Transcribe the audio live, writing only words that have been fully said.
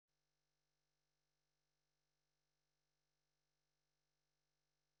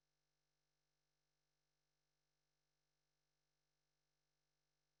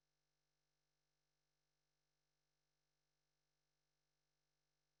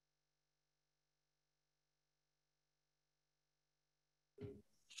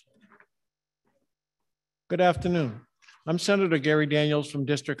Good afternoon. I'm Senator Gary Daniels from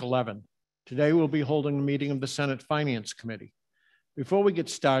District 11. Today we'll be holding a meeting of the Senate Finance Committee. Before we get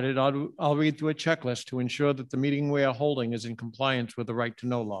started, I'll read through a checklist to ensure that the meeting we are holding is in compliance with the right to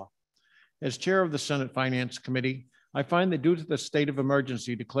know law. As chair of the Senate Finance Committee, I find that due to the state of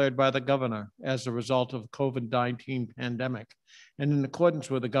emergency declared by the governor as a result of the COVID-19 pandemic, and in accordance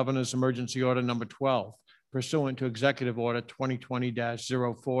with the governor's emergency order number 12, pursuant to Executive Order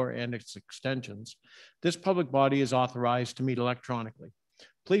 2020-04 and its extensions, this public body is authorized to meet electronically.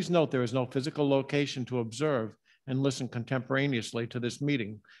 Please note there is no physical location to observe and listen contemporaneously to this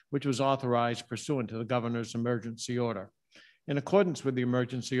meeting, which was authorized pursuant to the governor's emergency order. In accordance with the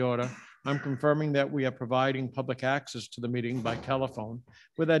emergency order, I'm confirming that we are providing public access to the meeting by telephone,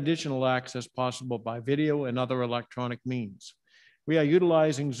 with additional access possible by video and other electronic means. We are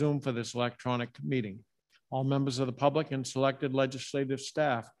utilizing Zoom for this electronic meeting. All members of the public and selected legislative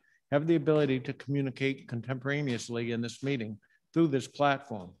staff have the ability to communicate contemporaneously in this meeting through this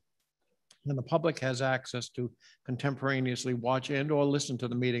platform. And the public has access to contemporaneously watch and or listen to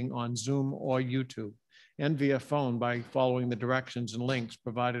the meeting on Zoom or YouTube, and via phone by following the directions and links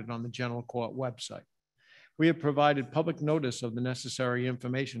provided on the General Court website. We have provided public notice of the necessary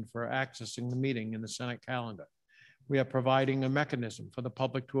information for accessing the meeting in the Senate calendar. We are providing a mechanism for the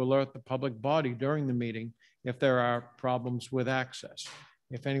public to alert the public body during the meeting if there are problems with access.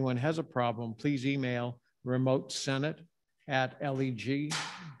 If anyone has a problem, please email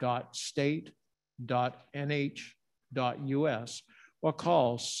remotesenate@leg.state.nh.us or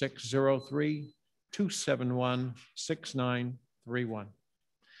call 603-271-6931.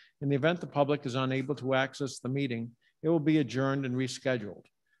 In the event the public is unable to access the meeting, it will be adjourned and rescheduled.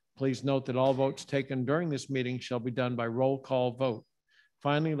 Please note that all votes taken during this meeting shall be done by roll call vote.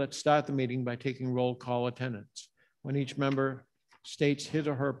 Finally, let's start the meeting by taking roll call attendance. When each member states his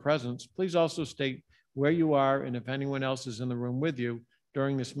or her presence, please also state where you are and if anyone else is in the room with you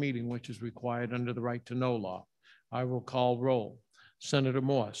during this meeting, which is required under the right to know law. I will call roll. Senator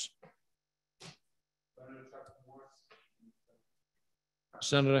Morse.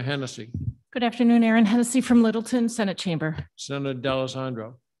 Senator Hennessy. Good afternoon, Erin Hennessy from Littleton, Senate Chamber. Senator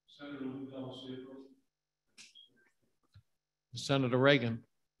D'Alessandro. Senator Reagan.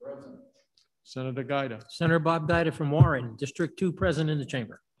 Present. Senator Guida. Senator Bob Guida from Warren, District 2, present in the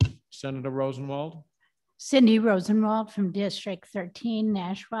chamber. Senator Rosenwald. Cindy Rosenwald from District 13,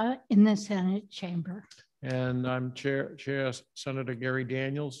 Nashua, in the Senate chamber. And I'm Chair Senator Gary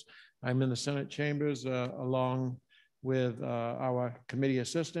Daniels. I'm in the Senate chambers along with our committee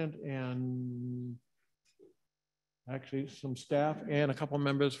assistant and actually some staff and a couple of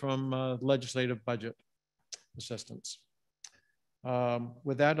members from legislative budget assistance.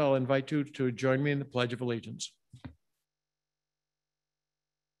 With that, I'll invite you to join me in the Pledge of Allegiance.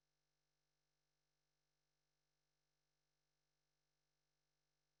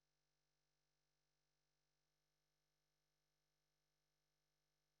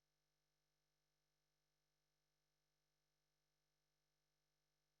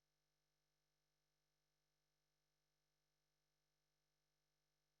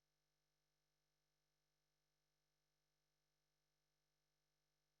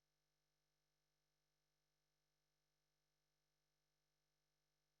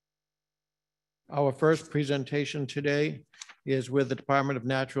 Our first presentation today is with the Department of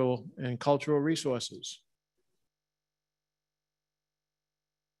Natural and Cultural Resources.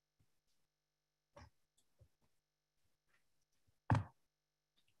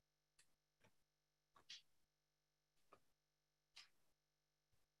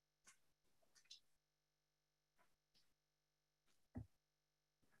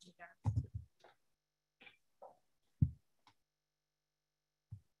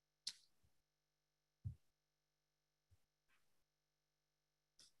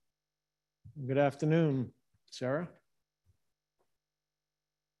 Good afternoon, Sarah.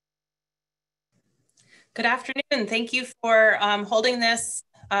 Good afternoon. Thank you for holding this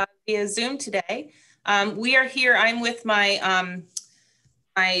via Zoom today. We are here. I'm with my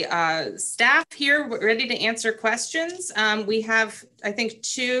staff here, ready to answer questions. We have, I think,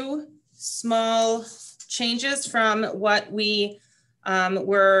 two small changes from what we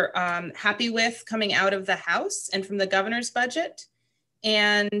were happy with coming out of the House and from the governor's budget.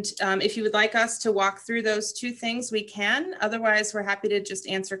 And if you would like us to walk through those two things, we can. Otherwise, we're happy to just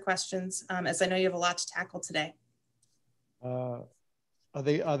answer questions, as I know you have a lot to tackle today. Are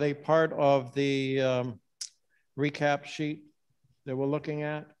they part of the recap sheet that we're looking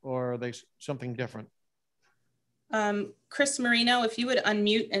at, or are they something different? Chris Marino, if you would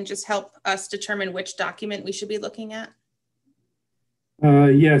unmute and just help us determine which document we should be looking at.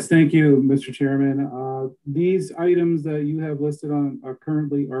 Yes, thank you, Mr. Chairman. These items that you have listed on are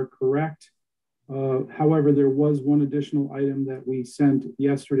currently correct. However, there was one additional item that we sent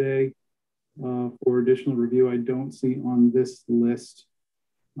yesterday for additional review. I don't see on this list.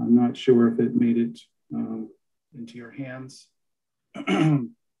 I'm not sure if it made it into your hands.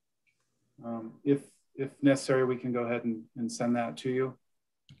 If necessary, we can go ahead and send that to you.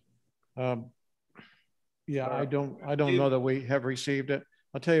 Yeah, I don't know that we have received it.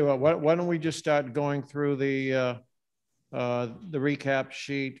 I'll tell you what, why don't we just start going through the recap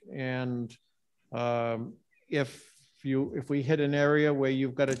sheet, and if we hit an area where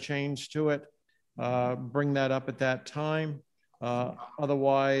you've got a change to it, bring that up at that time.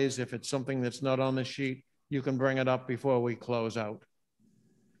 Otherwise, if it's something that's not on the sheet, you can bring it up before we close out.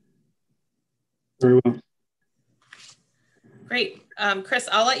 Very well. Great. Chris,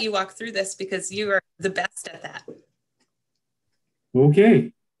 I'll let you walk through this because you are the best at that.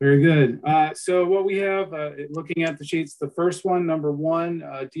 Okay, very good. So what we have, looking at the sheets, the first one, number 1,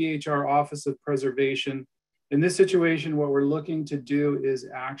 DHR Office of Preservation. In this situation, what we're looking to do is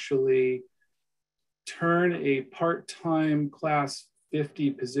actually turn a part-time class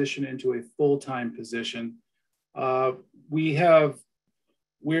 50 position into a full-time position.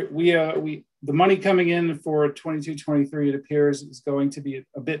 The money coming in for 22-23, it appears, is going to be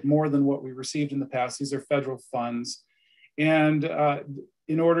a bit more than what we received in the past. These are federal funds. And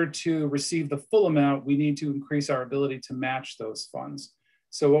in order to receive the full amount, we need to increase our ability to match those funds.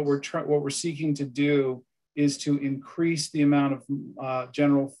 So what we're seeking to do is to increase the amount of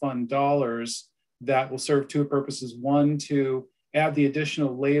general fund dollars that will serve 2 purposes. 1, to add the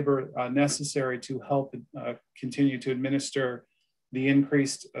additional labor necessary to help continue to administer the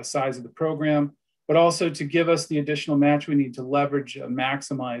increased size of the program, but also to give us the additional match we need to leverage and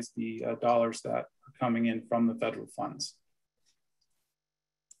maximize the dollars that are coming in from the federal funds.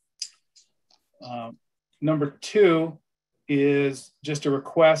 Number 2 is just a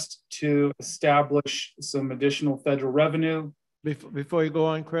request to establish some additional federal revenue. Before you go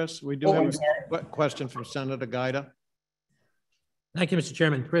on, Chris, we do have a question from Senator Gaida. Thank you, Mr.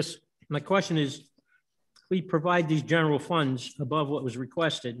 Chairman. Chris, my question is, we provide these general funds above what was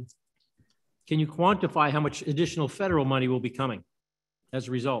requested. Can you quantify how much additional federal money will be coming as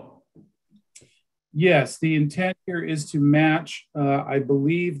a result? Yes, the intent here is to match. I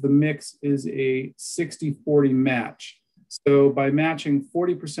believe the mix is a 60-40 match. So by matching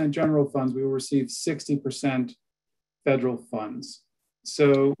 40% general funds, we will receive 60% federal funds.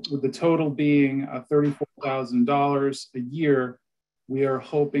 So with the total being $34,000 a year, we are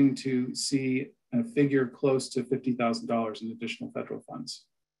hoping to see a figure close to $50,000 in additional federal funds.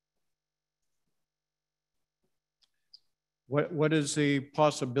 What is the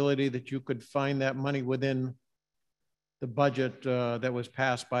possibility that you could find that money within the budget that was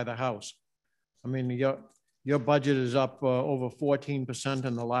passed by the House? I mean, your budget is up over 14%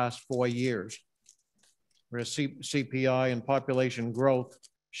 in the last 4 years, whereas CPI and population growth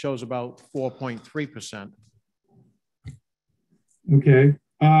shows about 4.3%. Okay.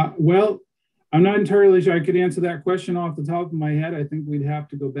 Well, I'm not entirely sure I could answer that question off the top of my head. I think we'd have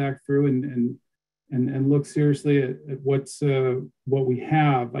to go back through and look seriously at what we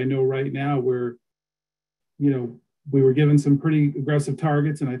have. I know right now we were given some pretty aggressive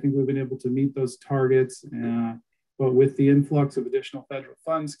targets, and I think we've been able to meet those targets. But with the influx of additional federal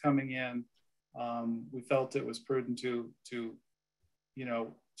funds coming in, we felt it was prudent to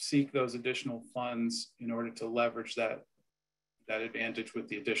seek those additional funds in order to leverage that advantage with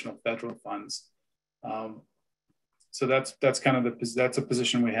the additional federal funds. So that's kind of that's a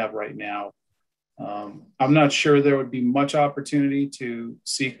position we have right now. I'm not sure there would be much opportunity to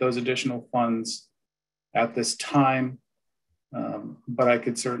seek those additional funds at this time, but I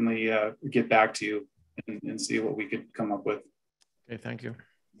could certainly get back to you and see what we could come up with. Okay, thank you.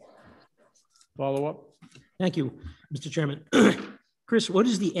 Follow up? Thank you, Mr. Chairman. Chris, what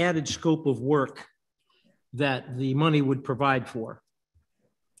is the added scope of work that the money would provide for?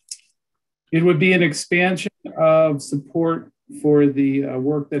 It would be an expansion of support for the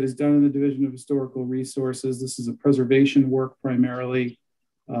work that is done in the Division of Historical Resources. This is a preservation work primarily.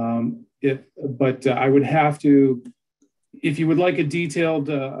 But I would have to, if you would like a detailed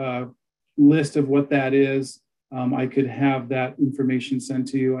list of what that is, I could have that information sent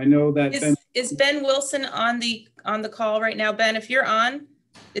to you. I know that is Ben Wilson on the call right now? Ben, if you're on,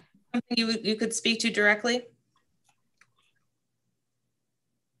 is there something you could speak to directly?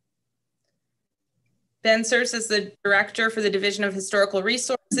 Ben serves as the director for the Division of Historical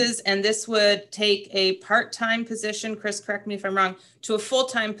Resources. And this would take a part-time position, Chris, correct me if I'm wrong, to a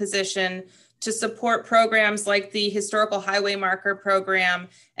full-time position to support programs like the Historical Highway Marker Program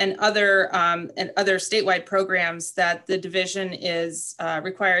and other statewide programs that the division is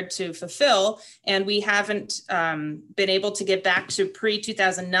required to fulfill. And we haven't been able to get back to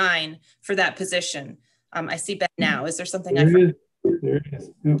pre-2009 for that position. I see Ben now. Is there something I forgot? There it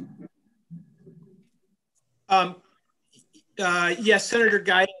is. Yep. Yes, Senator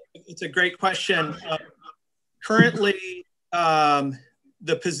Guy, it's a great question. Currently,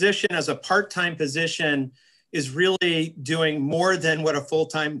 the position as a part-time position is really doing more than what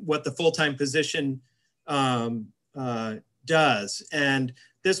the full-time position does. And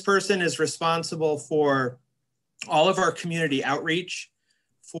this person is responsible for all of our community outreach,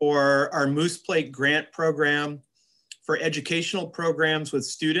 for our Moose Plate grant program, for educational programs with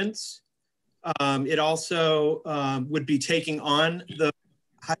students. It also would be taking on the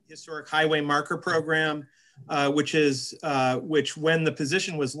Historic Highway Marker Program, which when the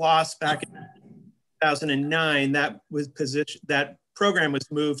position was lost back in 2009, that program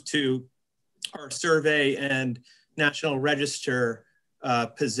was moved to our survey and National Register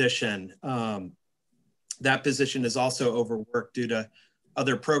position. That position is also overworked due to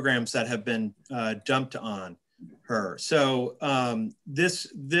other programs that have been dumped on her. So this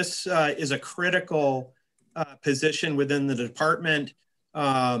is a critical position within the department.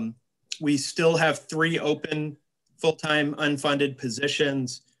 We still have 3 open full-time unfunded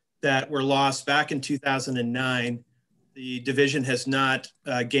positions that were lost back in 2009. The division has not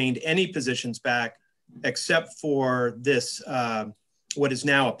gained any positions back except for this, what is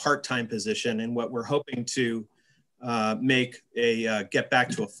now a part-time position, and what we're hoping to get back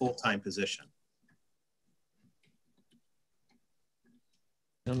to a full-time position.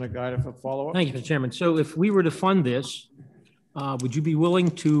 Senator Guida for follow-up. Thank you, Mr. Chairman. So if we were to fund this, would you be willing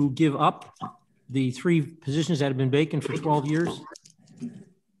to give up the 3 positions that have been vacant for 12 years?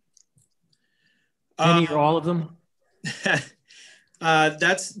 Any or all of them?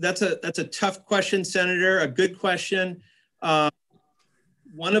 That's a tough question, Senator. A good question.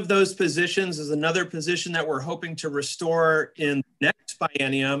 One of those positions is another position that we're hoping to restore in the next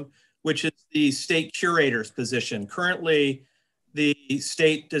biennium, which is the state curator's position. Currently, the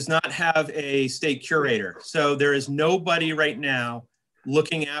state does not have a state curator. So there is nobody right now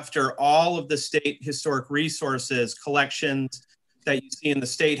looking after all of the state historic resources, collections that you see in the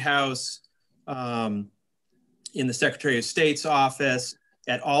State House, in the Secretary of State's office,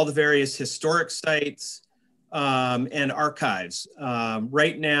 at all the various historic sites and archives.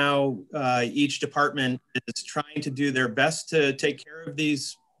 Right now, each department is trying to do their best to take care of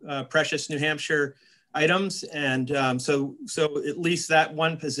these precious New Hampshire items. And so at least that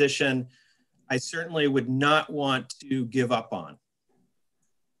one position, I certainly would not want to give up on.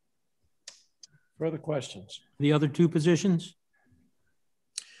 Further questions? The other 2 positions?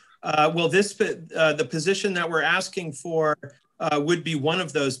 Well, the position that we're asking for would be one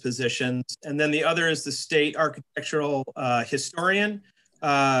of those positions. And then the other is the state architectural historian,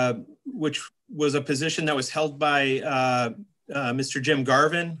 which was a position that was held by Mr. Jim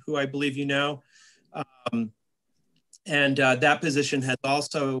Garvin, who I believe you know. And that position has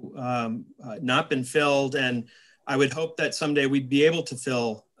also not been filled. And I would hope that someday we'd be able to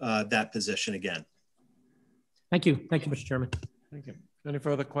fill that position again. Thank you. Thank you, Mr. Chairman. Thank you. Any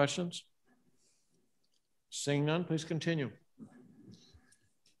further questions? Seeing none, please continue.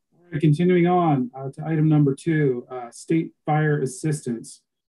 Continuing on to item number 2, state fire assistance.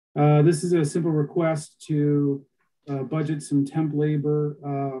 This is a simple request to budget some temp labor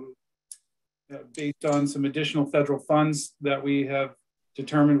based on some additional federal funds that we have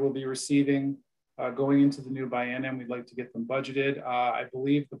determined we'll be receiving going into the new biennium. We'd like to get them budgeted. I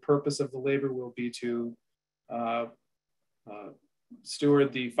believe the purpose of the labor will be to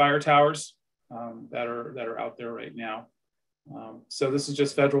steward the fire towers that are out there right now. So this is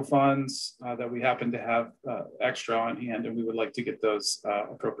just federal funds that we happen to have extra on hand, and we would like to get those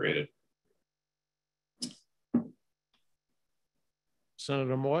appropriated.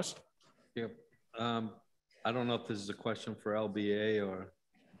 Senator Morse? Yep. I don't know if this is a question for LBA or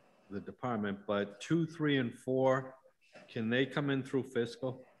the department, but 2, 3, and 4, can they come in through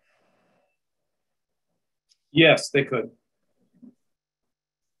fiscal? Yes, they could.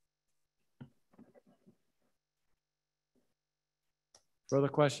 Further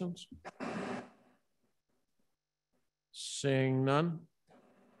questions? Seeing none,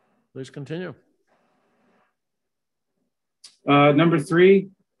 please continue. Number 3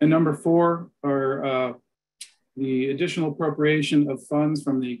 and number 4 are the additional appropriation of funds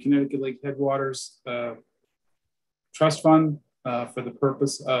from the Connecticut Lake Headwaters Trust Fund. for the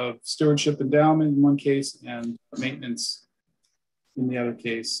purpose of stewardship endowment in one case and maintenance in the other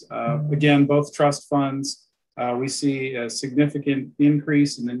case. Again, both trust funds, we see a significant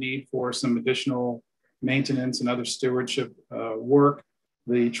increase in the need for some additional maintenance and other stewardship work.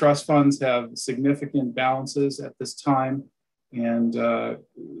 The trust funds have significant balances at this time, and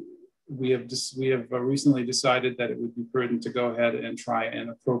we have recently decided that it would be prudent to go ahead and try and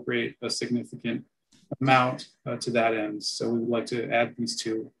appropriate a significant amount to that end. So we would like to add these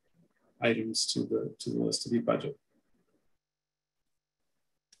two items to the list of the budget.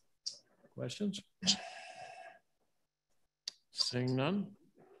 Questions? Seeing none.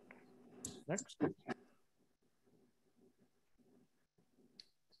 Next.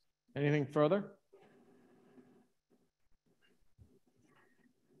 Anything further?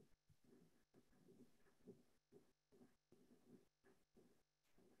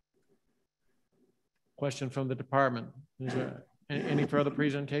 Question from the department. Is there any further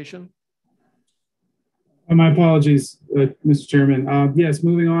presentation? My apologies, Mr. Chairman. Yes,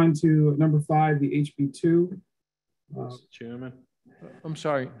 moving on to number 5, the HB2. Mr. Chairman, I'm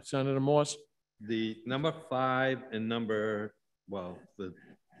sorry, Senator Morse. the number 5 and number, well,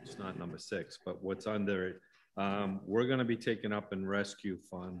 it's not number 6, but what's under it, we're going to be taken up in rescue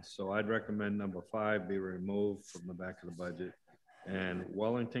funds. So I'd recommend number 5 be removed from the back of the budget. And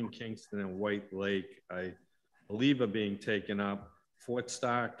Wellington, Kingston, and White Lake, I believe are being taken up. Fort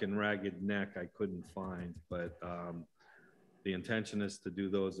Stark and Ragged Neck, I couldn't find, but the intention is to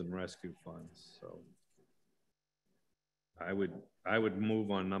do those in rescue funds. So I would move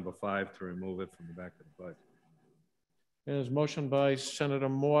on number 5 to remove it from the back of the budget. There's motion by Senator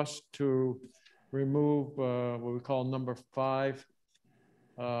Morse to remove what we call number 5,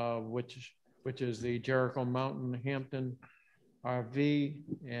 which is the Jericho Mountain Hampton RV,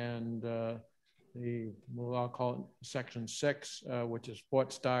 and I'll call it section 6, which is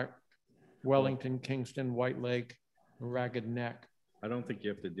Fort Stark, Wellington, Kingston, White Lake, Ragged Neck. I don't think you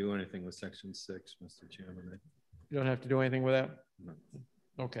have to do anything with section 6, Mr. Chairman. You don't have to do anything with that? No.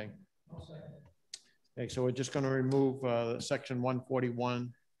 Okay. Okay, so we're just going to remove section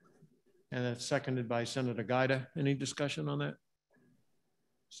 141, and that's seconded by Senator Guida. Any discussion on that?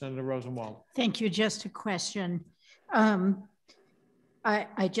 Senator Rosenwald. Thank you. Just a question.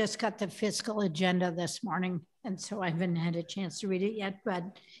 I just got the fiscal agenda this morning, and so I haven't had a chance to read it yet, but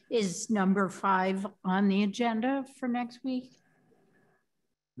is number 5 on the agenda for next week?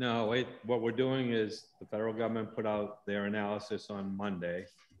 No, wait, what we're doing is the federal government put out their analysis on Monday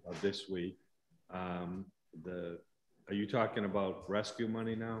of this week. Are you talking about rescue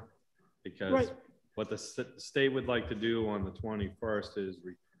money now? Because right. What the state would like to do on the 21st is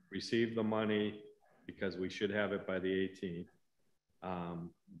receive the money, because we should have it by the 18th.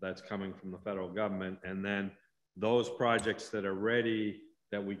 That's coming from the federal government. And then those projects that are ready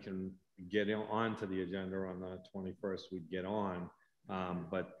that we can get onto the agenda on the 21st, we'd get on.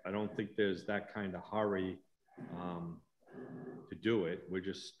 But I don't think there's that kind of hurry to do it. We're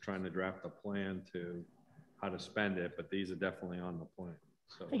just trying to draft a plan to how to spend it, but these are definitely on the plan.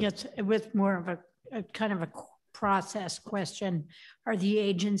 So I guess with more of a kind of a process question, are the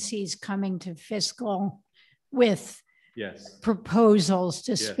agencies coming to fiscal with yes proposals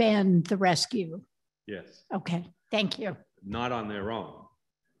to spend the rescue? Yes. Okay, thank you. Not on their own.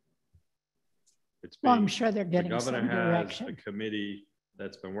 Well, I'm sure they're getting some direction. The governor has a committee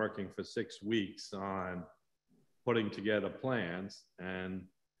that's been working for 6 weeks on putting together plans, and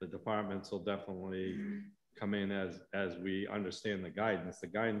the departments will definitely come in as we understand the guidance. The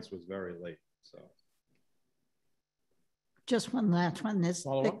guidance was very late, so. Just one last one. This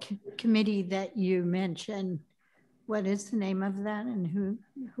the committee that you mentioned, what is the name of that, and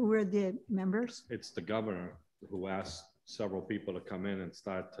who are the members? It's the governor who asked several people to come in and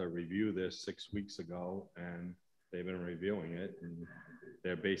start to review this 6 weeks ago, and they've been reviewing it. And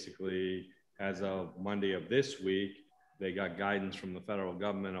they're basically, as of Monday of this week, they got guidance from the federal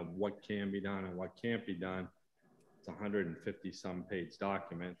government of what can be done and what can't be done. It's a 150 some page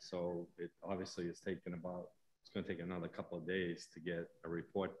document. So it obviously is taking about, it's going to take another couple of days to get a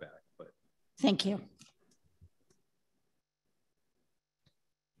report back. But thank you.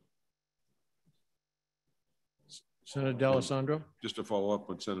 Senator D'Alessandro. Just to follow up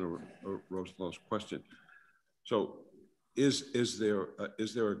on Senator Rosenwald's question. So is there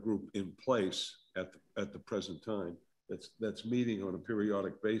a group in place at the present time that's meeting on a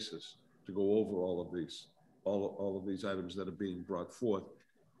periodic basis to go over all of these items that are being brought forth,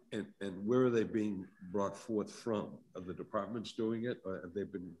 and where are they being brought forth from? Are the departments doing it, or have they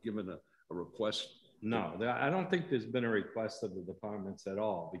been given a request No, I don't think there's been a request of the departments at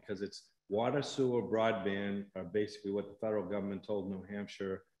all, because it's water, sewer, broadband are basically what the federal government told New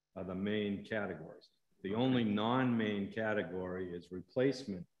Hampshire are the main categories. The only non-main category is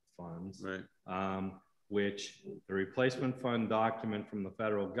replacement funds, Right. which the replacement fund document from the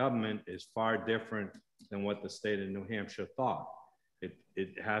federal government is far different than what the state of New Hampshire thought.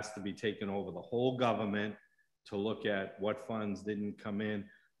 It has to be taken over the whole government to look at what funds didn't come in,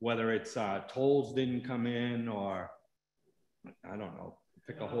 whether it's tolls didn't come in, or I don't know,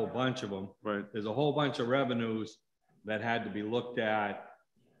 pick a whole bunch of them. Right. There's a whole bunch of revenues that had to be looked at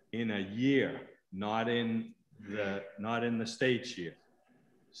in a year, not in the state's year.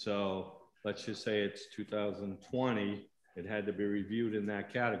 So let's just say it's 2020, it had to be reviewed in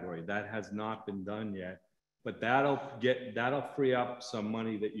that category. That has not been done yet, but that'll free up some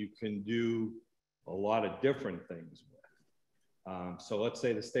money that you can do a lot of different things with. So let's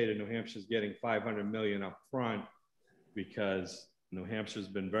say the state of New Hampshire is getting 500 million up front because New Hampshire's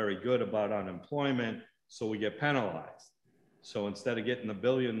been very good about unemployment, so we get penalized. So instead of getting $1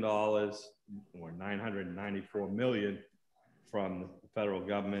 billion or 994 million from the federal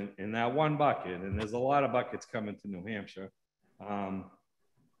government in that one bucket, and there's a lot of buckets coming to New Hampshire.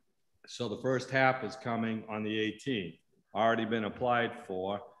 So the first half is coming on the 18th, already been applied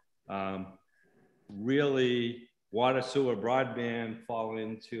for. Really, water, sewer, broadband fall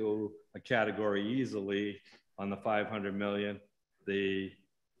into a category easily on the 500 million. We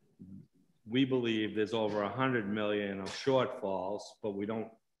believe there's over 100 million of shortfalls, but we don't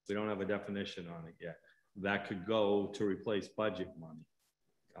have a definition on it yet. That could go to replace budget money.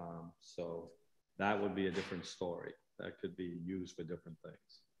 So that would be a different story. That could be used for different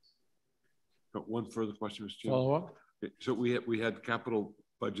things. But one further question, Mr. Chairman. Follow up? So we had capital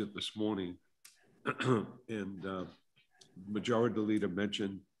budget this morning, and Majority Leader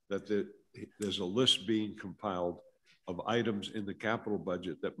mentioned that there's a list being compiled of items in the capital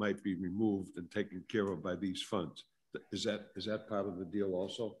budget that might be removed and taken care of by these funds. Is that part of the deal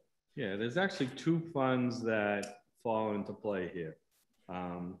also? Yeah, there's actually two funds that fall into play here.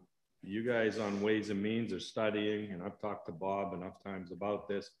 You guys on Ways and Means are studying, and I've talked to Bob enough times about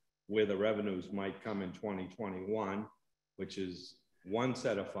this, where the revenues might come in 2021, which is one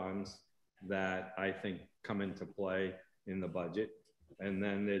set of funds that I think come into play in the budget. And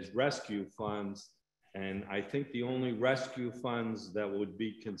then there's rescue funds. And I think the only rescue funds that would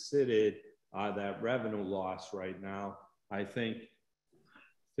be considered are that revenue loss right now. I think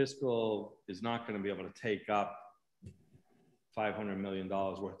fiscal is not going to be able to take up $500 million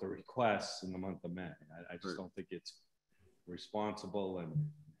worth of requests in the month of May. I just don't think it's responsible. And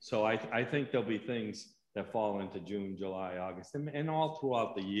so I think there'll be things that fall into June, July, August, and all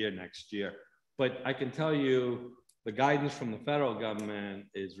throughout the year next year. But I can tell you the guidance from the federal government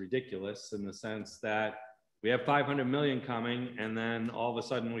is ridiculous in the sense that we have 500 million coming, and then all of a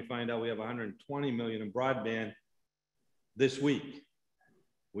sudden we find out we have 120 million in broadband this week.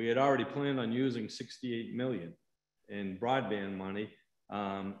 We had already planned on using 68 million in broadband money.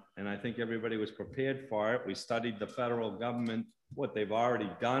 And I think everybody was prepared for it. We studied the federal government, what they've already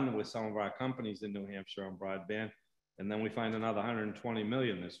done with some of our companies in New Hampshire on broadband. And then we find another 120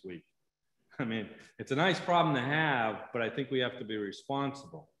 million this week. I mean, it's a nice problem to have, but I think we have to be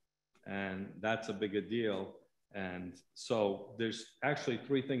responsible. And that's a bigger deal. And so there's actually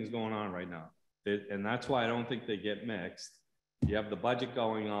three things going on right now. And that's why I don't think they get mixed. You have the budget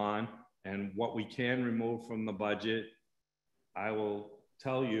going on, and what we can remove from the budget, I will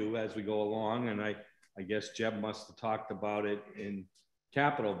tell you as we go along. And I guess Jeb must have talked about it in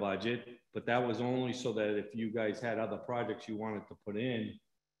capital budget, but that was only so that if you guys had other projects you wanted to put in,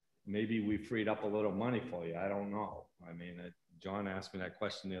 maybe we freed up a little money for you. I don't know. I mean, John asked me that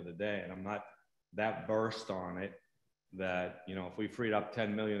question the other day, and I'm not that versed on it that, you know, if we freed up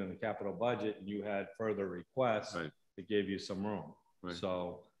 10 million in the capital budget and you had further requests, right, it gave you some room. Right.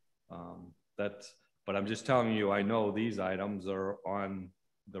 So but I'm just telling you, I know these items are on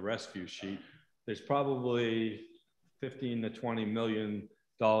the rescue sheet. There's probably 15 to 20 million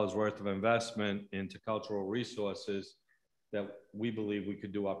dollars worth of investment into cultural resources that we believe we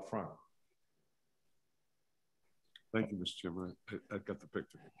could do up front. Thank you, Mr. Chairman. I got the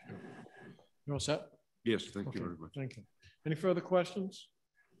picture. You all set? Yes, thank you very much. Thank you. Any further questions?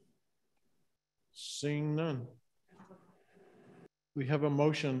 Seeing none. We have a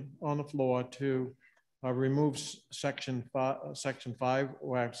motion on the floor to remove number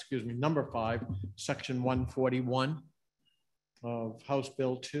 5, section 141 of House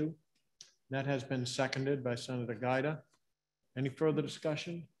Bill 2. That has been seconded by Senator Gaida. Any further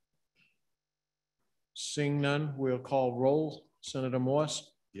discussion? Seeing none, we'll call roll. Senator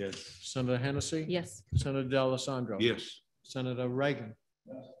Morse? Yes. Senator Hennessy. Yes. Senator D'Alessandro. Yes. Senator Reagan.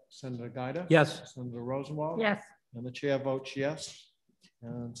 Senator Gaida. Yes. Senator Rosenwald. Yes. And the chair votes yes.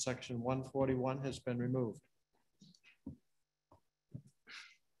 And section 141 has been removed.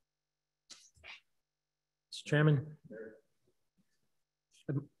 Mr. Chairman.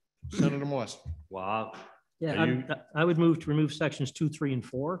 Senator Morse. Wow. Yeah, Are you- I would move to remove sections 2, 3, and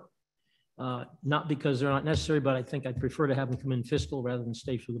 4. Not because they're not necessary, but I think I'd prefer to have them come in fiscal rather than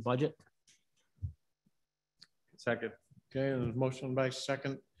stay through the budget. Second. Okay, there's motion by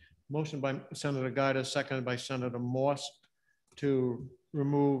Senator Gaida, seconded by Senator Morse to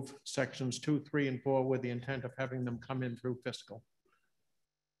remove sections 2, 3, and 4 with the intent of having them come in through fiscal.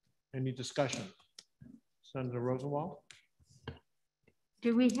 Any discussion? Senator Rosenwald?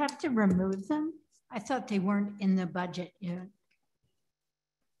 Do we have to remove them? I thought they weren't in the budget yet.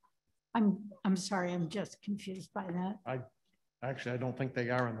 I'm sorry, I'm just confused by that. Actually, I don't think they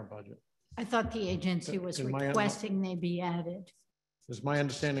are in the budget. I thought the agency was In my- requesting they be added. It's my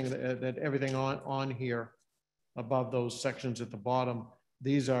understanding that everything on here above those sections at the bottom,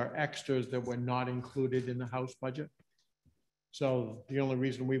 these are extras that were not included in the House budget. So the only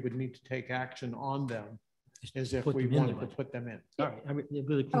reason we would need to take action on them is if Put we them in the wanted to budget. put them in. Sorry, with the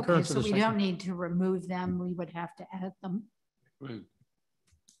Okay, concurrence so of the we don't second. need to remove them. We would have to add them. Right.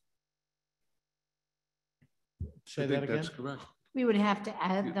 Say I that think again? that's correct. We would have to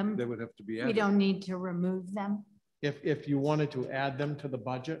add them. They would have to be We added. don't need to remove them. If you wanted to add them to the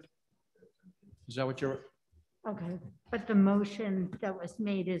budget, is that what you're, Okay, but the motion that was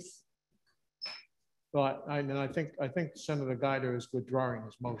made is, well, I think Senator Gaida is withdrawing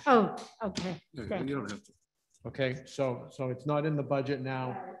his motion. oh, okay. Yeah, Thank you you. don't have to. Okay, so it's not in the budget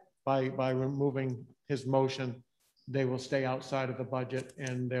now. By removing his motion, they will stay outside of the budget,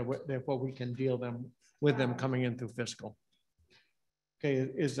 and therefore we can deal with them coming in through fiscal. Okay,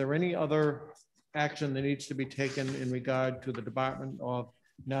 is there any other action that needs to be taken in regard to the Department of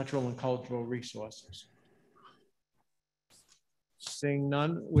Natural and Cultural Resources? Seeing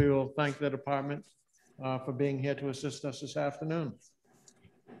none, we will thank the department for being here to assist us this afternoon.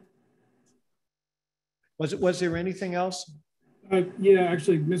 Was there anything else? Yeah,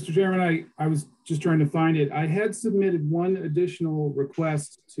 actually, Mr. Chairman, I was just trying to find it. I had submitted one additional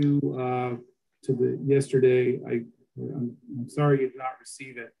request to the yesterday. I'm sorry you did not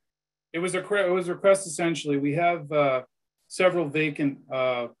receive it. It was a request essentially. We have several vacant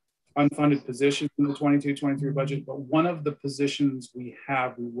unfunded positions in the 22-23 budget, but one of the positions we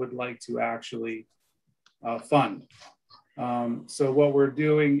would like to actually fund. So what we're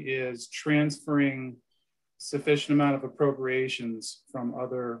doing is transferring sufficient amount of appropriations from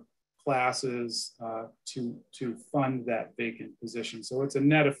other classes to fund that vacant position. So it's a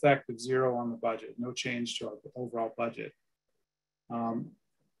net effect of 0 on the budget, no change to our overall budget.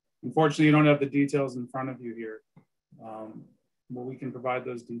 Unfortunately, you don't have the details in front of you here, but we can provide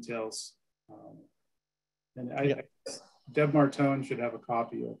those details. Deb Martone should have a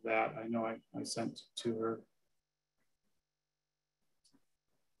copy of that. I know I sent to her.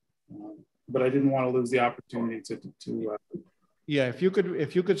 But I didn't want to lose the opportunity to Yeah, if you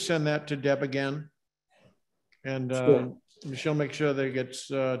could send that to Deb again, and Sure. she'll make sure that it gets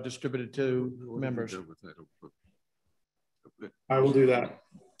distributed to members. I will do that.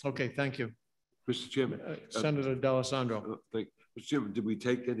 Okay, thank you. Mr. Chairman. Senator D'Alessandro. Mr. Chairman, did we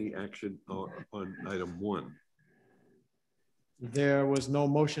take any action on item 1? There was no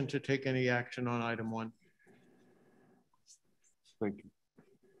motion to take any action on item 1. Thank you.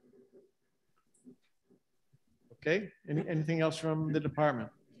 Okay, anything else from the department?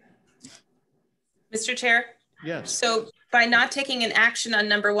 Mr. Chair? Yes. So by not taking an action on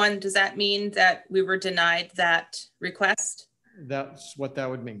number 1, does that mean that we were denied that request? That's what that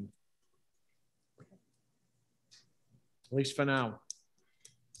would mean. At least for now.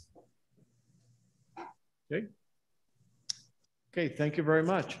 Okay. Okay, thank you very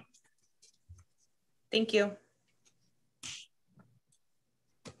much. Thank you.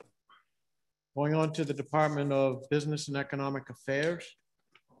 Going on to the Department of Business and Economic Affairs.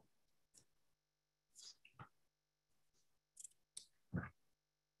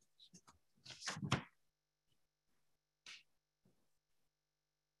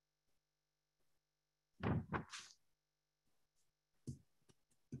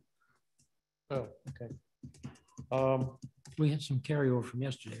 Oh, okay. We had some carryover from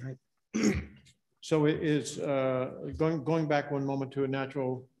yesterday, right? So it is going back one moment to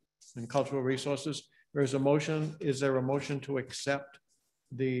natural and cultural resources. There's a motion. Is there a motion to accept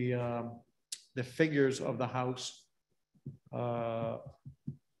the figures of the House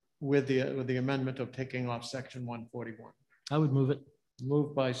with the amendment of taking off section 141? I would move it.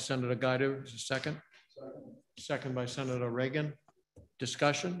 Moved by Senator Guider, is a second? Second by Senator Reagan.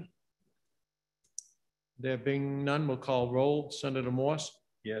 Discussion? There being none, we'll call roll. Senator Morse?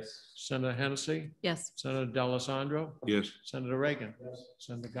 Yes. Senator Hennessy? Yes. Senator D'Alessandro? Yes. Senator Reagan?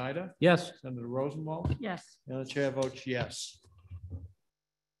 Senator Guider? Yes. Senator Rosenwald? Yes. And the chair votes yes.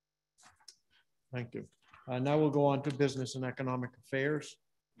 Thank you. Now we'll go on to business and economic affairs.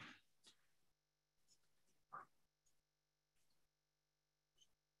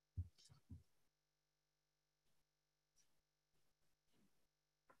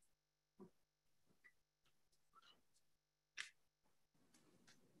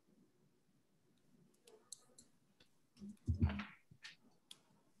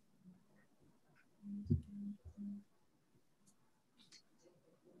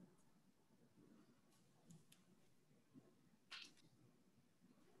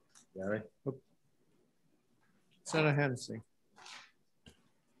 Gary? Senator Hennessy.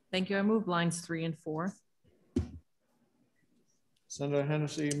 Thank you. I move lines 3 and 4. Senator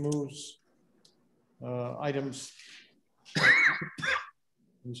Hennessy moves items,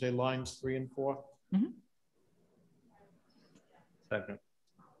 you say lines 3 and 4? Second.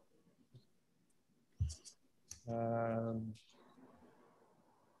 I'm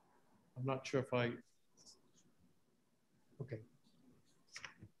not sure if I, okay.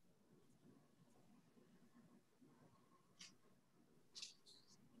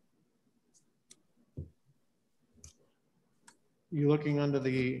 You looking under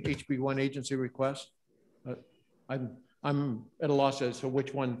the HB1 agency request? I'm at a loss as to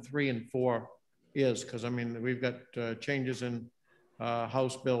which one 3 and 4 is, because I mean, we've got changes in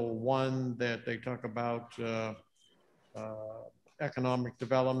House Bill 1 that they talk about economic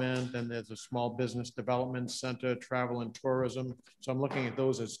development, and there's a small business development center, travel and tourism. So I'm looking at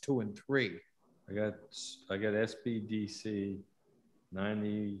those as 2 and 3. I got SBDC,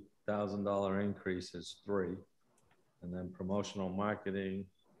 $90,000 increase is 3. And then promotional marketing,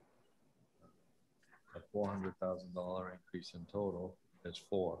 a $400,000 increase in total is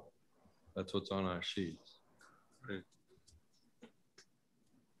 4. That's what's on our sheets. Right.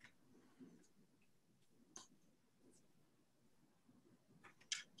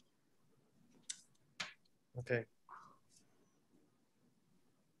 Okay.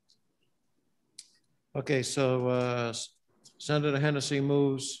 Okay, so Senator Hennessy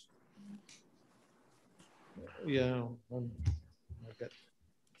moves. Yeah, I've got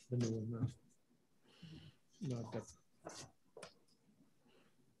the new one now. No, I've got.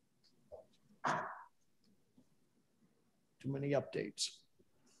 Too many updates.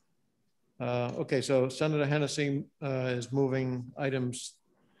 Okay, so Senator Hennessy is moving items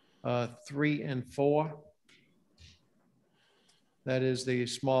 3 and 4. That is the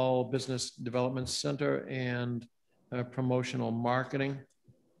Small Business Development Center and promotional marketing.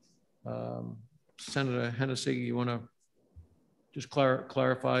 Senator Hennessy, you want to just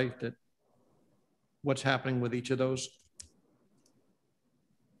clarify that what's happening with each of those?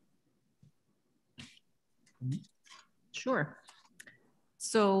 Sure.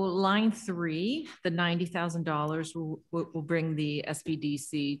 So line 3, the $90,000 will bring the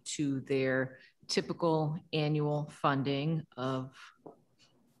SBDC to their typical annual funding of,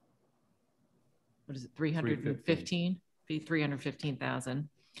 what is it, 315,000.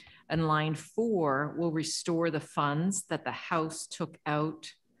 And line 4 will restore the funds that the House took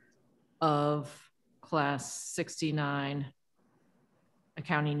out of class 69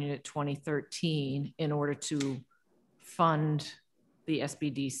 accounting unit 2013 in order to fund the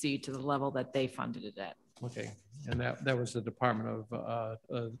SBDC to the level that they funded it at. Okay, and that was the Department of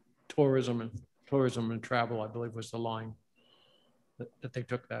Tourism and Travel, I believe, was the line that they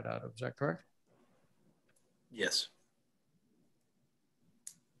took that out of. Is that correct? Yes.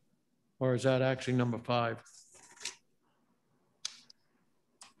 Or is that actually number 5?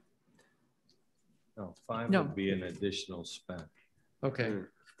 No, 5 No. would be an additional spend. Okay.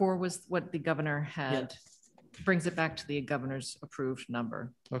 4 was what the governor had, brings it back to the governor's approved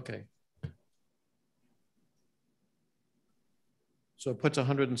number. Okay. So it puts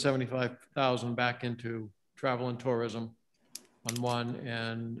 175,000 back into travel and tourism on one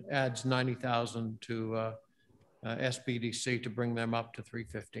and adds 90,000 to SBDC to bring them up to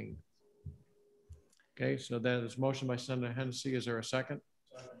 315. Okay, so that is motion by Senator Hennessy. Is there a second?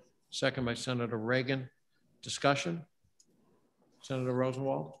 Second by Senator Reagan. Discussion? Senator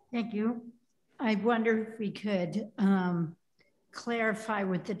Rosenwald? Thank you. I wonder if we could clarify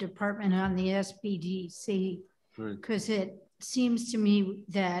with the department on the SBDC, because it seems to me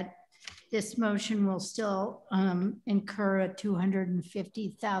that this motion will still incur a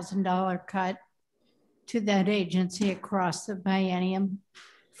 $250,000 cut to that agency across the biennium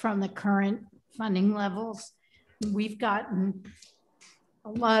from the current funding levels. We've gotten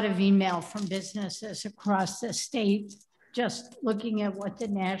a lot of email from businesses across the state. Just looking at what the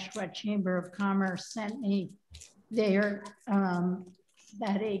Nashua Chamber of Commerce sent me, that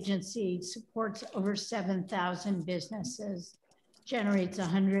agency supports over 7,000 businesses, generates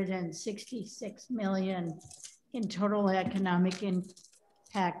 166 million in total economic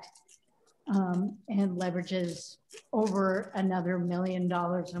impact, and leverages over another $1 million.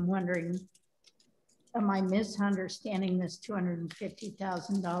 I'm wondering, am I misunderstanding this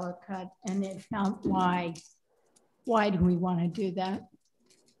 $250,000 cut? And if not, why do we want to do that?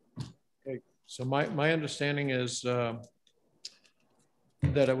 Okay, so my understanding is that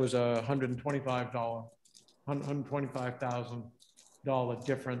it was a $125,000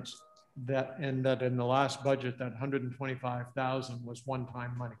 difference, and that in the last budget, that $125,000 was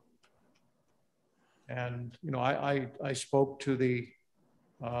one-time money. And you know, I spoke to the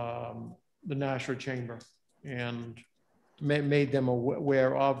Nashua Chamber and made them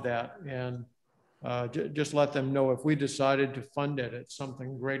aware of that, and just let them know if we decided to fund it at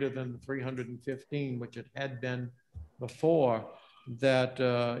something greater than the 315, which it had been before, that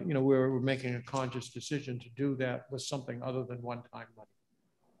you know, we're making a conscious decision to do that with something other than one-time money.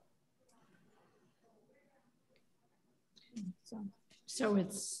 So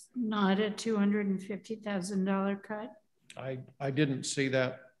it's not a $250,000 cut? I didn't see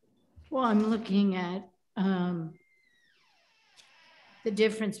that. Well, I'm looking at the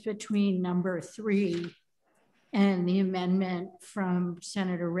difference between number 3 and the amendment from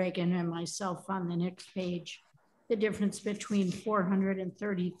Senator Reagan and myself on the next page. The difference between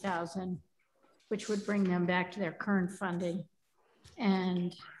 430,000, which would bring them back to their current funding,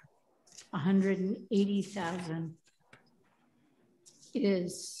 and 180,000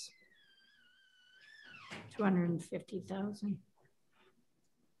 is 250,000.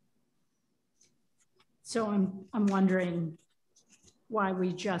 So I'm wondering why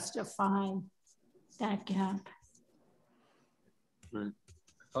we justify that gap. Right. I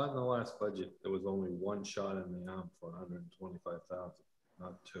thought in the last budget, there was only one shot in the arm for 125,000,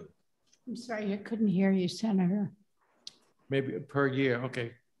 not two. I'm sorry, I couldn't hear you, Senator. Maybe per year,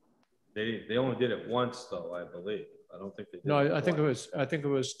 okay. They only did it once though, I believe. I don't think they did. No, I think it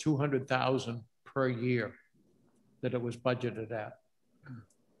was 200,000 per year that it was budgeted at.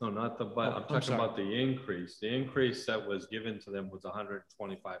 No, not the, but I'm talking about the increase. The increase that was given to them was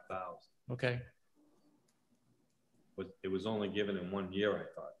 125,000. Okay. But it was only given in 1 year, I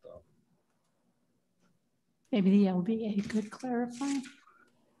thought, though. Maybe the LBA could clarify.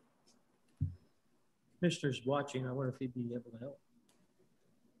 Commissioner's watching. I wonder if he'd be able to help.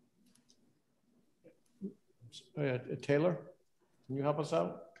 Taylor, can you help us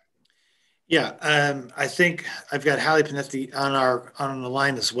out? Yeah, I think I've got Hallie Panetti on the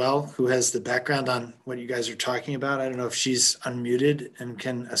line as well, who has the background on what you guys are talking about. I don't know if she's unmuted and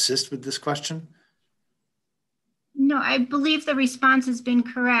can assist with this question. No, I believe the response has been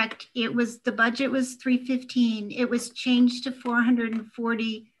correct. It was, the budget was 315. It was changed to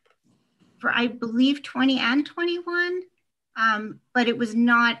 440 for, I believe, 20 and 21, but it was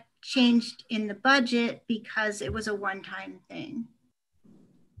not changed in the budget because it was a one-time thing.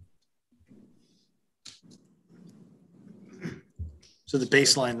 So the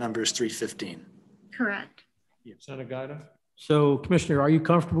baseline number is 315. Correct. Senator Guida? So, Commissioner, are you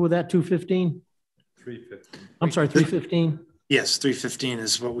comfortable with that 215? 315. I'm sorry, 315? Yes, 315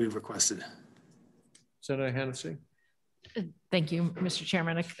 is what we requested. Senator Hennessy? Thank you, Mr.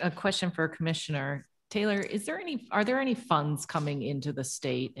 Chairman. A question for Commissioner Taylor. Are there any funds coming into the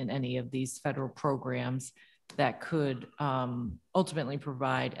state in any of these federal programs that could ultimately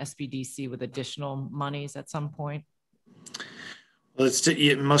provide SBDC with additional monies at some point? Well,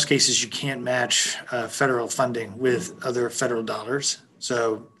 in most cases, you can't match federal funding with other federal dollars.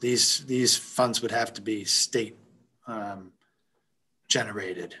 So these funds would have to be state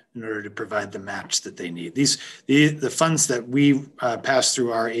generated in order to provide the match that they need. The funds that we pass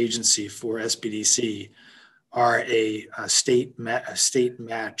through our agency for SBDC are a state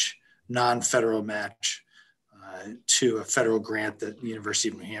match, non-federal match to a federal grant that the University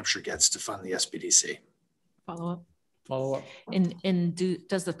of New Hampshire gets to fund the SBDC. Follow up. And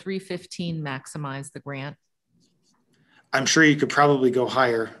does the 315 maximize the grant? I'm sure you could probably go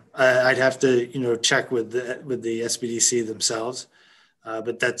higher. I'd have to, check with the SBDC themselves,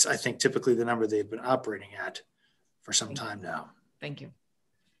 but that's, I think, typically the number they've been operating at for some time now. Thank you.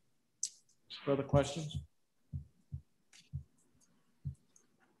 Further questions?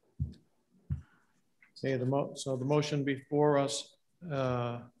 Okay, so the motion before us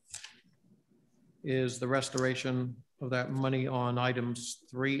is the restoration of that money on items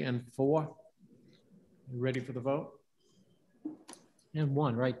 3 and 4. You ready for the vote? And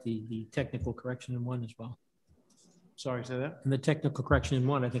 1, right? The technical correction in 1 as well. Sorry, say that? And the technical correction in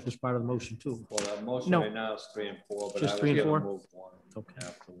 1, I think, was part of the motion too. Well, that motion No. right now is 3 and 4, but Just I was 3 and gonna 4? move 1. Okay.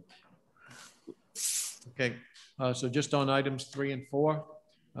 Afterwards. Okay, so just on items 3 and 4,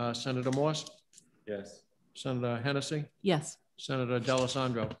 Senator Morse, Yes. Senator Hennessy, Yes. Senator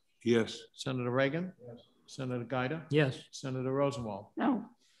D'Alessandro, Yes. Senator Reagan, Senator Gaida, Yes. Senator Rosenwald. No.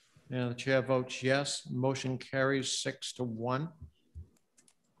 And the chair votes yes. Motion carries 6-1.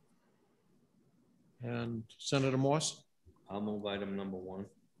 And Senator Morse? I'll move item number 1.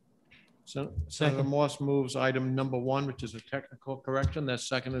 Senator Second. Morse moves item number 1, which is a technical correction. That's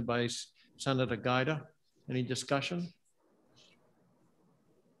seconded by Senator Gaida. Any discussion?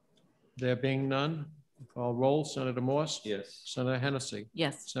 There being none, call roll. Senator Morse? Yes. Senator Hennessy?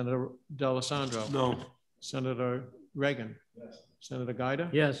 Yes. Senator D'Alessandro? No. Senator Reagan? Yes. Senator Gaida?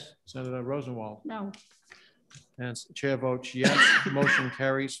 Yes. Senator Rosenwald? No. And chair votes yes. Motion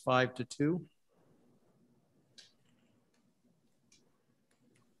carries 5-2.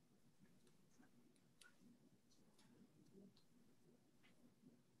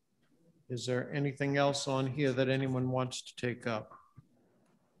 Is there anything else on here that anyone wants to take up?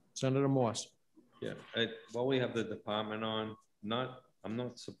 Senator Morse. Yeah, while we have the department on, I'm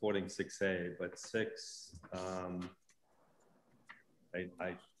not supporting 6A, but 6, I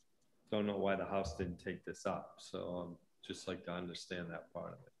don't know why the House didn't take this up. So just like to understand that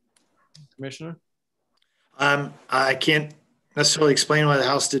part of it. Commissioner? I can't necessarily explain why the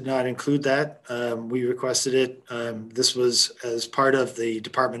House did not include that. We requested it. This was as part of the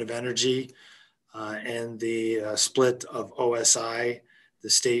Department of Energy and the split of OSI. The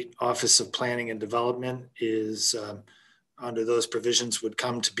State Office of Planning and Development is under those provisions would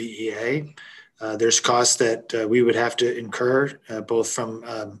come to BEA. There's costs that we would have to incur, both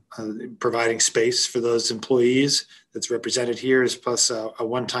from providing space for those employees that's represented here, as plus a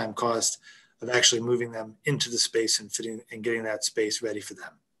one-time cost of actually moving them into the space and fitting and getting that space ready for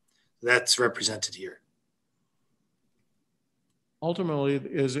them. That's represented here. Ultimately,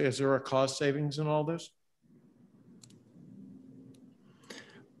 is there a cost savings in all this?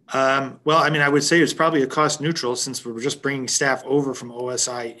 Well, I mean, I would say it's probably a cost neutral since we're just bringing staff over from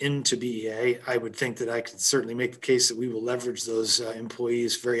OSI into BEA. I would think that I could certainly make the case that we will leverage those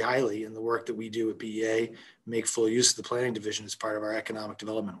employees very highly in the work that we do at BEA, make full use of the planning division as part of our economic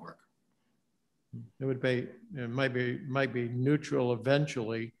development work. It might be neutral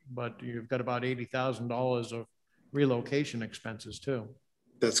eventually, but you've got about $80,000 of relocation expenses too.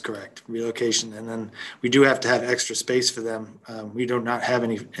 That's correct. Relocation. And then we do have to have extra space for them. We do not have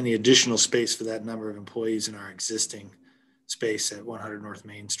any additional space for that number of employees in our existing space at 100 North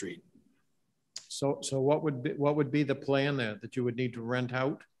Main Street. So what would be the plan there that you would need to rent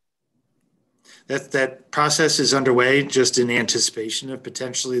out? That process is underway just in anticipation of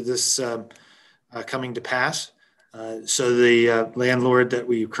potentially this coming to pass. So the landlord that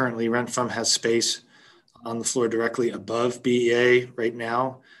we currently rent from has space on the floor directly above BEA right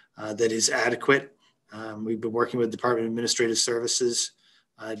now that is adequate. We've been working with Department of Administrative Services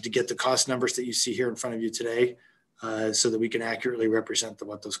to get the cost numbers that you see here in front of you today so that we can accurately represent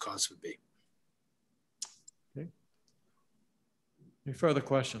what those costs would be. Okay. Any further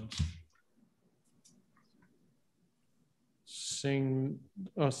questions? Senator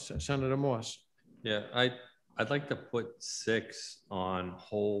Morse. Yeah, I'd like to put 6 on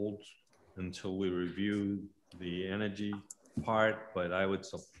hold until we review the energy part, but I would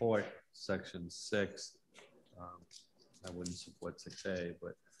support section 6. I wouldn't support 6A,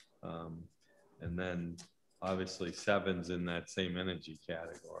 but and then obviously 7's in that same energy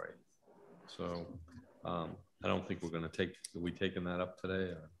category. So I don't think we're going to are we taking that up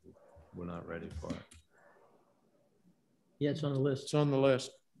today, or we're not ready for it? Yeah, it's on the list. It's on the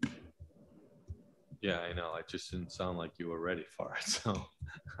list. Yeah, I know. It just didn't sound like you were ready for it. So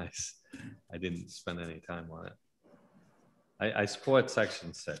I didn't spend any time on it. I support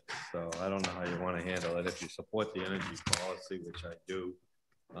section 6. So I don't know how you want to handle it. If you support the energy policy, which I do,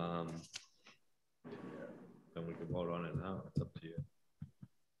 then we can vote on it now. It's up to you.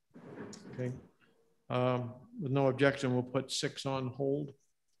 Okay. With no objection, we'll put 6 on hold.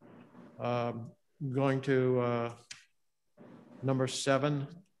 Going to number 7.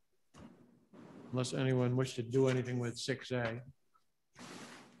 Unless anyone wished to do anything with 6A.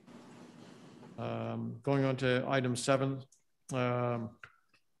 Going on to item 7.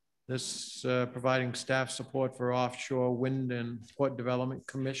 This providing staff support for Offshore Wind and Port Development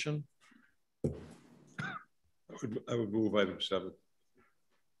Commission. I would move item 7.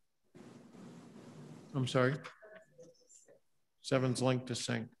 I'm sorry. 7's linked to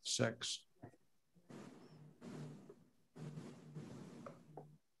 6.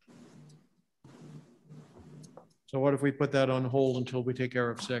 So what if we put that on hold until we take care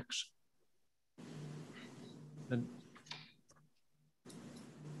of 6? Then,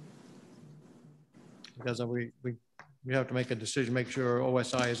 because we have to make a decision, make sure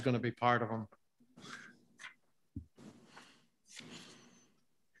OSI is going to be part of them.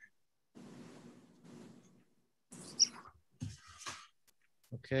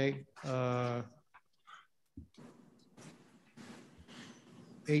 Okay.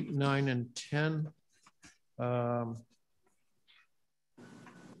 8, 9, and 10.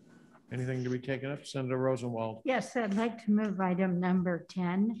 Anything to be taken up? Senator Rosenwald. Yes, I'd like to move item number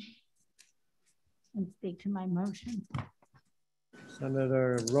 10 and speak to my motion.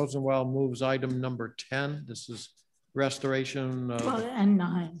 Senator Rosenwald moves item number 10. This is restoration. Well, and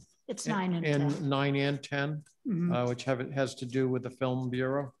 9. It's 9 and 10. 9 and 10, which has to do with the Film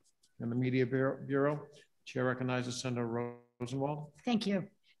Bureau and the Media Bureau. Chair recognizes Senator Rosenwald. Thank you.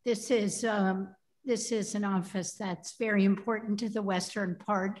 This is an office that's very important to the western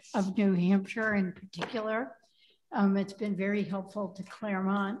part of New Hampshire in particular. It's been very helpful to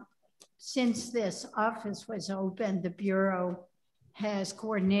Claremont. Since this office was opened, the Bureau has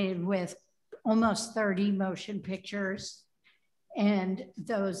coordinated with almost 30 motion pictures, and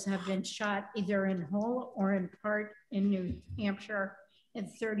those have been shot either in whole or in part in New Hampshire in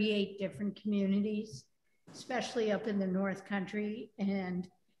 38 different communities, especially up in the North Country. And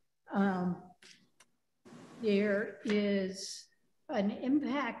there is an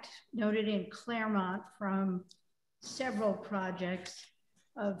impact noted in Claremont from several projects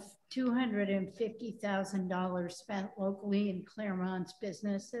of $250,000 spent locally in Claremont's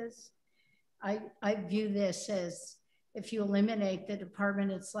businesses. I view this as, if you eliminate the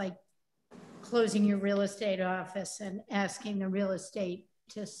department, it's like closing your real estate office and asking the real estate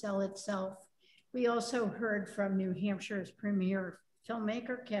to sell itself. We also heard from New Hampshire's premier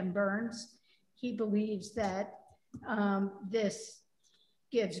filmmaker, Ken Burns. He believes that this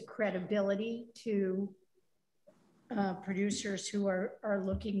gives credibility to producers who are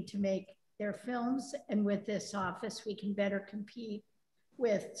looking to make their films. And with this office, we can better compete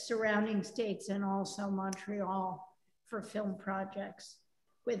with surrounding states and also Montreal for film projects.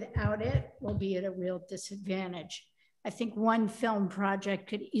 Without it, we'll be at a real disadvantage. I think one film project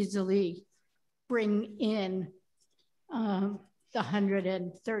could easily bring in the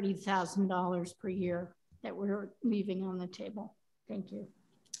 $130,000 per year that we're leaving on the table. Thank you.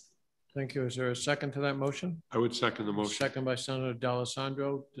 Thank you. Is there a second to that motion? I would second the motion. Second by Senator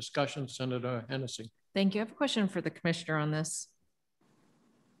D'Alessandro. Discussion, Senator Hennessy. Thank you. I have a question for the commissioner on this.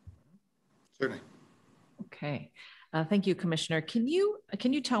 Certainly. Okay. Thank you, Commissioner. Can you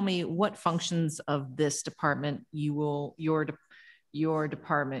tell me what functions of this department your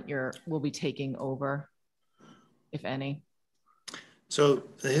department will be taking over, if any? So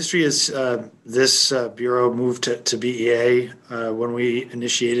the history is this bureau moved to BEA when we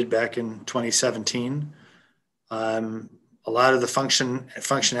initiated back in 2017. A lot of the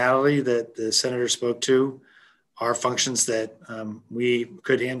functionality that the senator spoke to are functions that we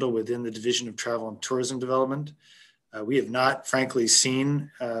could handle within the Division of Travel and Tourism Development. We have not, frankly,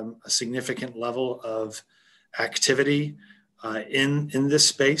 seen a significant level of activity in this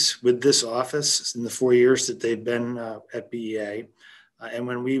space with this office in the 4 years that they've been at BEA. And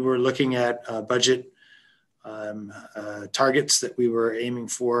when we were looking at budget targets that we were aiming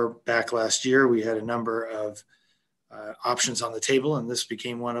for back last year, we had a number of options on the table, and this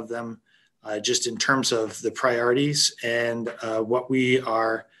became one of them, just in terms of the priorities and what we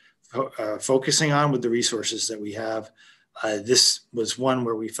are focusing on with the resources that we have. This was one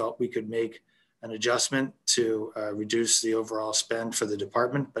where we felt we could make an adjustment to reduce the overall spend for the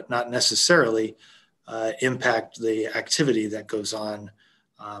department, but not necessarily impact the activity that goes on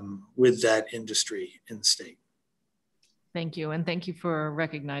with that industry in the state. Thank you. And thank you for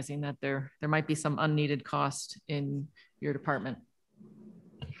recognizing that there might be some unneeded cost in your department.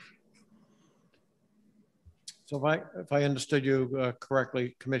 So if I understood you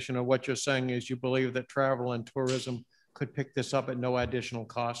correctly, Commissioner, what you're saying is you believe that travel and tourism could pick this up at no additional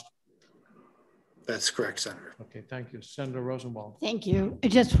cost? That's correct, Senator. Okay, thank you. Senator Rosenwald. Thank you. I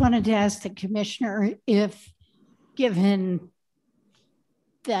just wanted to ask the commissioner if, given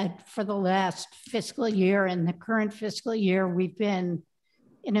that for the last fiscal year and the current fiscal year, we've been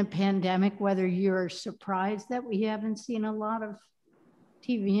in a pandemic, whether you're surprised that we haven't seen a lot of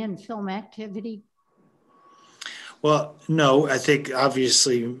TV and film activity? Well, no, I think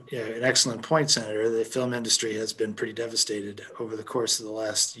obviously an excellent point, Senator. The film industry has been pretty devastated over the course of the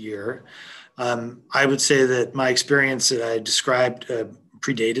last year. I would say that my experience that I described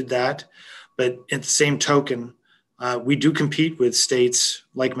predated that, but at the same token, we do compete with states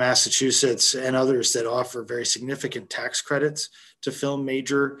like Massachusetts and others that offer very significant tax credits to film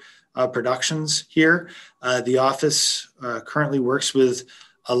major productions here. The office currently works with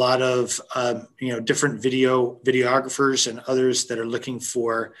a lot of different videographers and others that are looking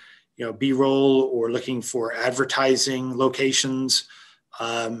for B-roll or looking for advertising locations.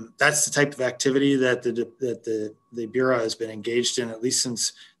 That's the type of activity that the Bureau has been engaged in, at least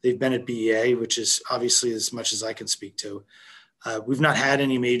since they've been at BEA, which is obviously as much as I can speak to. We've not had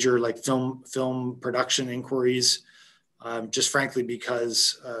any major like film production inquiries, just frankly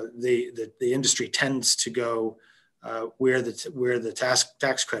because the industry tends to go where the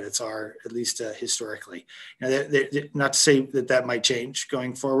tax credits are, at least historically. Not to say that might change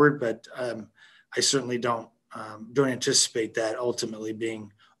going forward, but I certainly don't anticipate that ultimately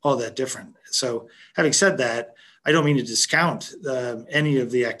being all that different. So having said that, I don't mean to discount any of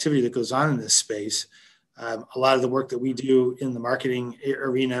the activity that goes on in this space. A lot of the work that we do in the marketing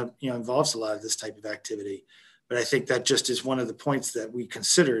arena, involves a lot of this type of activity. But I think that just is one of the points that we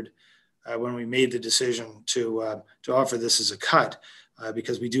considered when we made the decision to offer this as a cut,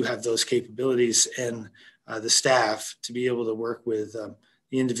 because we do have those capabilities and the staff to be able to work with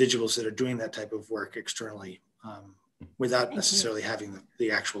the individuals that are doing that type of work externally without necessarily having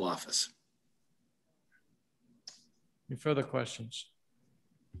the actual office. Any further questions?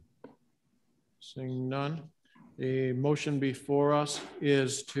 Seeing none, the motion before us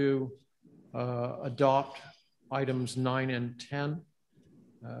is to adopt items 9 and 10.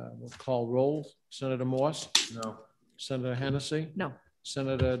 We'll call roll. Senator Morse? No. Senator Hennessy? No.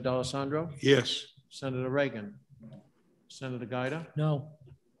 Senator D'Alessandro? Yes. Senator Reagan? Senator Gaida? No.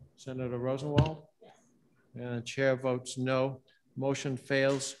 Senator Rosenwald? And the chair votes no. Motion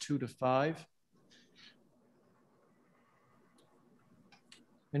fails 2-5.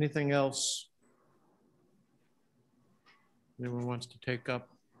 Anything else anyone wants to take up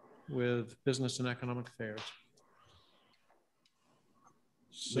with business and economic affairs?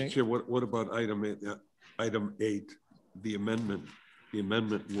 Mr. Chair, what about item 8, the amendment? The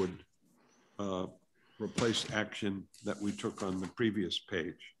amendment would replace action that we took on the previous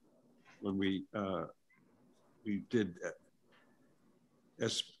page when we did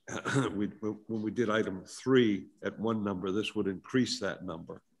when we did item 3 at one number. This would increase that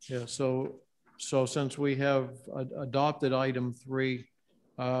number. Yeah. So since we have adopted item 3,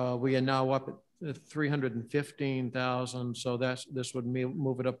 we are now up at 315,000. So this would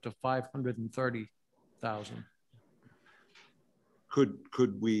move it up to 530,000.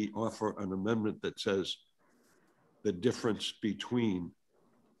 Could we offer an amendment that says the difference between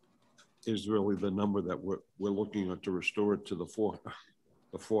is really the number that we're looking at to restore it to the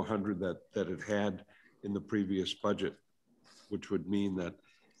 400 that it had in the previous budget, which would mean that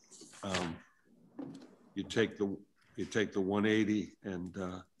you take the 180 and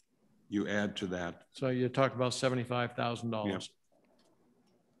you add to that. So you're talking about $75,000. Yeah.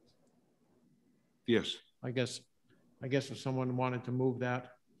 Yes. I guess if someone wanted to move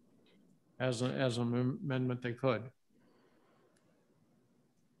that as an amendment, they could.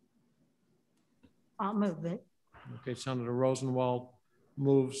 I'll move it. Okay, Senator Rosenwald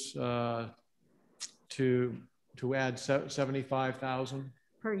moves to add 75,000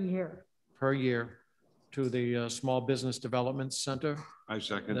 per year to the Small Business Development Center. I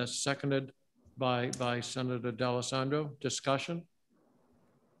second. That's seconded by Senator D'Alessandro. Discussion.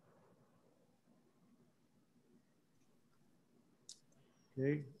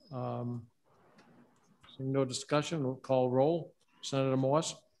 Okay. Seeing no discussion, we'll call roll. Senator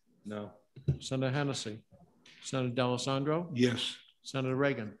Morse? No. Senator Hennessy? Senator D'Alessandro? Yes. Senator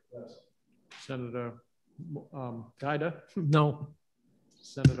Reagan? Yes. Senator Gaida? No.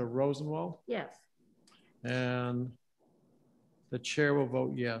 Senator Rosenwald? Yes. And the chair will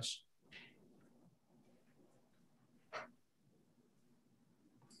vote yes.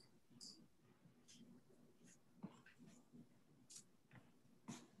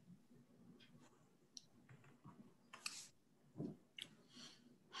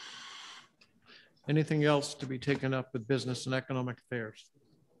 Anything else to be taken up with business and economic affairs?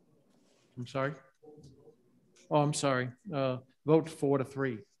 I'm sorry? Oh, I'm sorry. Vote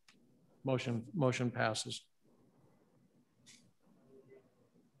 4-3. Motion passes.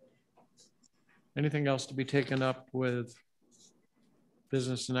 Anything else to be taken up with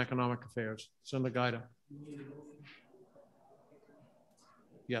business and economic affairs? Senator Gaida.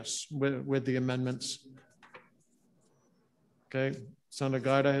 Yes, with the amendments Okay, Senator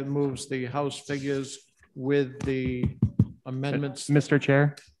Gaida moves the House figures with the amendments. Mr.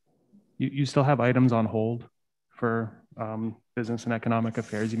 Chair, you still have items on hold for business and economic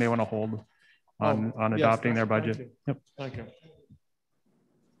affairs. You may want to hold on yes, adopting their budget. Thank you. Yep. Thank you.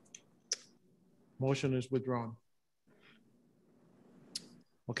 Motion is withdrawn.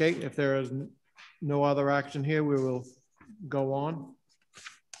 Okay, if there is no other action here, we will go on.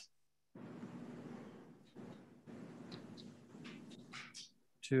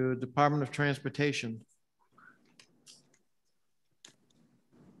 To Department of Transportation.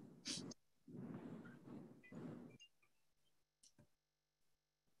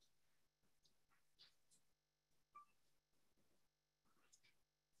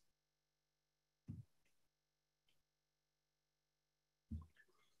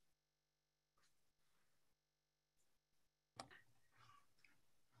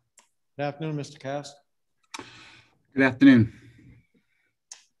 Good afternoon, Mr. Cast. Good afternoon.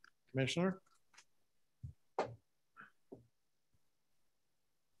 Commissioner.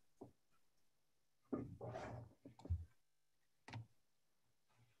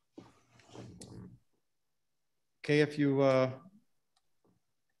 Okay, if you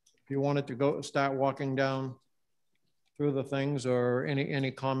wanted to start walking down through the things, or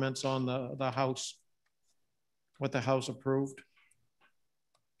any comments on the House, what the House approved.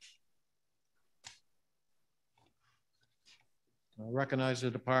 I recognize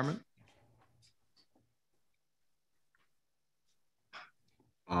the department.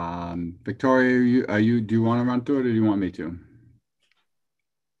 Victoria, do you want to run through it, or do you want me to?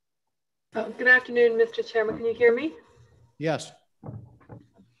 Good afternoon, Mr. Chairman. Can you hear me? Yes.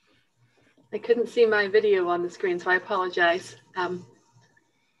 I couldn't see my video on the screen, so I apologize.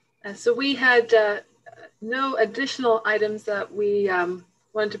 So we had no additional items that we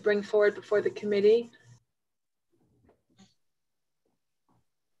wanted to bring forward before the committee.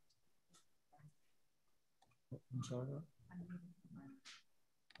 I'm sorry.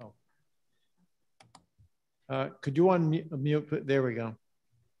 Could you unmute? There we go.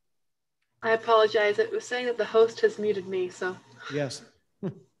 I apologize. It was saying that the host has muted me, so. Yes.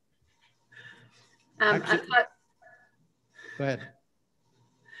 Actually, go ahead.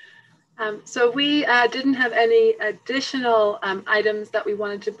 So we didn't have any additional items that we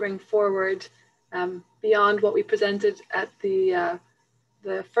wanted to bring forward beyond what we presented at the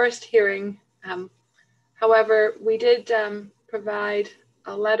first hearing. However, we did provide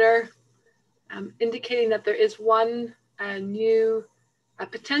a letter indicating that there is one new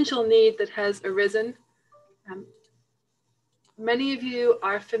potential need that has arisen. Many of you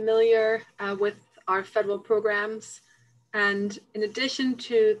are familiar with our federal programs, and in addition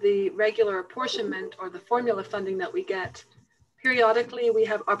to the regular apportionment or the formula funding that we get, periodically we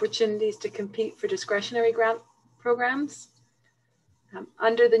have opportunities to compete for discretionary grant programs.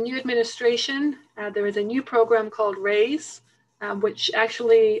 Under the new administration, there is a new program called RAISE, which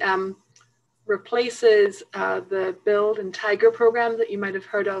actually replaces the Build and Tiger program that you might have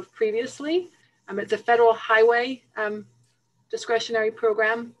heard of previously. It's a federal highway discretionary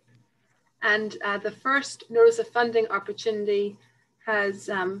program. And the first notice of funding opportunity has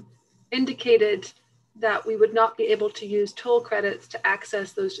indicated that we would not be able to use toll credits to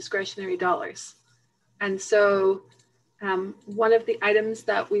access those discretionary dollars. And so one of the items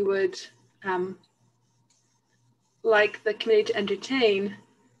that we would like the committee to entertain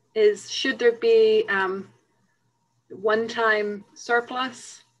is, should there be one-time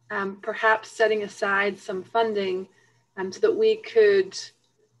surplus, perhaps setting aside some funding so that we could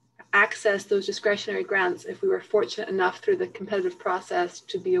access those discretionary grants if we were fortunate enough through the competitive process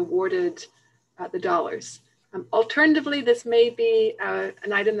to be awarded the dollars. Alternatively, this may be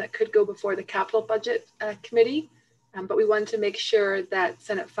an item that could go before the capital budget committee, but we wanted to make sure that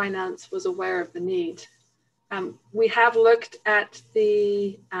Senate Finance was aware of the need. We have looked at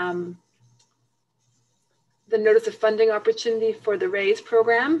the notice of funding opportunity for the RAISE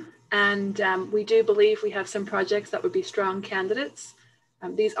program, and we do believe we have some projects that would be strong candidates.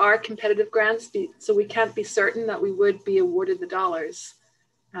 These are competitive grants, so we can't be certain that we would be awarded the dollars.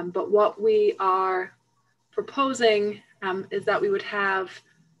 But what we are proposing is that we would have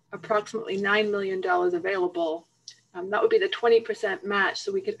approximately $9 million available. That would be the 20% match,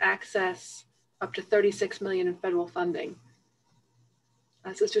 so we could access up to $36 million in federal funding.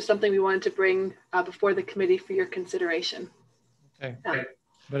 So it's just something we wanted to bring before the committee for your consideration. Okay,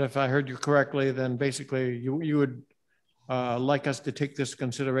 but if I heard you correctly, then basically you would like us to take this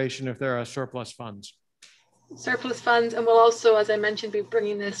consideration if there are surplus funds. Surplus funds, and we'll also, as I mentioned, be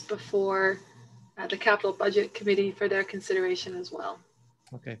bringing this before the capital budget committee for their consideration as well.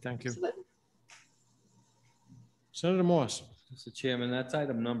 Okay, thank you. So that... Senator Morse. Mr. Chairman, that's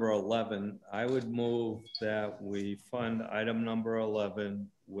item number 11. I would move that we fund item number 11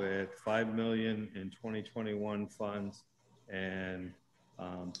 with $5 million in 2021 funds and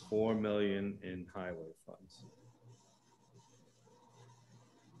 $4 million in highway funds.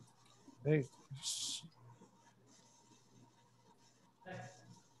 Okay.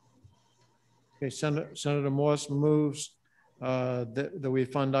 Okay, Senator Morse moves that we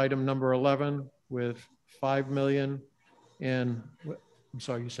fund item number 11 with $5 million in, I'm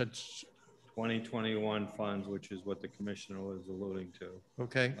sorry, you said 2021 funds, which is what the commissioner was alluding to.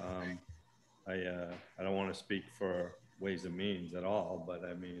 Okay. I don't want to speak for Ways and Means at all, but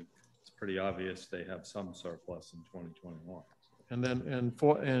I mean, it's pretty obvious they have some surplus in 2021. And then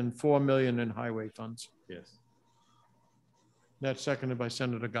 $4 million in highway funds. Yes. That's seconded by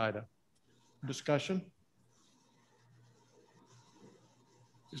Senator Gaida. Discussion?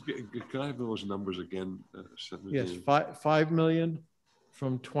 Can I have those numbers again? Yes, $5 million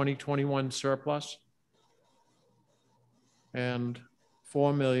from 2021 surplus and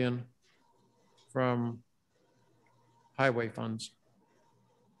 $4 million from highway funds.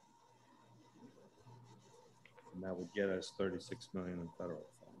 And that would get us $36 million in federal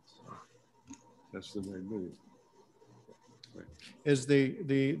funds. That's the 9 million. Right. Is the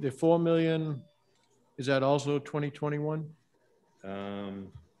 $4 million, is that also 2021?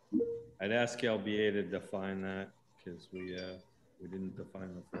 I'd ask LBA to define that because we didn't define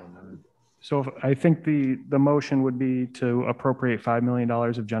the $4 million. So I think the motion would be to appropriate $5 million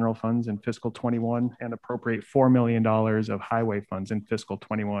of general funds in fiscal 21 and appropriate $4 million of highway funds in fiscal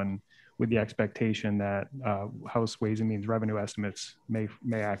 21 with the expectation that House Ways and Means revenue estimates may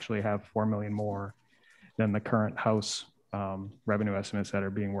actually have $4 million more than the current House revenue estimates that are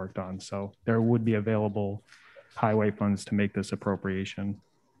being worked on. So there would be available highway funds to make this appropriation.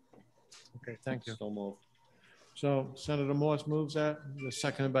 Okay, thank you. So moved. So Senator Morse moves that,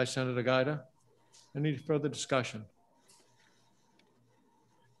 seconded by Senator Gaida. Any further discussion?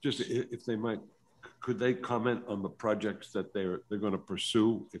 Just if they might, could they comment on the projects that they're going to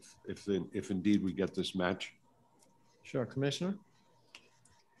pursue if indeed we get this match? Sure, Commissioner.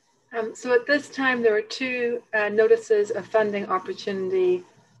 So at this time, there are two notices of funding opportunity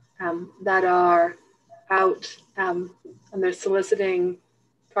that are out, and they're soliciting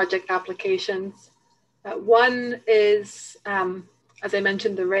project applications. One is, as I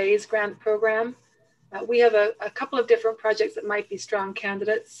mentioned, the RAISE grant program. We have a couple of different projects that might be strong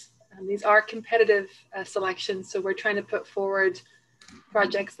candidates. These are competitive selections, so we're trying to put forward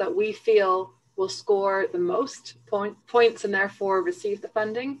projects that we feel will score the most points and therefore receive the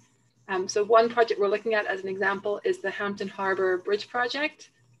funding. So one project we're looking at as an example is the Hampton Harbor Bridge project.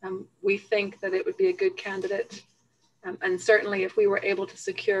 We think that it would be a good candidate. And certainly if we were able to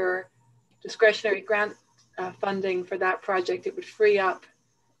secure discretionary grant funding for that project, it would free up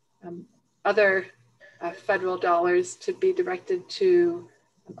other federal dollars to be directed to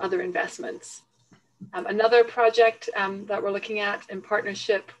other investments. Another project that we're looking at in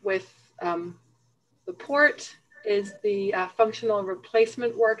partnership with the port is the functional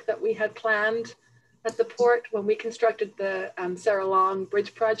replacement work that we had planned at the port when we constructed the Sarah Long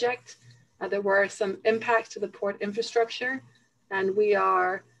Bridge project. There were some impacts to the port infrastructure, and we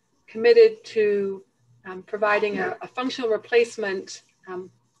are committed to providing a functional replacement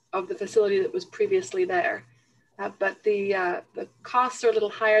of the facility that was previously there. But the costs are a little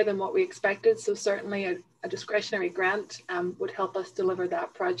higher than what we expected, so certainly a discretionary grant would help us deliver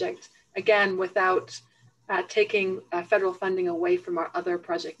that project, again, without taking federal funding away from our other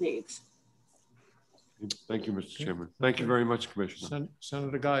project needs. Thank you, Mr. Chairman. Thank you very much, Commissioner.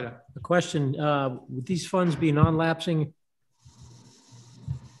 Senator Gaida. The question, would these funds be non-lapsing?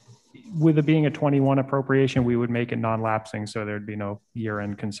 With it being a 21 appropriation, we would make it non-lapsing, so there'd be no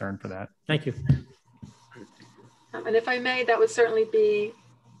year-end concern for that. Thank you. And if I may, that would certainly be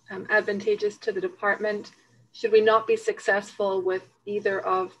advantageous to the department. Should we not be successful with either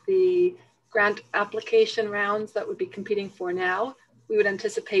of the grant application rounds that would be competing for now, we would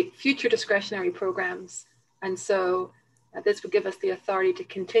anticipate future discretionary programs. And so this would give us the authority to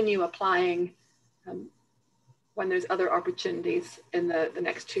continue applying when there's other opportunities in the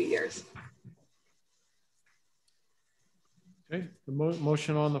next 2 years. Okay, the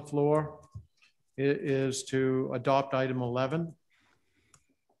motion on the floor is to adopt item 11.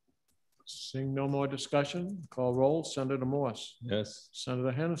 Seeing no more discussion, call roll. Senator Morse. Yes.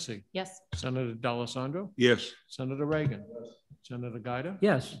 Senator Hennessy. Yes. Senator D'Alessandro. Yes. Senator Reagan. Yes. Senator Gaida.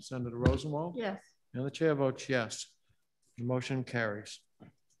 Yes. Senator Rosenwald. Yes. And the chair votes yes. The motion carries.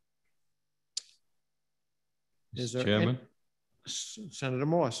 Is there Chairman? Senator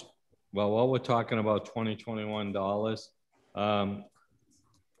Morse. Well, while we're talking about 2021 dollars,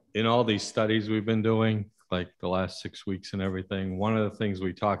 In all these studies we've been doing, like the last 6 weeks and everything, one of the things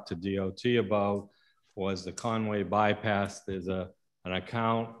we talked to DOT about was the Conway bypass. There's an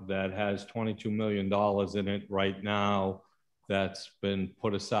account that has $22 million in it right now that's been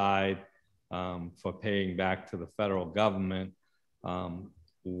put aside for paying back to the federal government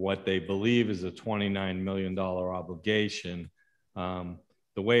what they believe is a $29 million obligation. The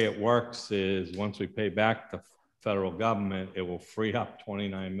way it works is once we pay back the federal government, it will free up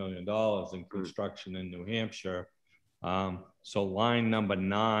 $29 million in construction in New Hampshire. So line number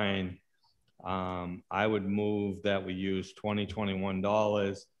 9, I would move that we use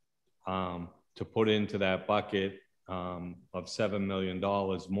 $21 to put into that bucket of $7 million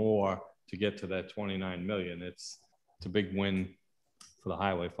more to get to that 29 million. It's a big win for the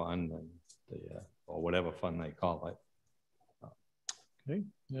highway fund and or whatever fund they call it. Okay,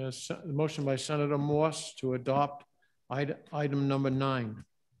 there's a motion by Senator Morse to adopt item number 9.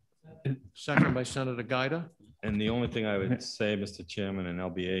 Second by Senator Gaida. And the only thing I would say, Mr. Chairman, and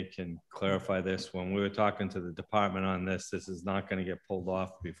LBA can clarify this, when we were talking to the department on this, this is not going to get pulled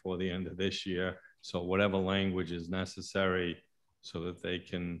off before the end of this year. So whatever language is necessary so that they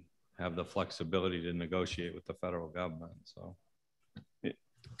can have the flexibility to negotiate with the federal government. So.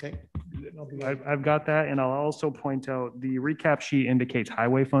 Okay. I've got that. And I'll also point out the recap sheet indicates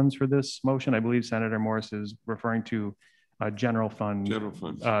highway funds for this motion. I believe Senator Morse is referring to general fund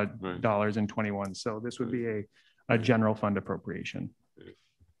right. dollars in 21. So this would be a general fund appropriation. Okay.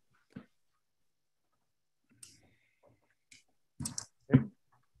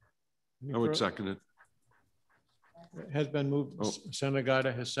 I would second it. It has been moved. Oh. Senator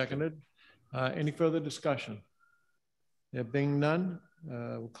Gaida has seconded. Any further discussion? There being none,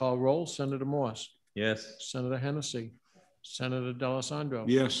 we'll call roll. Senator Morse. Yes. Senator Hennessy. Senator D'Alessandro.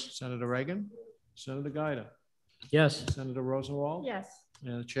 Yes. Senator Reagan. Senator Gaida. Yes. Senator Rosenwald. Yes.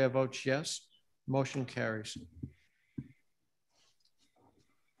 And the chair votes yes. Motion carries.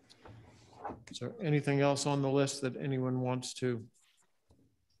 Is there anything else on the list that anyone wants to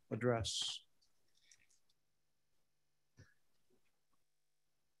address?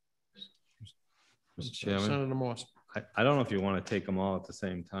 Mr. Chairman. Senator Morse. I don't know if you want to take them all at the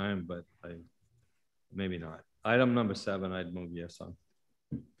same time, but maybe not. Item number 7, I'd move yes on.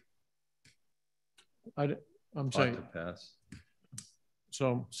 I'm sorry. Ought to pass.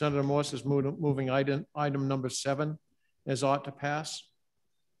 So Senator Morse is moving item number 7 as ought to pass.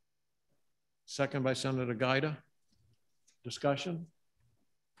 Second by Senator Gaida. Discussion?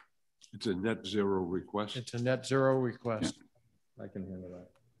 It's a net zero request. It's a net zero request. Yeah. I can handle that.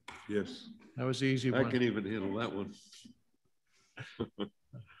 Yes. That was the easy one. I can even handle that one.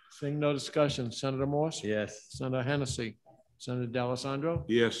 Seeing no discussion. Senator Morse? Yes. Senator Hennessy? Senator D'Alessandro?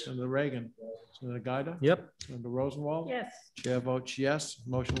 Yes. Senator Reagan? Senator Gaida? Yep. Senator Rosenwald? Yes. Chair votes yes.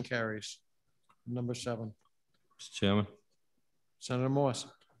 Motion carries. Number 7. Mr. Chairman. Senator Morse.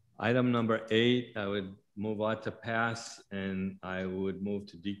 Item number 8, I would move on to pass, and I would move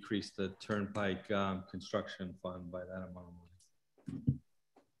to decrease the Turnpike construction fund by that amount of money.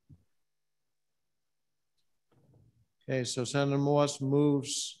 Okay, so Senator Morse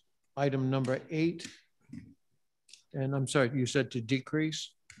moves item number 8. And I'm sorry, you said to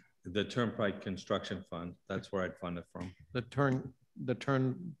decrease? The Turnpike construction fund, that's where I'd fund it from. The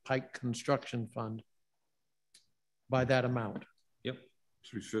Turnpike construction fund by that amount. Yep.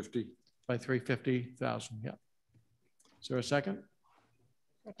 350. By 350,000, yeah. Is there a second?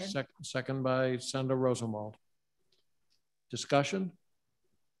 Second. Second by Senator Rosenwald. Discussion?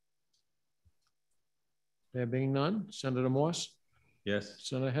 There being none, Senator Morse? Yes.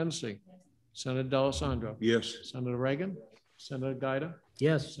 Senator Hennessy? Senator D'Alessandro? Yes. Senator Reagan? Senator Gaida?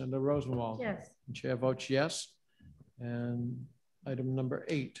 Yes. Senator Rosenwald? Yes. And chair votes yes. And item number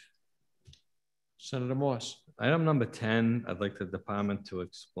 8, Senator Morse. Item number 10, I'd like the department to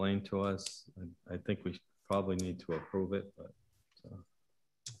explain to us. I think we probably need to approve it, but. So.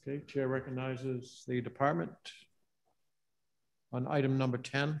 Okay, chair recognizes the department. On item number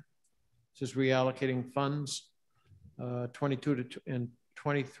 10, this is reallocating funds 22 and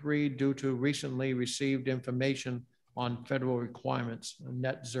 23 due to recently received information on federal requirements, a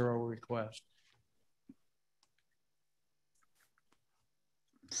net zero request.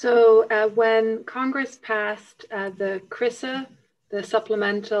 So when Congress passed the CRISA, the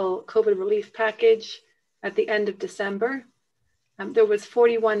supplemental COVID relief package at the end of December, there was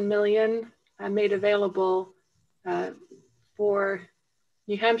 41 million made available for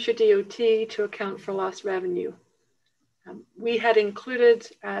New Hampshire DOT to account for lost revenue. We had included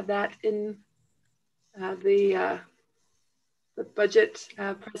that in the budget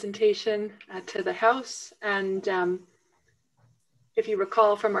presentation to the House, and if you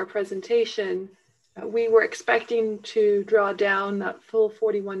recall from our presentation, we were expecting to draw down that full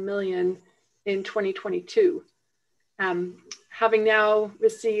 41 million in 2022. Having now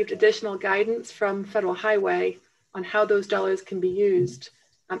received additional guidance from Federal Highway on how those dollars can be used,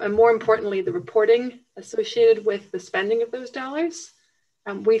 and more importantly, the reporting associated with the spending of those dollars,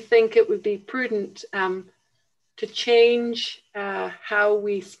 we think it would be prudent to change how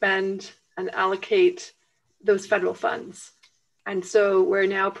we spend and allocate those federal funds. And so we're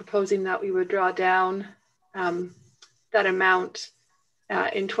now proposing that we would draw down that amount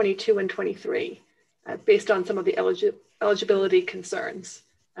in 22 and 23 based on some of the eligibility concerns.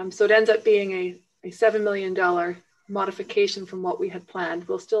 So it ends up being a $7 million modification from what we had planned.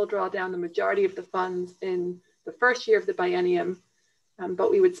 We'll still draw down the majority of the funds in the first year of the biennium, but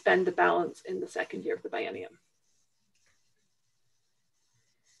we would spend the balance in the second year of the biennium.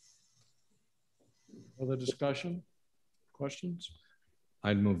 Other discussion? Questions?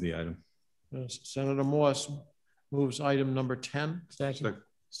 I'd move the item. Senator Morse moves item number 10. Second.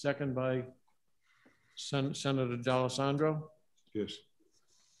 Second by Senator D'Alessandro. Yes.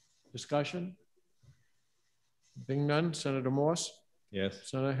 Discussion? Being none, Senator Morse? Yes.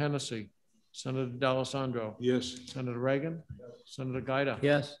 Senator Hennessy? Senator D'Alessandro? Yes. Senator Reagan? Senator Gaida?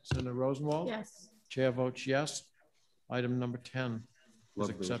 Yes. Senator Rosenwald? Yes. Chair votes yes. Item number 10 is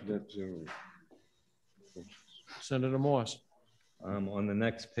accepted. Senator Morse. On the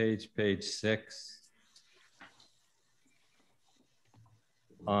next page, page 6,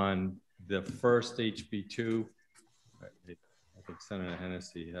 on the first HB2, I think Senator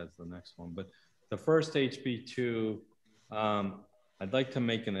Hennessy has the next one, but the first HB2, I'd like to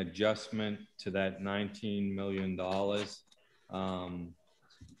make an adjustment to that $19 million.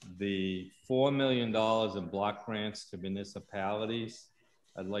 The $4 million in block grants to municipalities,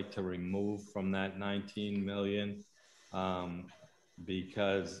 I'd like to remove from that 19 million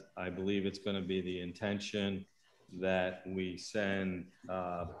because I believe it's going to be the intention that we send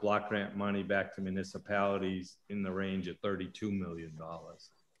block grant money back to municipalities in the range of $32 million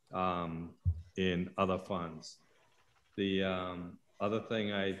in other funds. The other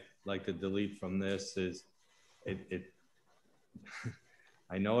thing I'd like to delete from this is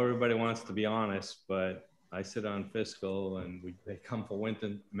I know everybody wants to be honest, but I sit on fiscal and they come for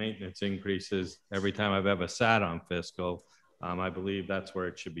winter maintenance increases every time I've ever sat on fiscal. I believe that's where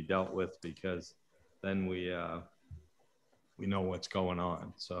it should be dealt with because then we know what's going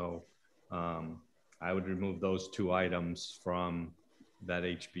on. So I would remove those two items from that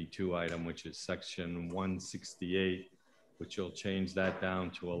HB2 item, which is section 168, which will change that down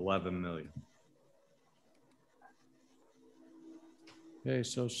to 11 million. Okay,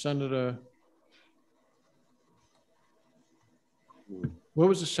 so Senator, what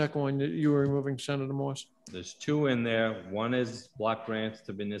was the second one that you were removing, Senator Morse? There's two in there. One is block grants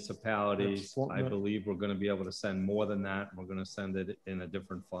to municipalities. I believe we're going to be able to send more than that. We're going to send it in a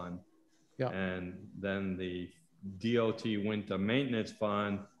different fund. Yeah. And then the DOT winter maintenance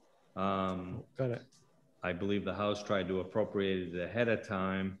fund. Got it. I believe the House tried to appropriate it ahead of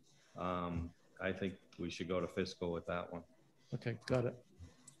time. I think we should go to fiscal with that one. Okay, got it.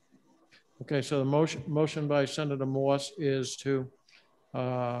 Okay, so the motion by Senator Morse is to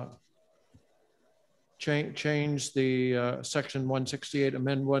change the section 168,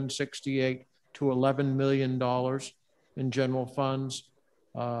 amend 168 to $11 million in general funds,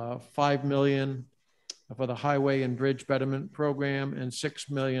 $5 million for the highway and bridge betterment program, and $6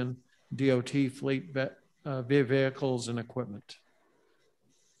 million DOT fleet vehicles and equipment.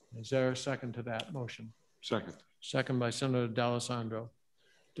 Is there a second to that motion? Second. Second by Senator D'Alessandro.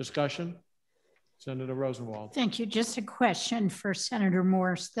 Discussion? Senator Rosenwald. Thank you. Just a question for Senator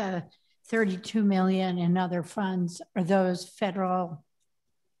Morse. The 32 million in other funds, are those federal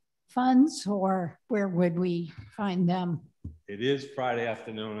funds or where would we find them? It is Friday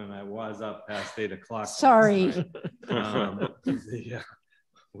afternoon and I was up past 8 o'clock. Sorry.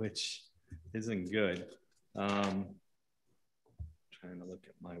 Which isn't good. Trying to look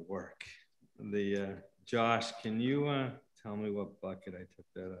at my work. Josh, can you tell me what bucket I took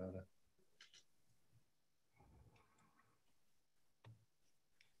that out of?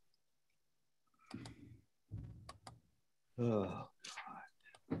 Oh,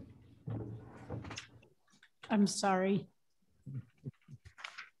 God. I'm sorry.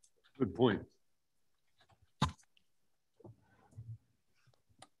 Good point. It's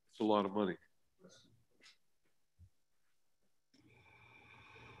a lot of money.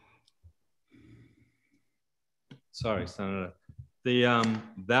 Sorry, Senator.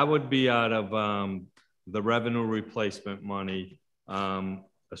 That would be out of the revenue replacement money,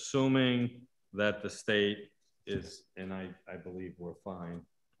 assuming that the state is, and I believe we're fine,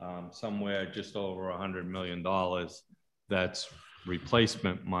 somewhere just over $100 million that's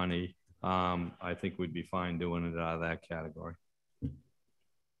replacement money. I think we'd be fine doing it out of that category.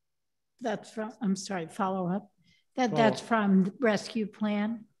 That's from, I'm sorry, follow up. That's from rescue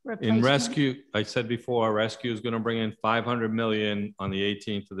plan replacement? In rescue, I said before, rescue is going to bring in $500 million on the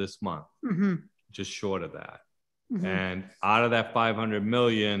 18th of this month, just short of that. And out of that $500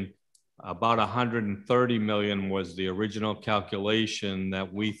 million, about $130 million was the original calculation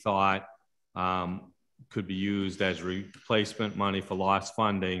that we thought could be used as replacement money for lost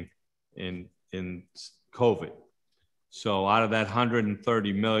funding in COVID. So out of that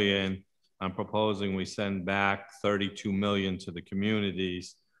 $130 million, I'm proposing we send back $32 million to the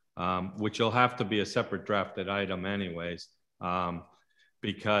communities, which will have to be a separate drafted item anyways,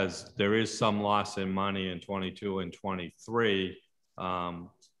 because there is some loss in money in 22 and 23 on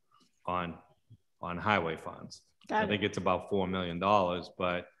highway funds. I think it's about $4 million,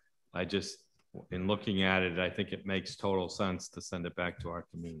 but I just, in looking at it, I think it makes total sense to send it back to our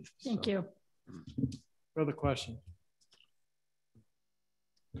community. Thank you. Further question?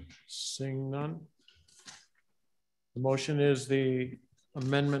 Seeing none. The motion is the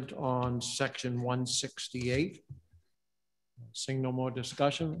amendment on section 168. Seeing no more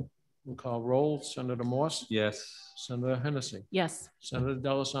discussion, we'll call roll. Senator Morse? Yes. Senator Hennessy? Yes. Senator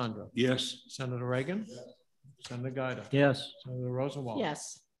D'Alessandro? Yes. Senator Reagan? Yes. Senator Gaida? Yes. Senator Rosenwald?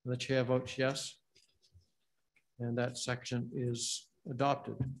 Yes. The chair votes yes. And that section is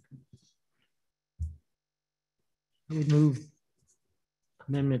adopted. I would move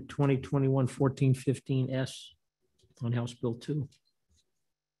Amendment 2021-1415S on House Bill 2.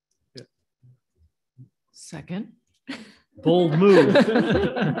 Second. Bold move.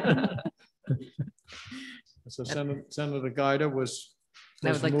 So Senator Gaida was.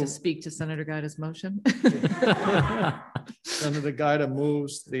 I would like to speak to Senator Gaida's motion. Senator Gaida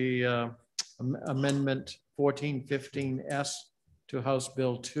moves the amendment 1415S to House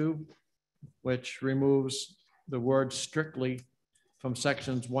Bill 2, which removes the word strictly from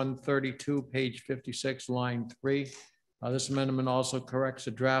sections 132, page 56, line 3. This amendment also corrects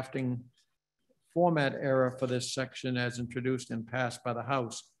a drafting format error for this section as introduced and passed by the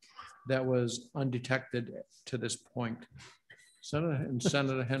House that was undetected to this point.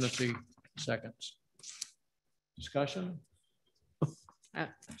 Senator Hennessy seconds. Discussion?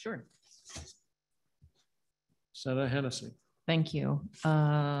 Sure. Senator Hennessy. Thank you.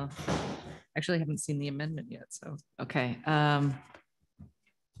 Actually, I haven't seen the amendment yet, so, okay.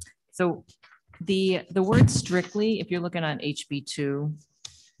 So the word strictly, if you're looking at HB2,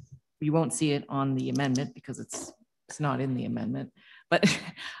 you won't see it on the amendment because it's not in the amendment, but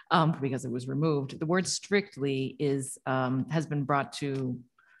because it was removed. The word strictly is has been brought to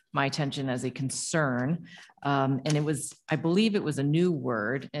my attention as a concern. And it was, I believe it was a new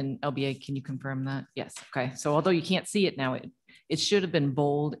word, and LBA, can you confirm that? Yes, okay. So although you can't see it now, it should have been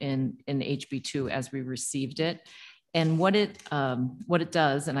bold in HB2 as we received it. And what it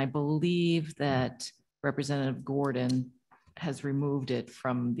does, and I believe that Representative Gordon has removed it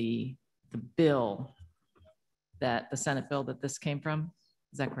from the bill, that the Senate bill that this came from.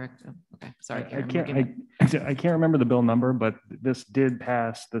 Is that correct? Oh, okay, sorry. I can't remember the bill number, but this did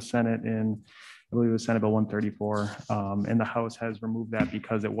pass the Senate in, I believe it was Senate Bill 134, and the House has removed that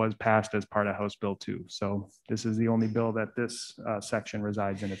because it was passed as part of House Bill 2. So this is the only bill that this section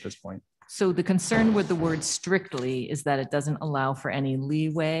resides in at this point. So the concern with the word strictly is that it doesn't allow for any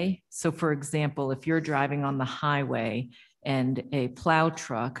leeway. So for example, if you're driving on the highway and a plow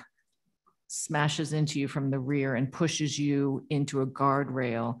truck smashes into you from the rear and pushes you into a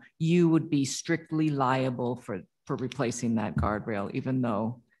guardrail, you would be strictly liable for replacing that guardrail, even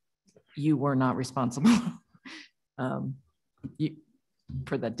though you were not responsible for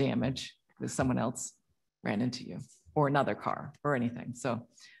the damage that someone else ran into you or another car or anything. So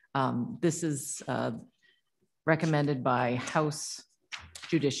this is recommended by House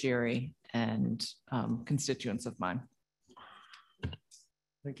Judiciary and constituents of mine.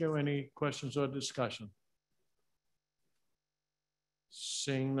 Thank you. Any questions or discussion?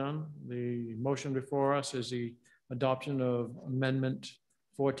 Seeing none, the motion before us is the adoption of Amendment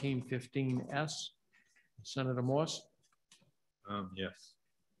 1415S. Senator Morse? Yes.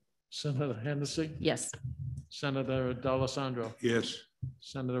 Senator Hennessy? Yes. Senator D'Alessandro? Yes.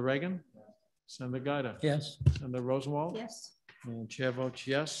 Senator Reagan? Senator Gaida? Yes. Senator Rosenwald? Yes. And chair votes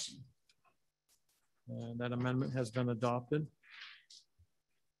yes. And that amendment has been adopted.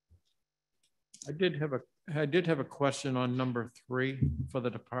 I did have a question on number 3 for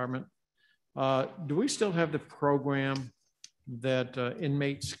the department. Do we still have the program that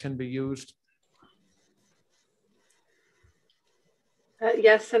inmates can be used?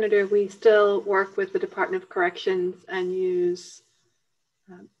 Yes, Senator, we still work with the Department of Corrections and use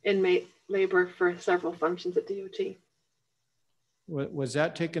inmate labor for several functions at DOT. Was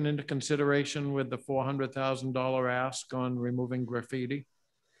that taken into consideration with the $400,000 ask on removing graffiti?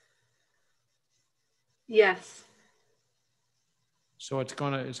 Yes. So it's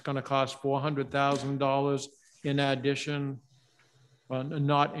gonna cost $400,000 in addition,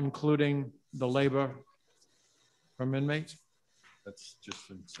 not including the labor from inmates? That's just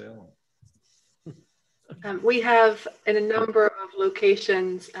in Salem. We have in a number of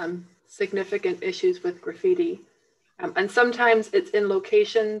locations significant issues with graffiti. And sometimes it's in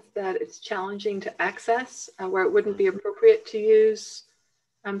locations that it's challenging to access, where it wouldn't be appropriate to use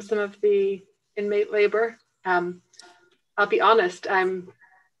some of the inmate labor. I'll be honest, I'm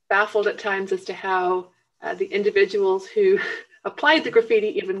baffled at times as to how the individuals who applied the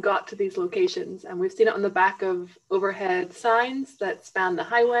graffiti even got to these locations. And we've seen it on the back of overhead signs that span the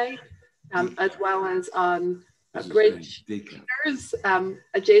highway, as well as on bridge piers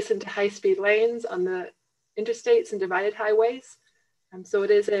adjacent to high-speed lanes on the interstates and divided highways. So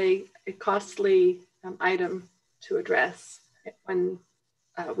it is a costly item to address when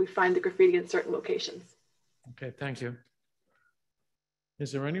we find the graffiti in certain locations. Okay, thank you.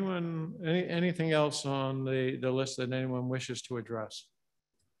 Is there anything else on the list that anyone wishes to address?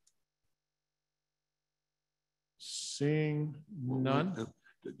 Seeing none.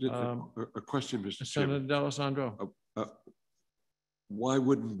 A question, Mr. Senator Chairman. D'Alessandro. Why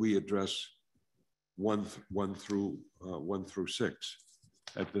wouldn't we address one through 6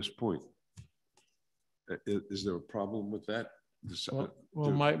 at this point? Is there a problem with that?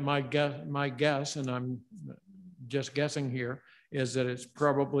 Well, my guess, and I'm just guessing here, is that it's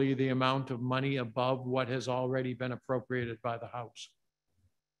probably the amount of money above what has already been appropriated by the House.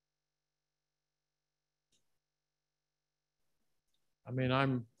 I mean,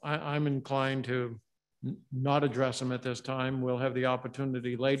 I'm inclined to not address them at this time. We'll have the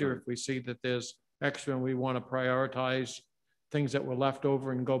opportunity later if we see that there's extra and we want to prioritize things that were left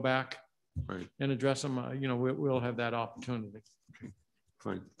over and go back and address them. We'll have that opportunity. Okay,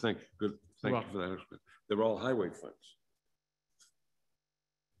 fine. Thank you. Good. Thank you for that. They're all highway funds.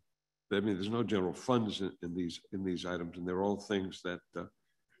 I mean, there's no general funds in these items, and they're all things that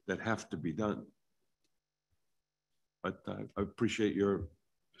have to be done. But I appreciate your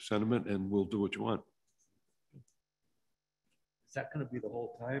sentiment, and we'll do what you want. Is that going to be the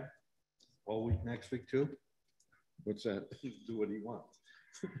whole time? All week next week too? What's that? Do what he wants.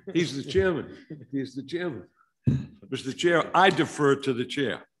 He's the chairman. He's the chairman. Mr. Chair, I defer to the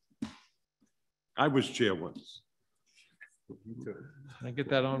chair. I was chair once. Can I get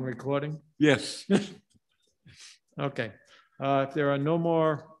that on recording? Yes. Okay. If there are no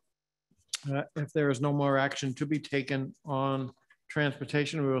more, if there is no more action to be taken on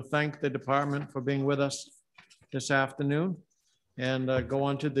transportation, we will thank the department for being with us this afternoon and go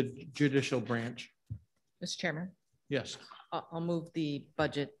on to the judicial branch. Mr. Chairman. Yes. I'll move the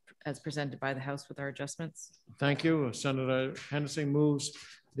budget as presented by the House with our adjustments. Thank you. Senator Hennessy moves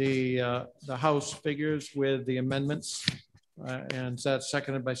the House figures with the amendments, and that's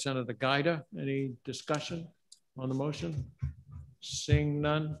seconded by Senator Guida. Any discussion on the motion? Seeing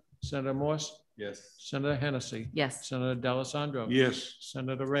none. Senator Morse? Yes. Senator Hennessy? Yes. Senator D'Alessandro? Yes.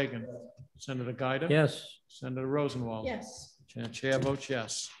 Senator Reagan? Senator Guida? Yes. Senator Rosenwald? Yes. Chair votes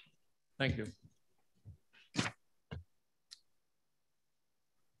yes. Thank you.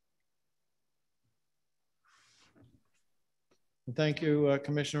 Thank you,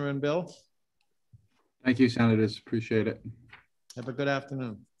 Commissioner and Bill. Thank you, Senators. Appreciate it. Have a good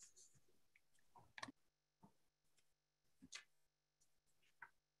afternoon.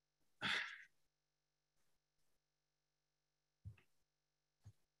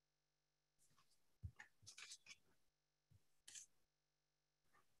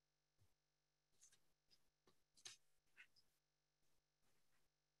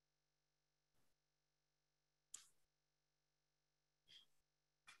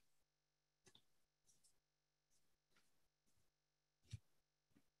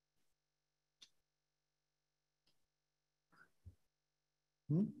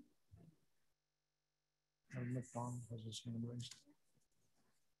 Has his hand raised.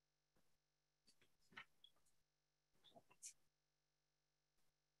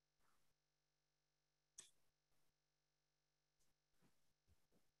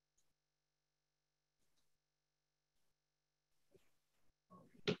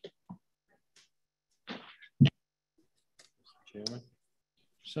 Chairman?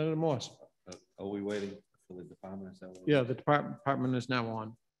 Senator Morse. Are we waiting for the department? Yeah, the department is now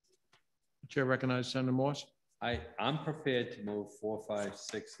on. The chair recognizes Senator Morse. I'm prepared to move 4, 5,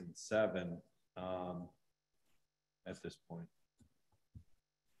 6, and 7 at this point.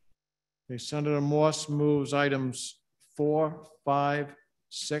 Okay, Senator Morse moves items 4, 5,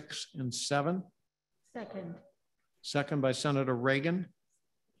 6, and 7. Second. Second by Senator Reagan.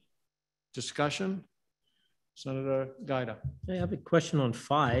 Discussion. Senator Gaida. I have a question on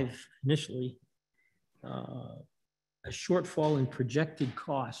 5 initially. A shortfall in projected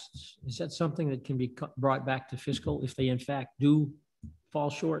costs. Is that something that can be brought back to fiscal if they in fact do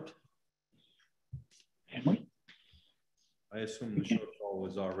fall short? I assume the shortfall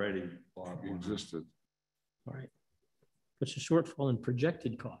was already existed. All right. What's the shortfall in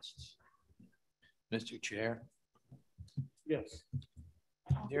projected costs? Mr. Chair. Yes.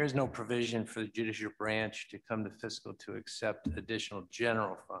 There is no provision for the judicial branch to come to fiscal to accept additional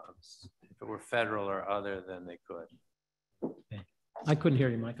general funds. If it were federal or other, then they could. Okay. I couldn't hear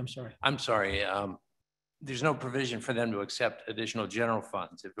you, Mike. I'm sorry. I'm sorry. There's no provision for them to accept additional general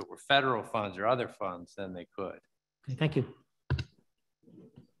funds. If it were federal funds or other funds, then they could. Okay, thank you.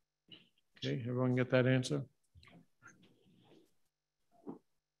 Okay, everyone get that answer?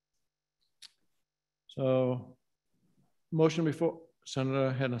 So, motion before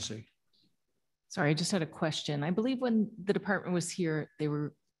Senator Hennessy. Sorry, I just had a question. I believe when the department was here, they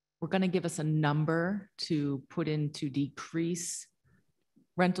were going to give us a number to put in to decrease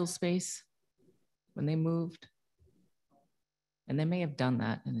rental space when they moved. And they may have done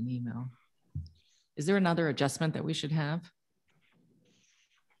that in an email. Is there another adjustment that we should have?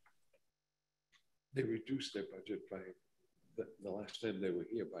 They reduced their budget by the last time they were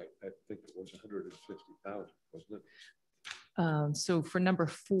here by, I think it was 150,000, wasn't it? So for number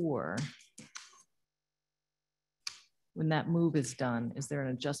 4, when that move is done, is there an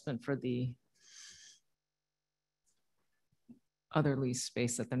adjustment for the other lease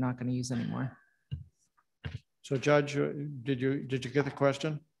space that they're not going to use anymore? So, Judge, did you get the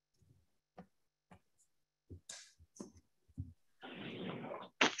question?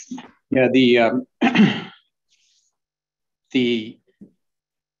 Yeah, the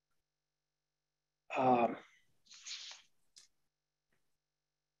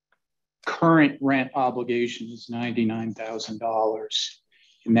current rent obligation is $99,000,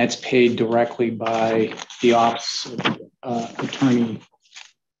 and that's paid directly by the Office of Attorney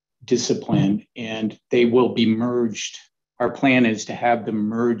Discipline, and they will be merged. Our plan is to have them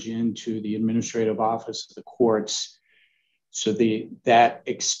merge into the Administrative Office of the Courts. So that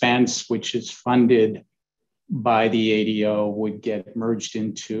expense, which is funded by the ADO, would get merged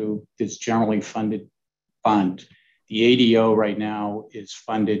into this generally funded fund. The ADO right now is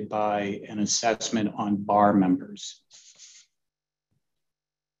funded by an assessment on bar members.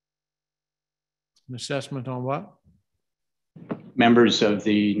 An assessment on what? Members of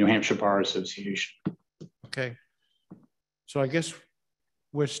the New Hampshire Bar Association. Okay. So I guess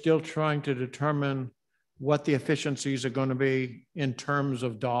we're still trying to determine what the efficiencies are going to be in terms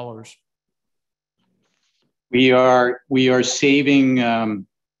of dollars. We are saving the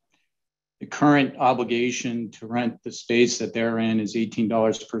current obligation to rent the space that they're in is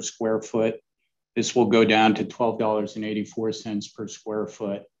 $18 per square foot. This will go down to $12.84 per square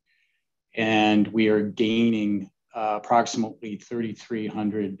foot. And we are gaining approximately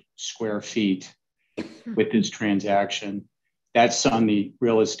 3,300 square feet with this transaction. That's on the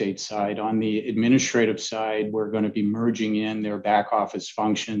real estate side. On the administrative side, we're going to be merging in their back office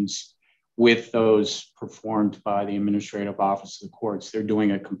functions with those performed by the Administrative Office of the Courts. They're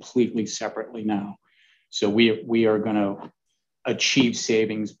doing it completely separately now. So we are going to achieve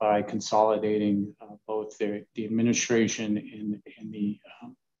savings by consolidating both the administration and the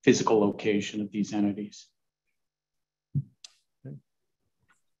physical location of these entities. Okay.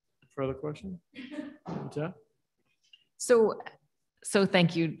 Further question? So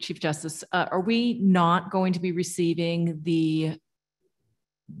thank you, Chief Justice. Are we not going to be receiving the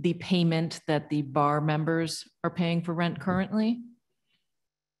payment that the bar members are paying for rent currently?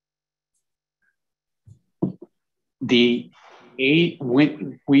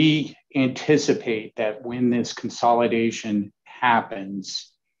 When we anticipate that when this consolidation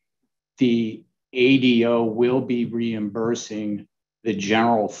happens, the ADO will be reimbursing the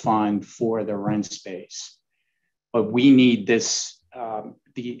general fund for the rent space. But we need this,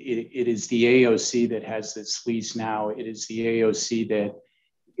 it is the AOC that has this lease now. It is the AOC that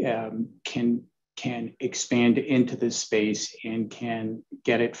can expand into this space and can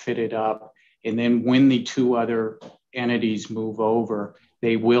get it fitted up. And then when the two other entities move over,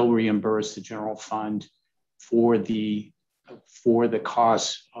 they will reimburse the general fund for the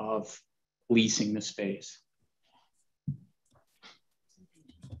cost of leasing the space.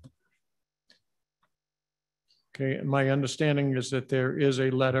 Okay, and my understanding is that there is a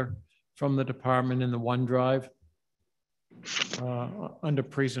letter from the department in the OneDrive under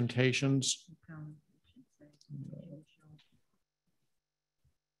presentations.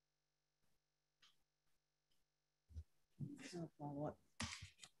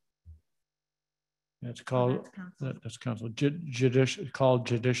 It's called, that's council, called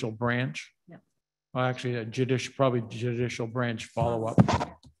judicial branch. Yeah. Well, actually, probably judicial branch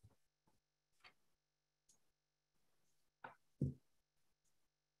follow-up.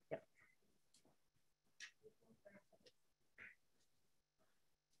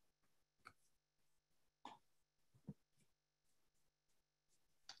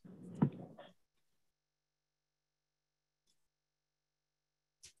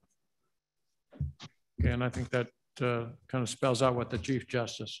 Okay, and I think that kind of spells out what the Chief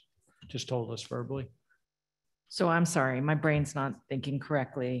Justice just told us verbally. So I'm sorry, my brain's not thinking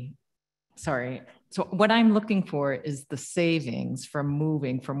correctly. Sorry. So what I'm looking for is the savings from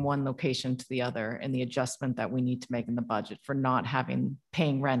moving from one location to the other and the adjustment that we need to make in the budget for not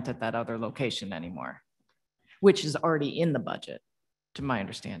paying rent at that other location anymore, which is already in the budget, to my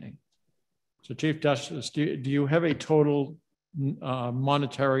understanding. So Chief Justice, do you have a total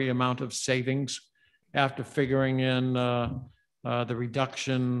monetary amount of savings after figuring in the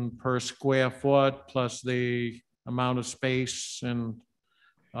reduction per square foot plus the amount of space and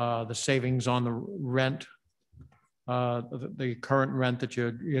the savings on the rent, the current rent that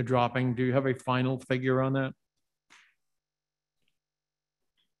you're dropping? Do you have a final figure on that?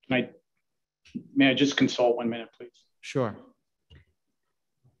 May I just consult 1 minute, please? Sure.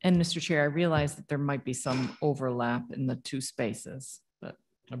 And Mr. Chair, I realize that there might be some overlap in the two spaces, but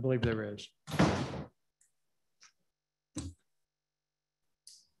I believe there is.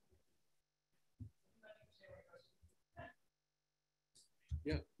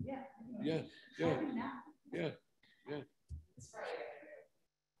 Yeah.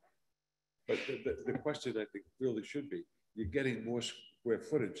 But the question I think really should be, you're getting more square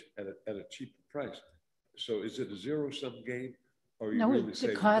footage at a cheaper price. So is it a zero-sum game? Or are you really the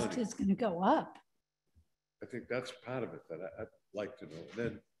saving cost money? is going to go up. I think that's part of it that I'd like to know. And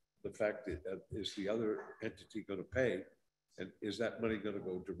then the fact that is the other entity going to pay? And is that money going to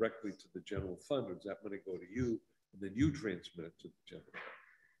go directly to the general fund, or does that money go to you and then you transmit it to the general fund?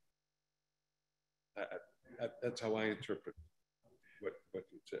 That's how I interpret what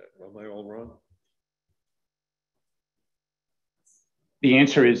you said. Am I all wrong? The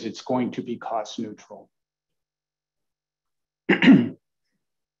answer is it's going to be cost neutral.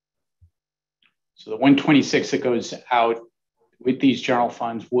 So the 126 that goes out with these general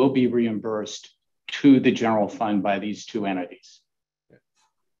funds will be reimbursed to the general fund by these two entities.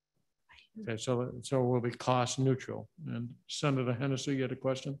 Okay, so it will be cost neutral. And Senator Hennessy, you had a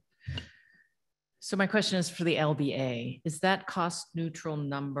question? so my question is for the LBA. Is that cost neutral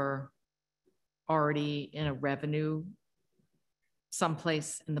number already in a revenue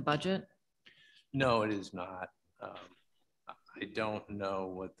someplace in the budget? No, it is not. I don't know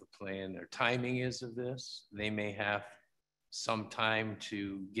what the plan or timing is of this. They may have some time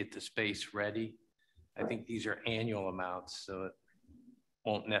to get the space ready. I think these are annual amounts, so it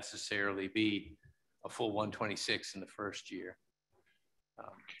won't necessarily be a full 126 in the first year.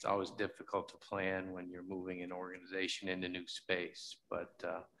 It's always difficult to plan when you're moving an organization into new space, but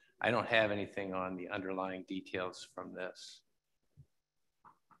I don't have anything on the underlying details from this.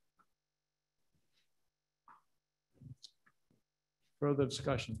 Further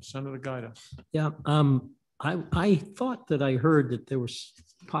discussion, Senator Guida. Yeah, I thought that I heard that there was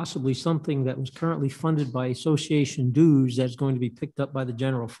possibly something that was currently funded by association dues that's going to be picked up by the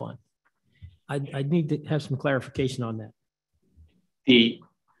general fund. I need to have some clarification on that.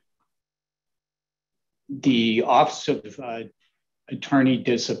 The Office of Attorney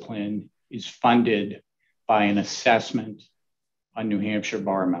Discipline is funded by an assessment on New Hampshire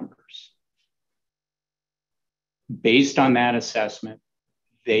bar members. Based on that assessment,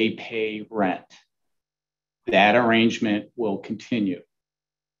 they pay rent. That arrangement will continue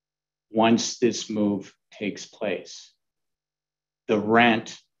once this move takes place.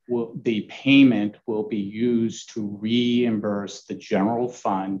 The payment will be used to reimburse the general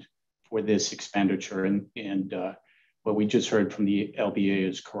fund for this expenditure. And what we just heard from the LBA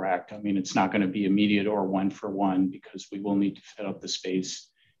is correct. I mean, it's not going to be immediate or one for one because we will need to fit up the space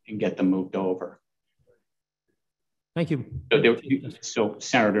and get them moved over. Thank you. So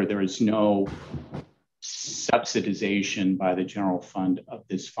Senator, there is no subsidization by the general fund of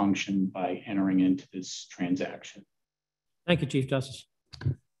this function by entering into this transaction. Thank you, Chief Justice.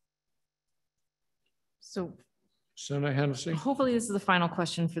 So Senator Hennessy. hopefully this is the final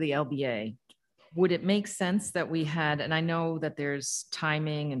question for the LBA. would it make sense that we had, and I know that there's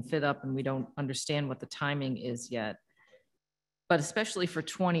timing and fit up and we don't understand what the timing is yet, but especially for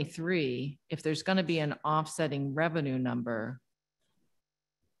 23, if there's going to be an offsetting revenue number,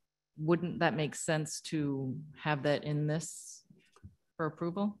 wouldn't that make sense to have that in this for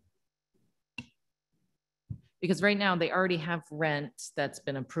approval? Because right now they already have rent that's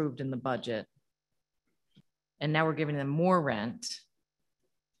been approved in the budget. And now we're giving them more rent.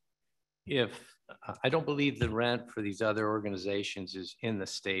 If I don't believe the rent for these other organizations is in the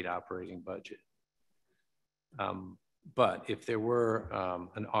state operating budget. But if there were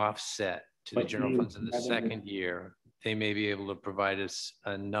an offset to the general funds in the second year, they may be able to provide us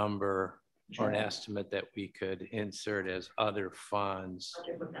a number or an estimate that we could insert as other funds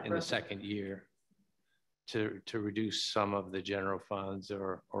in the second year to reduce some of the general funds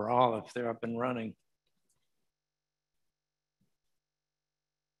or all if they're up and running.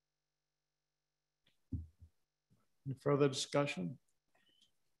 Any further discussion?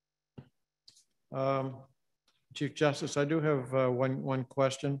 Chief Justice, I do have one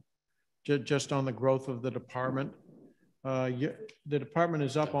question, just on the growth of the department. The department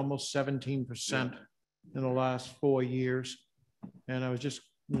is up almost 17% in the last 4 years. And I was just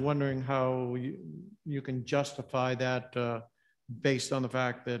wondering how you can justify that based on the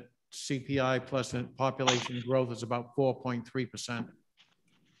fact that CPI plus population growth is about 4.3%.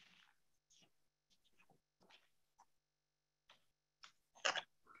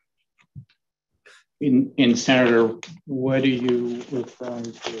 In Senator, what are you referring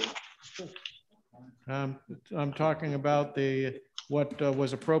to? I'm talking about what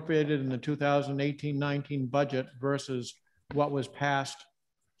was appropriated in the 2018-19 budget versus what was passed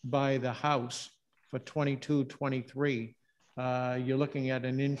by the House for 22-23. You're looking at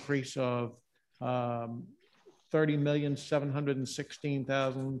an increase of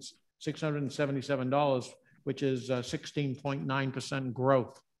 $30,716,677, which is 16.9%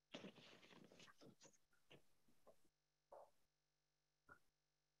 growth.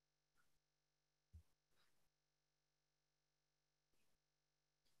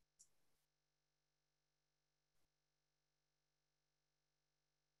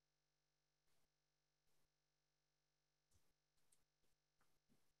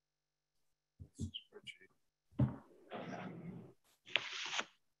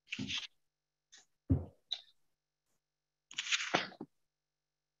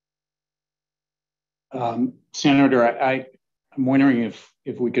 Senator, I'm wondering if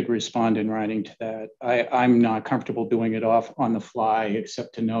we could respond in writing to that. I'm not comfortable doing it on the fly,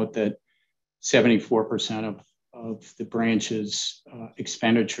 except to note that 74% of the branch's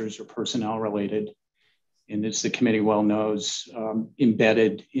expenditures are personnel related. And as the committee well knows,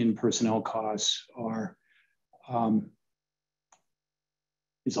 embedded in personnel costs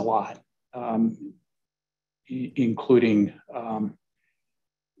is a lot, including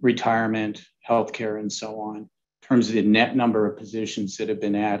retirement, healthcare, and so on. In terms of the net number of positions that have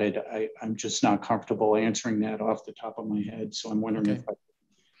been added, I'm just not comfortable answering that off the top of my head. So I'm wondering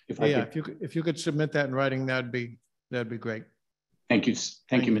if you could submit that in writing, that'd be great. Thank you.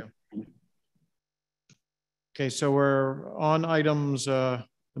 Thank you. Okay, so we're on items. The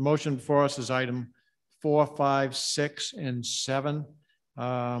motion before us is item 4, 5, 6, and 7.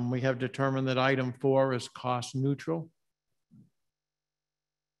 We have determined that item 4 is cost neutral.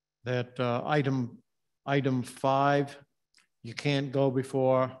 That item 5, you can't go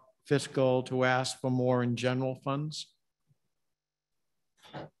before fiscal to ask for more in general funds.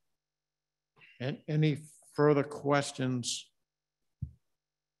 And any further questions?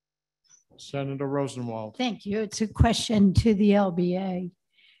 Senator Rosenwald. Thank you. It's a question to the LBA.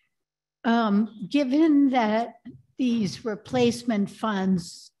 Given that these replacement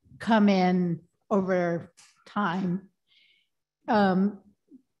funds come in over time,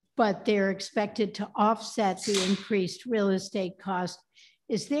 but they're expected to offset the increased real estate cost,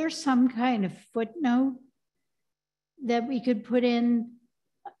 is there some kind of footnote that we could put in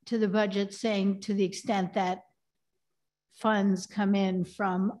to the budget saying to the extent that funds come in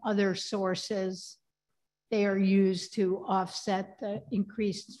from other sources, they are used to offset the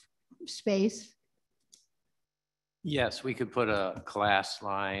increased space? Yes, we could put a class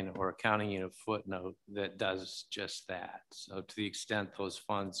line or accounting unit footnote that does just that. So to the extent those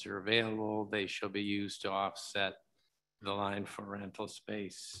funds are available, they shall be used to offset the line for rental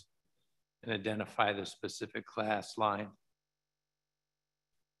space and identify the specific class line.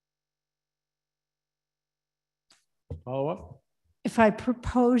 Follow up? If I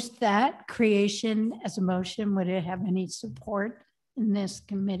proposed that creation as a motion, would it have any support in this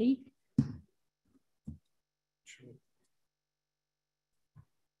committee?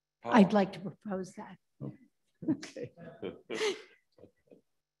 I'd like to propose that. Okay.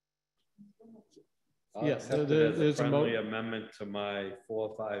 I'll Yeah, accept it as a friendly amendment to my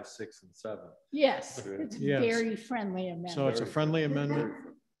 4, 5, 6, and 7. Yes, it's Yes. very friendly amendment. So it's a friendly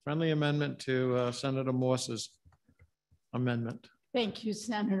amendment to Senator Morse's amendment. Thank you,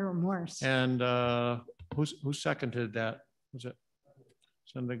 Senator Morse. And who seconded that? Was it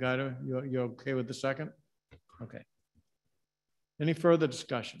Senator Guido? You're okay with the second? Okay. Any further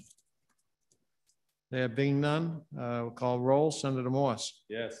discussion? There being none, we'll call roll. Senator Morse.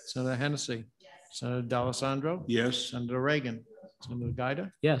 Yes. Senator Hennessy. Yes. Senator D'Alessandro. Yes. Senator Reagan. Senator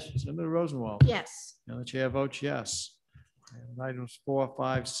Guido. Yes. Senator Rosenwald. Yes. And the chair votes yes. And items 4,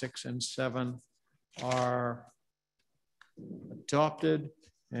 5, 6, and 7 are adopted,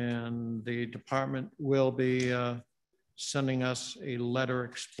 and the department will be sending us a letter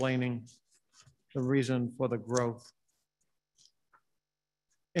explaining the reason for the growth.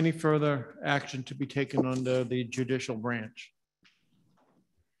 Any further action to be taken under the judicial branch?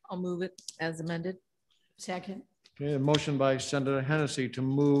 I'll move it as amended. Second. Okay, a motion by Senator Hennessy to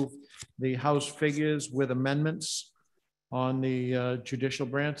move the House figures with amendments on the judicial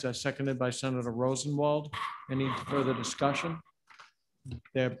branch, as seconded by Senator Rosenwald. Any further discussion?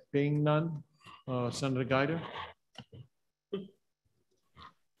 There being none, Senator Guido.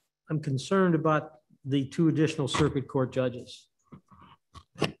 I'm concerned about the 2 additional circuit court judges.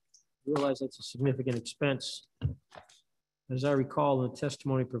 I realize that's a significant expense. As I recall, in the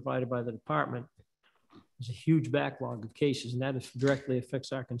testimony provided by the department, there's a huge backlog of cases, and that directly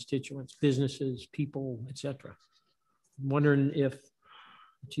affects our constituents, businesses, people, etc. I'm wondering if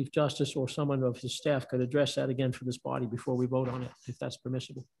the Chief Justice or someone of his staff could address that again for this body before we vote on it, if that's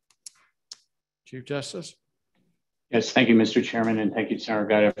permissible. Chief Justice. Yes, thank you, Mr. Chairman, and thank you, Senator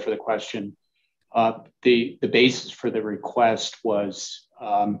Guido, for the question. The basis for the request was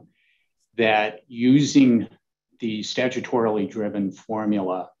that using the statutorily driven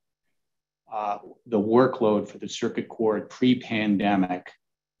formula, the workload for the circuit court pre-pandemic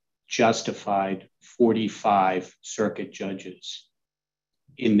justified 45 circuit judges.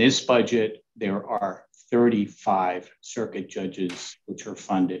 In this budget, there are 35 circuit judges which are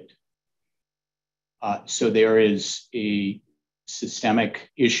funded. So there is a systemic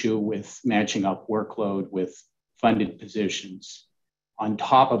issue with matching up workload with funded positions. On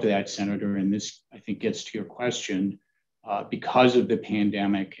top of that, Senator, and this I think gets to your question, because of the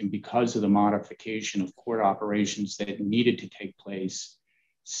pandemic and because of the modification of court operations that needed to take place,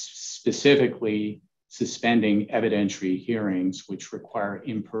 specifically suspending evidentiary hearings, which require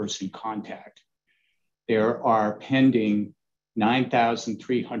in-person contact, there are pending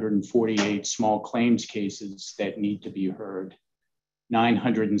 9,348 small claims cases that need to be heard,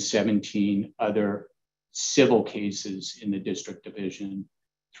 917 other civil cases in the district division,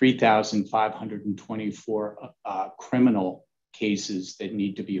 3,524 criminal cases that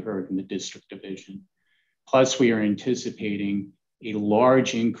need to be heard in the district division. Plus, we are anticipating a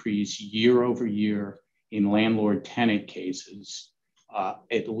large increase year over year in landlord-tenant cases,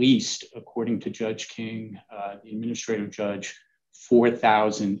 at least, according to Judge King, the administrative judge,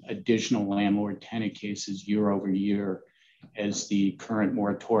 4,000 additional landlord-tenant cases year over year as the current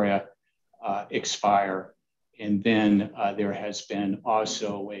moratoria expire. And then there has been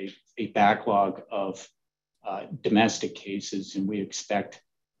also a backlog of domestic cases, and we expect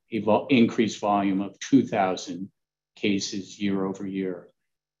an increased volume of 2,000 cases year over year.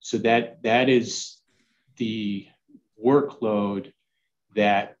 So that is the workload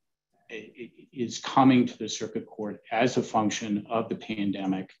that is coming to the circuit court as a function of the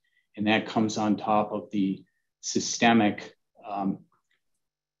pandemic, and that comes on top of the systemic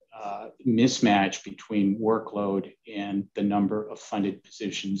mismatch between workload and the number of funded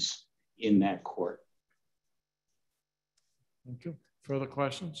positions in that court. Thank you. Further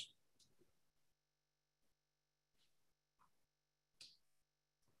questions?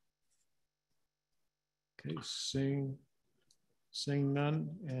 Okay, seeing none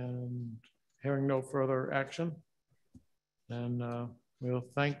and hearing no further action, then we'll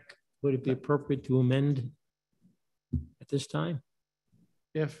thank. Would it be appropriate to amend at this time?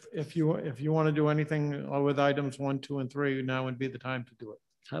 If you want to do anything with items 1, 2, and 3, now would be the time to do it.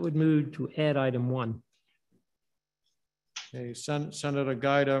 I would move to add item 1. Okay, Senator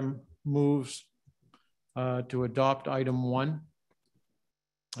Guido moves to adopt item 1.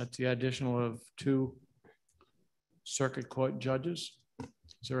 That's the additional of 2 circuit court judges.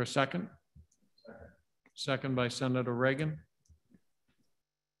 Is there a second? Second by Senator Reagan.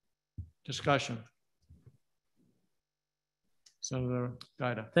 Discussion. Senator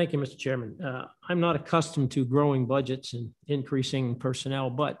Guido. Thank you, Mr. Chairman. I'm not accustomed to growing budgets and increasing personnel,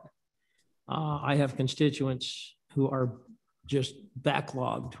 but I have constituents who are just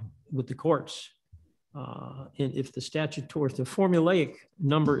backlogged with the courts. And if the statutory, the formulaic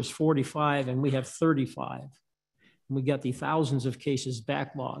number is 45 and we have 35, and we got the thousands of cases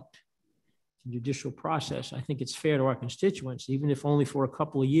backlogged, the judicial process, I think it's fair to our constituents, even if only for a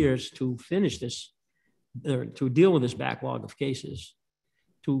couple of years, to finish this, or to deal with this backlog of cases,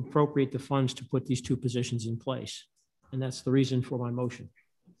 to appropriate the funds to put these two positions in place. And that's the reason for my motion.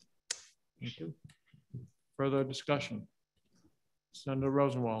 Thank you. Further discussion? Senator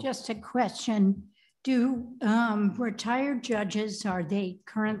Rosenwald. Just a question. Do retired judges, are they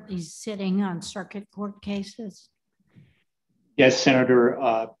currently sitting on circuit court cases? Yes,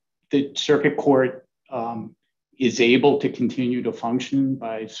 Senator. The circuit court is able to continue to function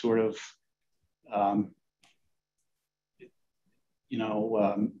by sort of,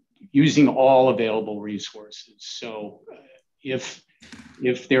 using all available resources. So if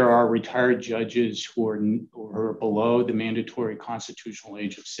there are retired judges who are below the mandatory constitutional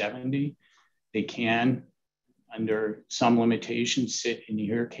age of 70, they can, under some limitations, sit and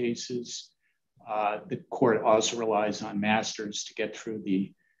hear cases. The court also relies on masters to get through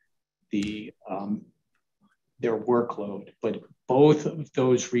their workload, but both of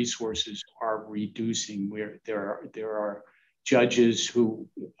those resources are reducing. Where there are judges who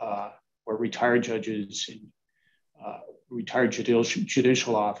or retired judges and retired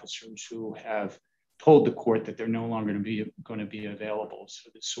judicial officers who have told the court that they're no longer going to be available. So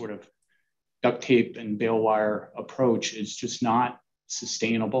this sort of duct tape and bail wire approach is just not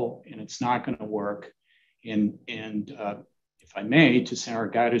sustainable, and it's not going to work. And if I may, to Senator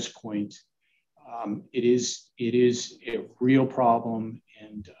Guida's point, it is a real problem,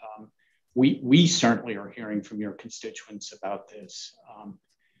 and we certainly are hearing from your constituents about this.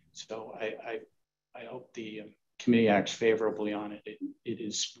 So I hope the committee acts favorably on it. It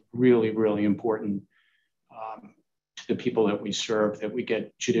is really, really important to the people that we serve that we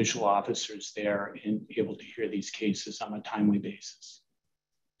get judicial officers there and able to hear these cases on a timely basis.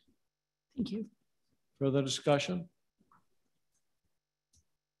 Thank you. Further discussion?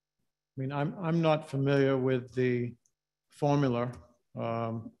 I mean, I'm not familiar with the formula.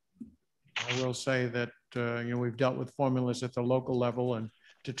 I will say that we've dealt with formulas at the local level and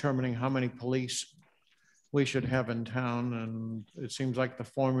determining how many police we should have in town, and it seems like the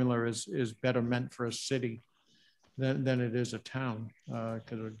formula is better meant for a city than it is a town,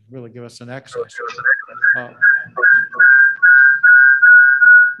 because it would really give us an excess.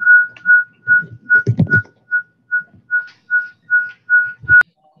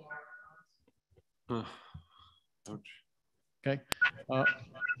 Okay.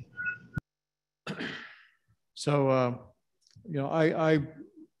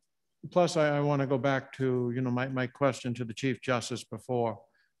 Plus I want to go back to, my question to the Chief Justice before.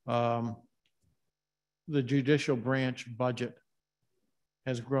 The judicial branch budget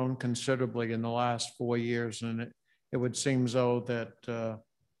has grown considerably in the last 4 years, and it would seem as though that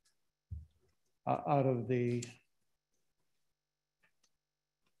out of the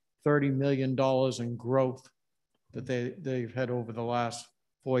 $30 million in growth that they've had over the last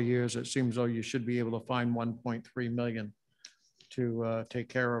 4 years, it seems though you should be able to find 1.3 million to take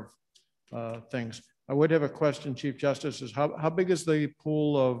care of things. I would have a question, Chief Justice, is how big is the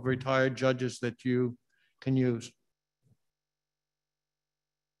pool of retired judges that you can use?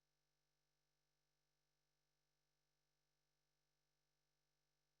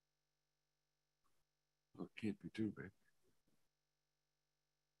 Well, it can't be too big.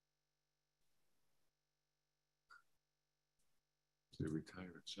 They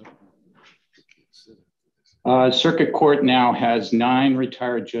retired something. Circuit Court now has 9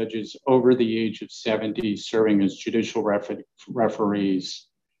 retired judges over the age of 70 serving as judicial referees.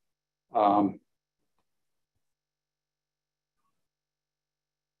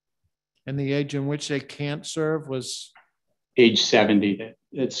 And the age in which they can't serve was? Age 70.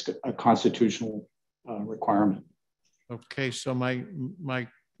 It's a constitutional requirement. Okay, so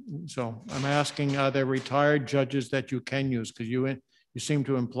so I'm asking, are there retired judges that you can use? Because you seem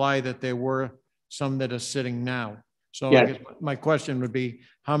to imply that there were some that are sitting now. So yes. I guess my question would be,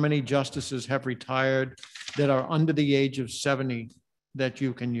 how many justices have retired that are under the age of 70 that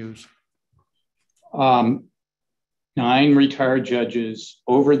you can use? 9 retired judges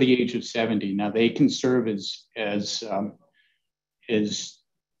over the age of 70. Now they can serve as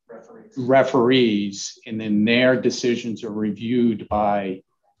referees, and then their decisions are reviewed by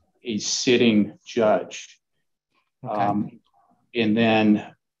a sitting judge. Okay. And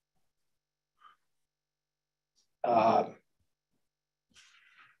then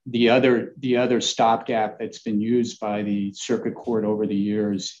The other stopgap that's been used by the circuit court over the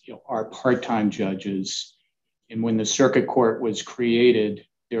years are part-time judges. And when the circuit court was created,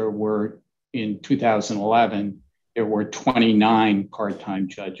 in 2011, there were 29 part-time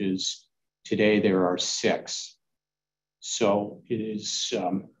judges. Today, there are 6. So it's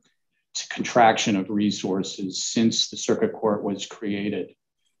a contraction of resources since the circuit court was created.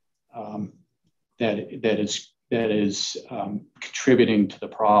 That is contributing to the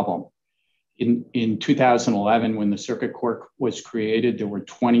problem. In 2011, when the circuit court was created, there were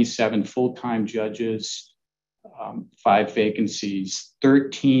 27 full-time judges, 5 vacancies,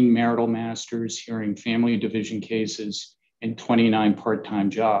 13 marital masters hearing family division cases, and 29 part-time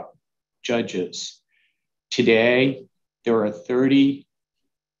judges. Today, there are 30,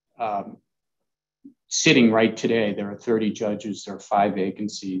 sitting right today, there are 30 judges, there are 5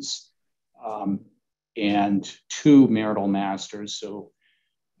 vacancies, and 2 marital masters. So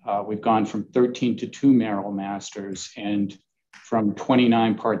we've gone from 13 to 2 marital masters and from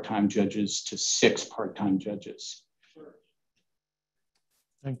 29 part-time judges to 6 part-time judges.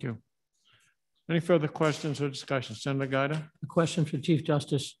 Thank you. Any further questions or discussion? Senator Guida? A question for Chief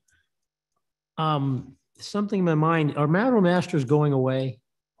Justice. Something in my mind, are marital masters going away?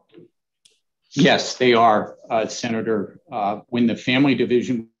 Yes, they are, Senator. When the family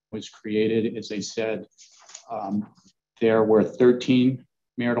division was created, as I said, there were 13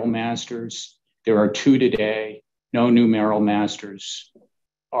 marital masters. There are 2 today. No new marital masters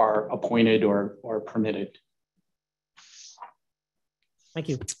are appointed or permitted. Thank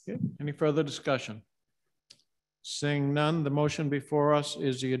you. Okay. Any further discussion? Seeing none, the motion before us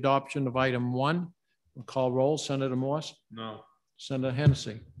is the adoption of item 1. We'll call roll. Senator Morse? No. Senator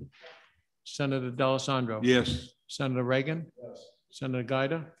Hennessy? Senator D'Alessandro? Yes. Senator Reagan? Yes. Senator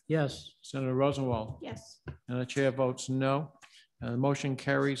Guida? Yes. Senator Rosenwald? Yes. And the chair votes no. And the motion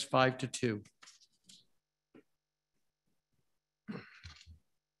carries 5-2.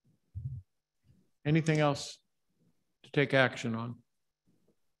 Anything else to take action on?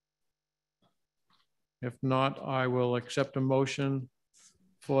 If not, I will accept a motion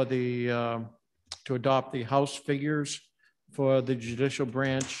for the to adopt the House figures for the judicial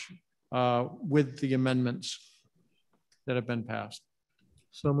branch with the amendments that have been passed.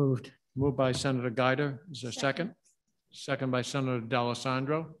 So moved. Moved by Senator Guida. Is there a second? Second by Senator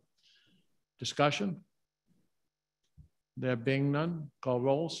D'Alessandro. Discussion? There being none, call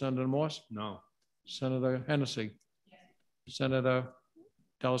roll. Senator Morse? No. Senator Hennessy? Senator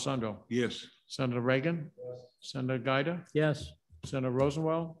D'Alessandro? Yes. Senator Reagan? Yes. Senator Guida? Yes. Senator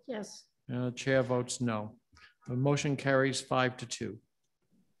Rosenwald? Yes. And the chair votes no. The motion carries 5-2.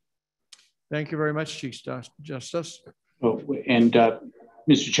 Thank you very much, Chief Justice. Oh, and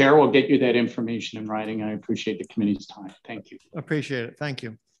Mr. Chair, we'll get you that information in writing. I appreciate the committee's time. Thank you. Appreciate it. Thank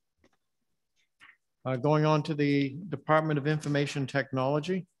you. Going on to the Department of Information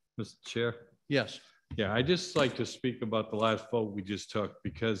Technology. Mr. Chair? Yes. Yeah, I just like to speak about the last vote we just took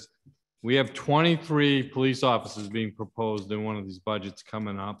because we have 23 police officers being proposed in one of these budgets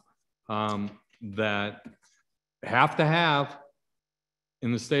coming up that have to have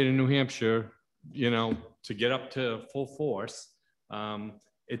in the state of New Hampshire, you know, to get up to full force.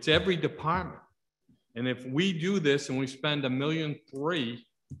 It's every department. And if we do this and we spend $1.3 million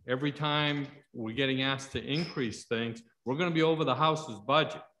every time we're getting asked to increase things, we're going to be over the House's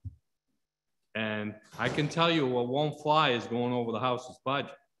budget. And I can tell you what won't fly is going over the House's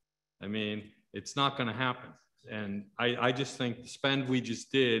budget. I mean, it's not going to happen. And I just think the spend we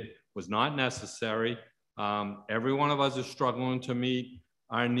just did was not necessary. Every one of us is struggling to meet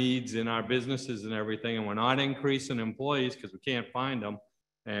our needs in our businesses and everything. And we're not increasing employees because we can't find them.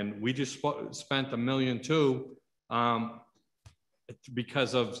 And we just spent $1.2 million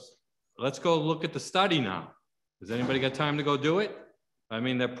because of, let's go look at the study now. Has anybody got time to go do it? I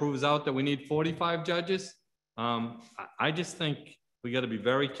mean, that proves out that we need 45 judges. I just think we got to be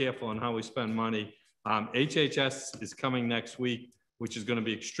very careful on how we spend money. HHS is coming next week, which is going to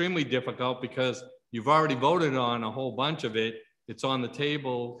be extremely difficult because you've already voted on a whole bunch of it. It's on the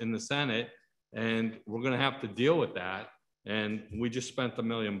table in the Senate, and we're going to have to deal with that. And we just spent $1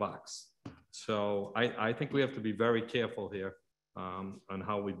 million. So I think we have to be very careful here on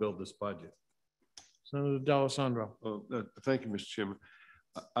how we build this budget. Senator D'Alessandro. Thank you, Mr. Chairman.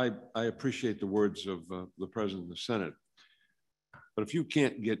 I appreciate the words of the President of the Senate. But if you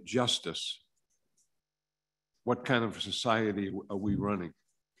can't get justice, what kind of society are we running?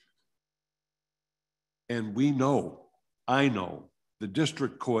 And we know, I know, the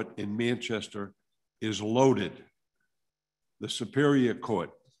district court in Manchester is loaded. The Superior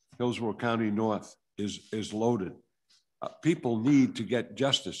Court, Hillsborough County North, is loaded. People need to get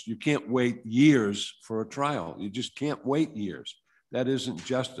justice. You can't wait years for a trial. You just can't wait years. That isn't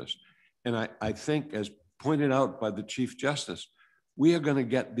justice. And I think, as pointed out by the Chief Justice, we are going to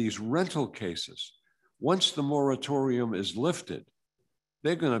get these rental cases. Once the moratorium is lifted,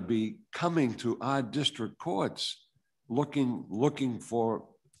 they're going to be coming to our district courts looking for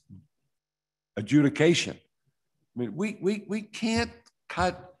adjudication. I mean, we can't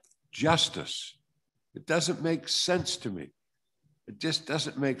cut justice. It doesn't make sense to me. It just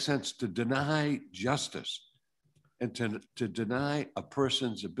doesn't make sense to deny justice and to deny a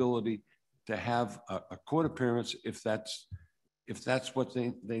person's ability to have a court appearance if that's what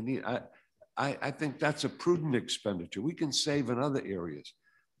they need. I think that's a prudent expenditure. We can save in other areas,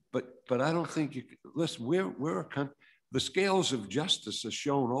 but I don't think you can. Listen, we're a country. The scales of justice are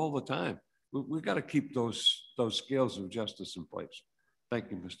shown all the time. We've got to keep those scales of justice in place. Thank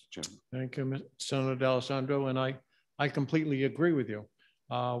you, Mr. Chairman. Thank you, Senator D'Alessandro. And I completely agree with you.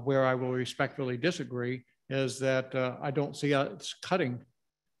 Where I will respectfully disagree is that I don't see us cutting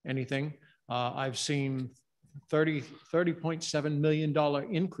anything. I've seen $30.7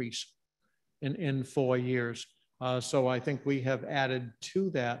 million increase in 4 years. So I think we have added to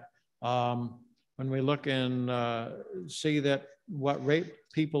that. When we look and see that what rate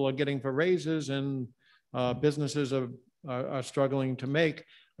people are getting for raises and businesses are struggling to make,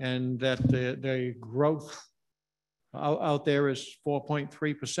 and that the growth out there is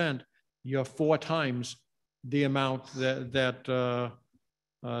 4.3%, you're 4 times the amount that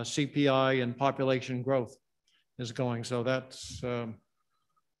CPI and population growth is going. So that's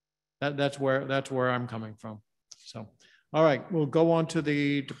where I'm coming from. So, all right, we'll go on to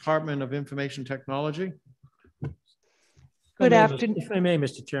the Department of Information Technology. Good afternoon. If I may,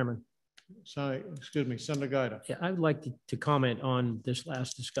 Mr. Chairman. Sorry, excuse me, Senator Guida. Yeah, I would like to comment on this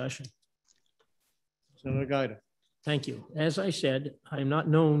last discussion. Senator Guida. Thank you. As I said, I'm not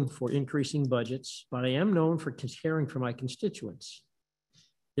known for increasing budgets, but I am known for caring for my constituents.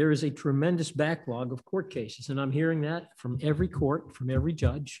 There is a tremendous backlog of court cases, and I'm hearing that from every court, from every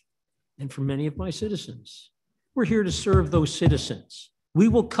judge, and from many of my citizens. We're here to serve those citizens. We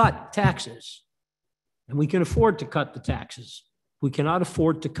will cut taxes, and we can afford to cut the taxes. We cannot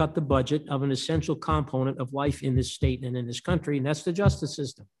afford to cut the budget of an essential component of life in this state and in this country, and that's the justice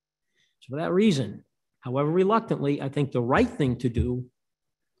system. So for that reason, however reluctantly, I think the right thing to do,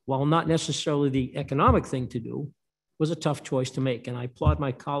 while not necessarily the economic thing to do, was a tough choice to make, and I applaud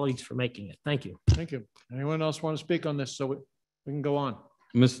my colleagues for making it. Thank you. Thank you. Anyone else want to speak on this so we can go on?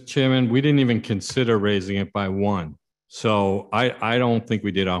 Mr. Chairman, we didn't even consider raising it by 1. So I don't think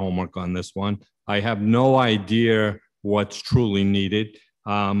we did our homework on this one. I have no idea what's truly needed.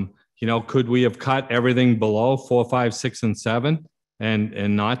 Could we have cut everything below 4, 5, 6, and 7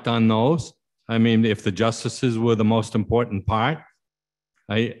 and not done those? I mean, if the justices were the most important part,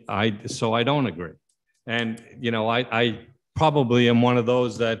 so I don't agree. And, I probably am one of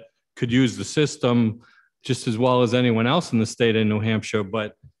those that could use the system just as well as anyone else in the state of New Hampshire.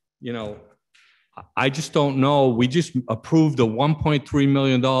 But, I just don't know. We just approved a $1.3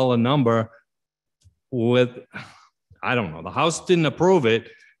 million number with, I don't know, the House didn't approve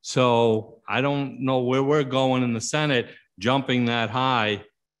it. So I don't know where we're going in the Senate, jumping that high.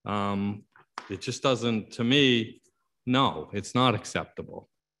 It just doesn't, to me, no, it's not acceptable.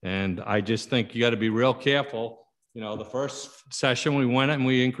 And I just think you got to be real careful. The first session we went and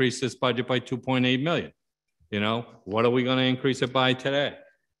we increased this budget by 2.8 million. What are we going to increase it by today?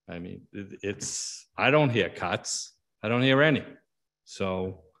 I mean, I don't hear cuts. I don't hear any.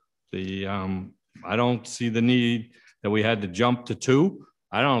 So I don't see the need that we had to jump to 2.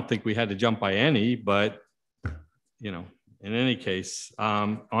 I don't think we had to jump by any, but, in any case,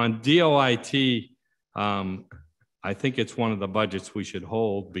 on DOIT, I think it's one of the budgets we should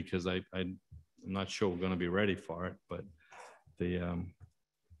hold because I'm not sure we're going to be ready for it, but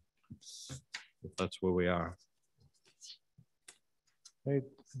that's where we are.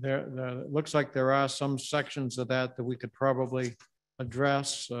 There looks like there are some sections of that we could probably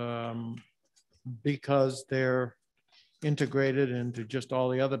address because they're integrated into just all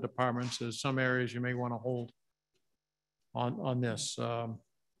the other departments. There's some areas you may want to hold on this. So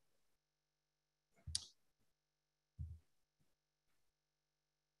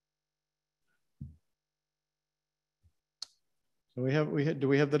do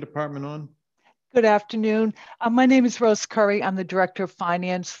we have the department on? Good afternoon. My name is Rose Curry. I'm the Director of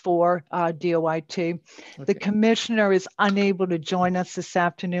Finance for DOIT. Okay. The Commissioner is unable to join us this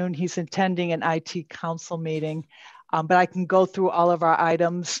afternoon. He's attending an IT Council meeting, but I can go through all of our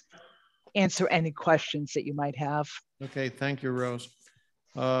items, answer any questions that you might have. Okay, thank you, Rose.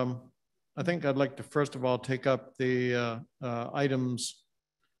 I think I'd like to first of all take up the items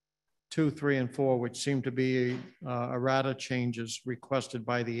 2, 3, and 4, which seem to be errata changes requested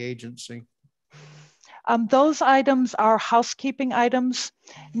by the agency. Those items are housekeeping items.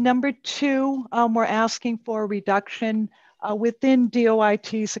 Number 2, we're asking for a reduction within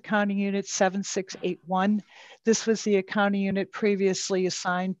DOIT's accounting unit 7681. This was the accounting unit previously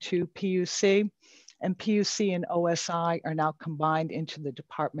assigned to PUC, and PUC and OSI are now combined into the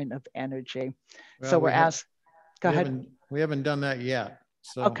Department of Energy. Well, so we're asked, go ahead. We haven't done that yet.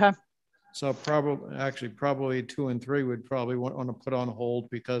 So, okay. So probably 2 and 3 would probably want to put on hold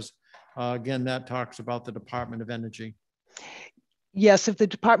because again, that talks about the Department of Energy. Yes, if the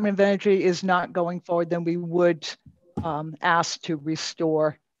Department of Energy is not going forward, then we would ask to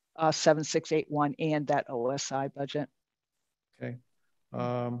restore 7681 and that OSI budget. Okay.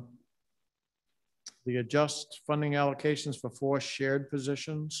 The adjust funding allocations for 4 shared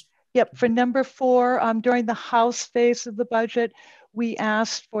positions. Yep, for number 4, during the House phase of the budget, we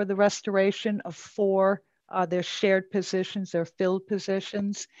asked for the restoration of 4 their shared positions, their filled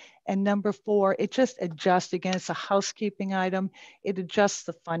positions. And number 4, it just adjusts, again, it's a housekeeping item. It adjusts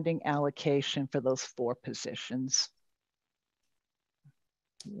the funding allocation for those 4 positions.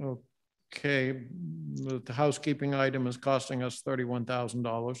 Okay, the housekeeping item is costing us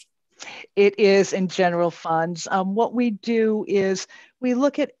 $31,000. It is in general funds. What we do is we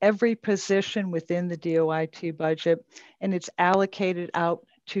look at every position within the DOIT budget and it's allocated out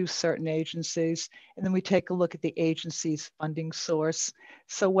to certain agencies. And then we take a look at the agency's funding source.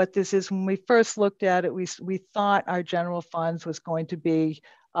 So what this is, when we first looked at it, we thought our general funds was going to be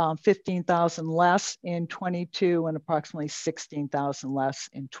 15,000 less in 22 and approximately 16,000 less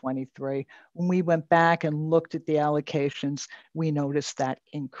in 23. When we went back and looked at the allocations, we noticed that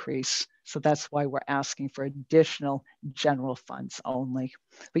increase. So that's why we're asking for additional general funds only.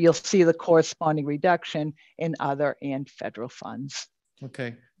 But you'll see the corresponding reduction in other and federal funds.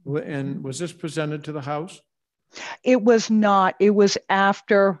 Okay, and was this presented to the House? It was not. It was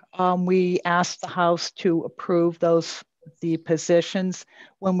after we asked the House to approve the positions.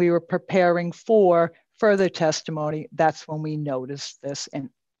 When we were preparing for further testimony, that's when we noticed this, and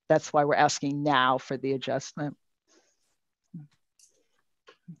that's why we're asking now for the adjustment.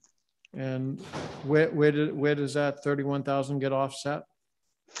 And where does that 31,000 get offset?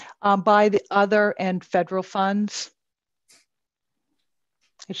 By the other and federal funds.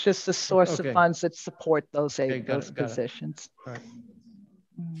 It's just the source of funds that support those positions. All right.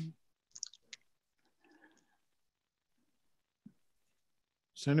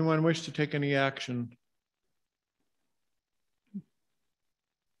 Does anyone wish to take any action?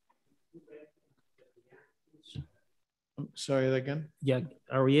 I'm sorry, again? Yeah,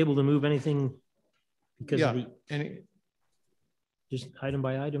 are we able to move anything because of the, just item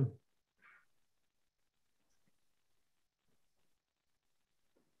by item?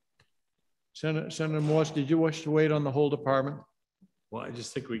 Senator Morse, did you wish to wait on the whole department? Well, I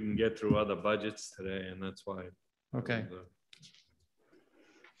just think we can get through other budgets today, and that's why. Okay.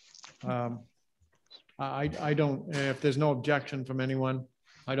 I don't, if there's no objection from anyone,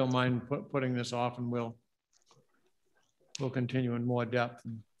 I don't mind putting this off, and we'll continue in more depth.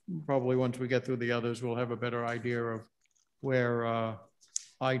 And probably once we get through the others, we'll have a better idea of where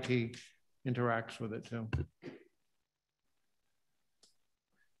IT interacts with it too.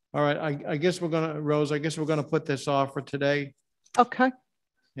 All right, I guess we're gonna, Rose, I guess we're gonna put this off for today. Okay.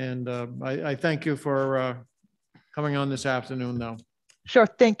 And I thank you for coming on this afternoon though. Sure,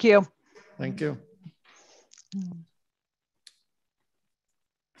 thank you. Thank you.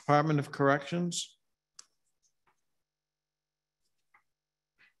 Department of Corrections.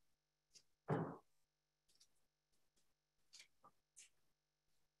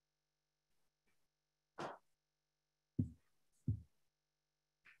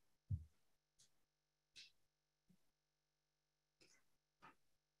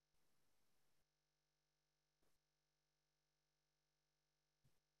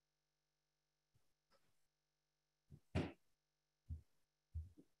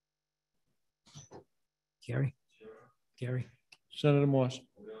 Gary. Senator Morse.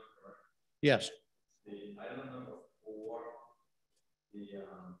 Yes. The item number 4, the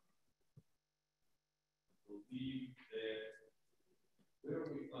believe that where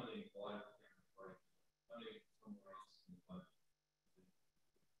are we funding funding somewhere else in the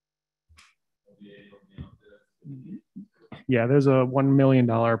budget? Yeah, there's a $1 million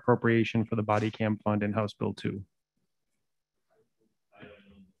appropriation for the body cam fund in House Bill 2.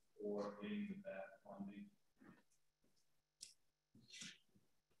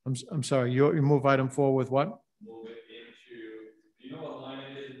 I'm sorry, you move item 4 with what? Move it into, do you know what line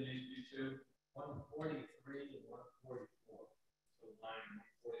it is in HB2?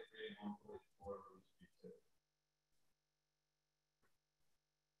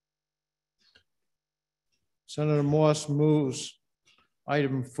 Senator Morse moves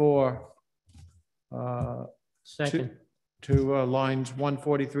item 4 Second. to lines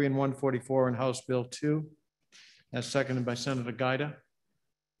 143 and 144 in House Bill 2, as seconded by Senator Gaida.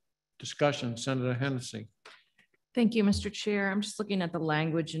 Discussion, Senator Hennessy. Thank you, Mr. Chair. I'm just looking at the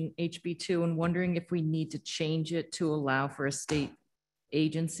language in HB2 and wondering if we need to change it to allow for a state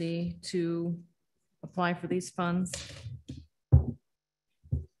agency to apply for these funds.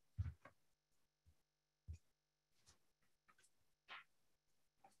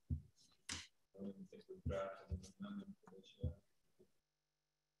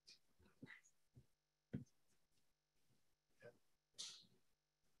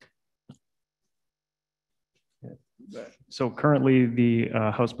 So currently the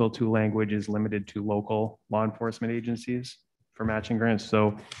House Bill 2 language is limited to local law enforcement agencies for matching grants.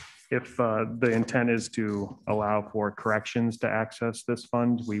 So if the intent is to allow for corrections to access this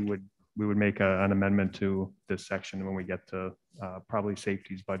fund, we would make an amendment to this section when we get to probably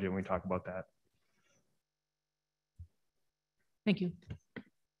safety's budget when we talk about that. Thank you.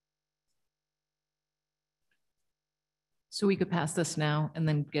 So we could pass this now and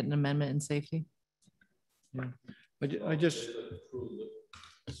then get an amendment in safety? Yeah. I just,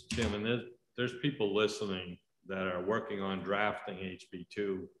 Chairman, there's people listening that are working on drafting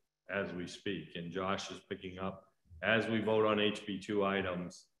HB2 as we speak, and Josh is picking up as we vote on HB2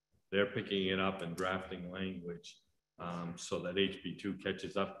 items. They're picking it up and drafting language so that HB2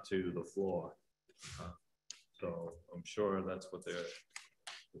 catches up to the floor. So I'm sure that's what they're,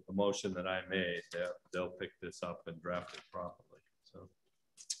 with the motion that I made, they'll pick this up and draft it properly. So.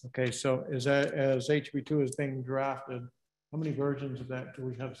 Okay, so as HB2 is being drafted, how many versions of that do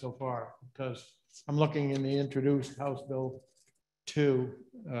we have so far? Because I'm looking in the introduced House Bill 2.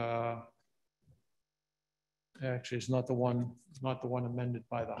 Actually, it's not the one amended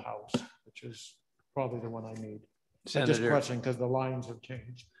by the House, which is probably the one I need. Senator, just question because the lines have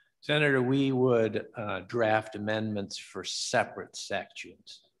changed. Senator, we would draft amendments for separate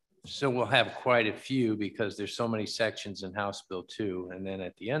sections. So we'll have quite a few because there's so many sections in House Bill 2. And then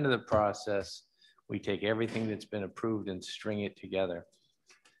at the end of the process, we take everything that's been approved and string it together.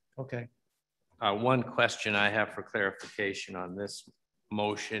 Okay. One question I have for clarification on this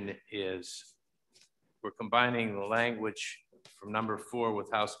motion is we're combining the language from number 4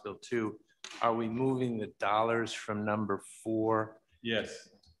 with House Bill 2. Are we moving the dollars from number 4? Yes.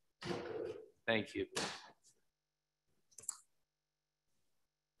 Thank you.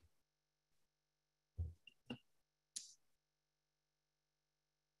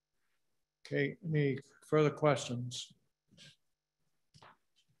 Okay, any further questions?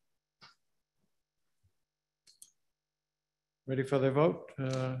 Ready for the vote?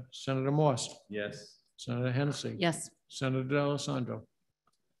 Senator Morse? Yes. Senator Hennessy? Yes. Senator D'Alessandro?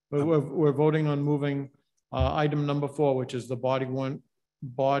 We're voting on moving item number 4, which is the body-worn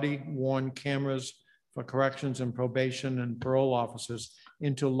cameras for corrections and probation and parole officers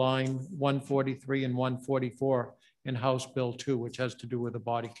into line 143 and 144 in House Bill 2, which has to do with the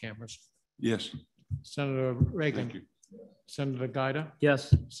body cameras. Yes. Senator Reagan. Thank you. Senator Gaida.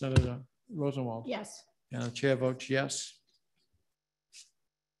 Yes. Senator Rosenwald. Yes. And the chair votes yes.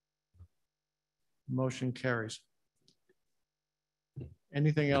 Motion carries.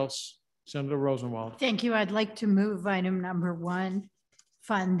 Anything else, Senator Rosenwald? Thank you. I'd like to move item number 1,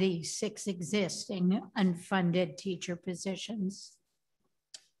 fund the 6 existing unfunded teacher positions.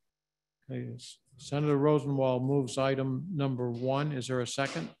 Okay. Senator Rosenwald moves item number 1. Is there a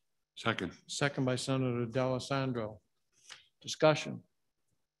second? Second. Second by Senator D'Alessandro. Discussion.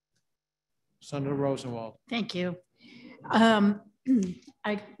 Senator Rosenwald. Thank you.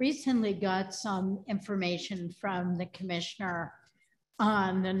 I recently got some information from the commissioner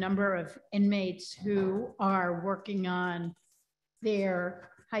on the number of inmates who are working on their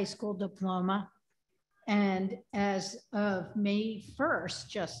high school diploma. And as of May 1st,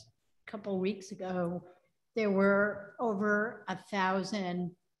 just a couple of weeks ago, there were over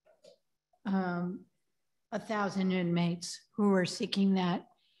 1,000 inmates who were seeking that.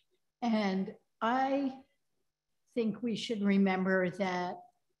 And I think we should remember that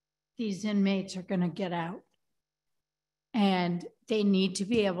these inmates are going to get out and they need to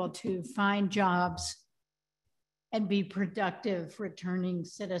be able to find jobs and be productive returning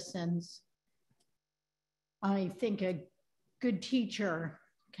citizens. I think a good teacher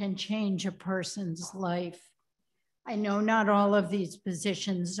can change a person's life. I know not all of these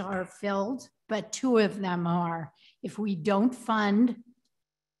positions are filled, but 2 of them are. If we don't fund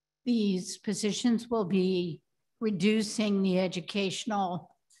these positions, will be reducing the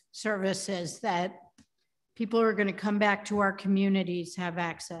educational services that people who are going to come back to our communities have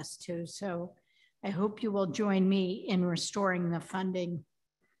access to. So I hope you will join me in restoring the funding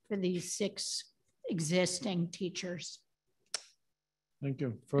for these 6 existing teachers. Thank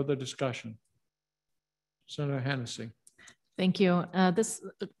you. Further discussion. Senator Hennessy. Thank you. This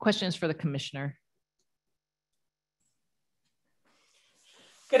question is for the commissioner.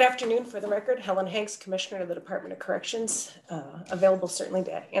 Good afternoon. For the record, Helen Hanks, Commissioner of the Department of Corrections, available certainly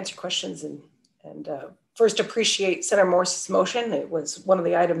to answer questions and first appreciate Senator Morse's motion. It was one of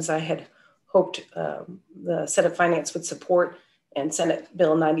the items I had hoped the Senate Finance would support, and Senate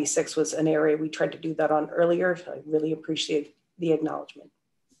Bill 96 was an area we tried to do that on earlier. So I really appreciate the acknowledgement.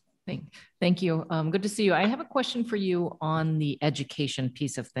 Thank you. Good to see you. I have a question for you on the education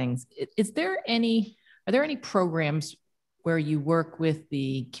piece of things. Are there any programs where you work with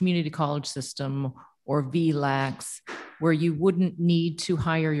the community college system or VLACs where you wouldn't need to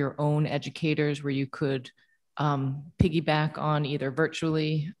hire your own educators, where you could piggyback on either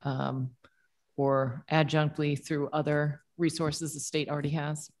virtually or adjunctly through other resources the state already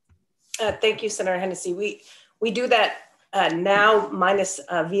has? Thank you, Senator Hennessy. We do that now, minus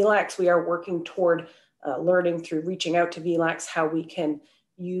VLACs. We are working toward learning through reaching out to VLACs how we can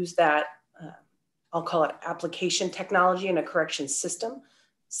use that, I'll call it application technology in a corrections system.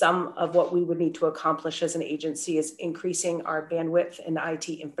 Some of what we would need to accomplish as an agency is increasing our bandwidth and IT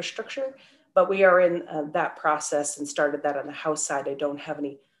infrastructure, but we are in that process and started that on the House side. I don't have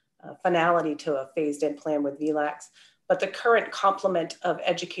any finality to a phased in plan with VLACs, but the current complement of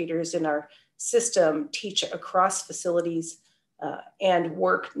educators in our system teach across facilities and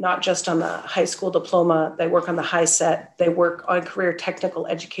work not just on the high school diploma, they work on the high set, they work on career technical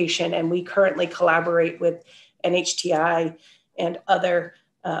education, and we currently collaborate with NHTI and other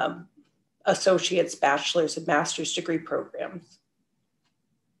associates, bachelor's, and master's degree programs.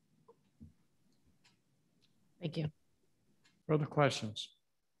 Thank you. Further questions?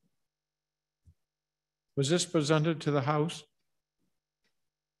 Was this presented to the House?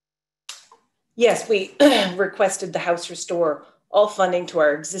 Yes, we requested the House restore all funding to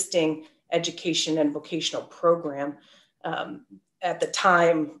our existing education and vocational program. At the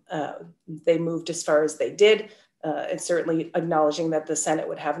time, they moved as far as they did, and certainly acknowledging that the Senate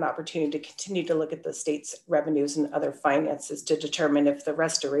would have an opportunity to continue to look at the state's revenues and other finances to determine if the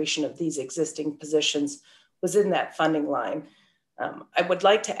restoration of these existing positions was in that funding line. I would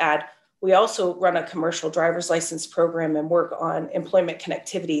like to add, we also run a commercial driver's license program and work on employment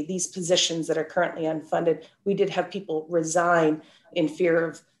connectivity. These positions that are currently unfunded, we did have people resign in fear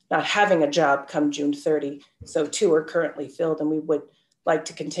of not having a job come June 30. So 2 are currently filled, and we would like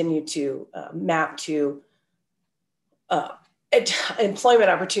to continue to map to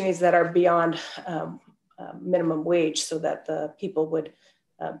employment opportunities that are beyond minimum wage so that the people would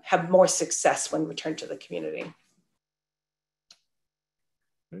have more success when returned to the community.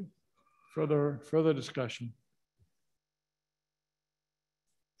 Okay. Further discussion.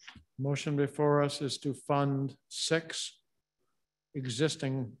 Motion before us is to fund 6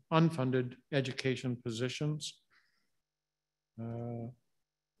 existing unfunded education positions.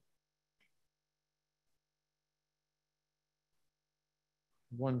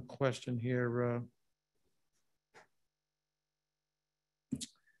 One question here.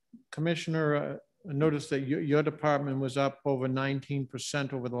 Commissioner, I noticed that your department was up over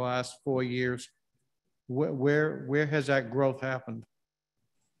 19% over the last 4 years. Where has that growth happened?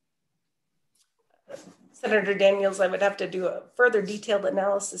 Senator Daniels, I would have to do a further detailed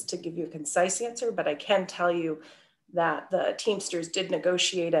analysis to give you a concise answer, but I can tell you that the Teamsters did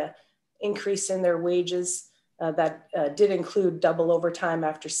negotiate an increase in their wages that did include double overtime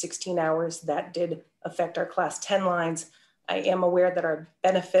after 16 hours. That did affect our class 10 lines. I am aware that our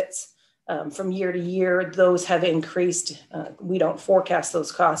benefits from year to year, those have increased. We don't forecast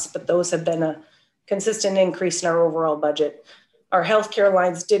those costs, but those have been a consistent increase in our overall budget. Our healthcare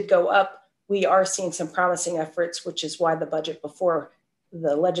lines did go up. We are seeing some promising efforts, which is why the budget before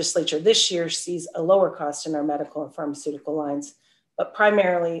the legislature this year sees a lower cost in our medical and pharmaceutical lines. But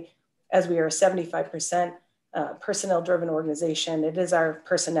primarily, as we are a 75% personnel-driven organization, it is our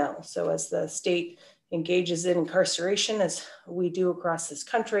personnel. So as the state engages in incarceration, as we do across this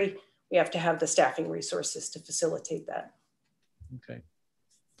country, we have to have the staffing resources to facilitate that. Okay.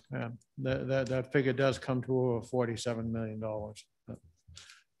 That figure does come to over $47 million.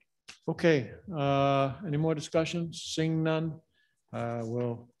 Okay, any more discussions? Seeing none,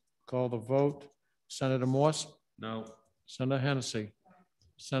 we'll call the vote. Senator Morse? No. Senator Hennessy?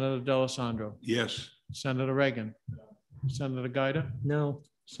 Senator D'Alessandro? Yes. Senator Reagan? Senator Guida? No.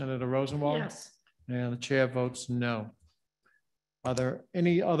 Senator Rosenwald? Yes. And the chair votes no. Are there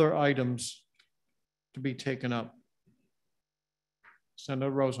any other items to be taken up?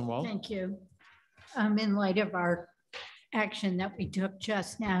 Senator Rosenwald? Thank you. in light of our action that we took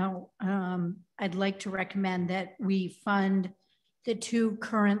just now, I'd like to recommend that we fund the 2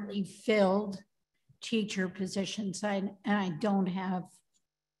 currently filled teacher positions. And I don't have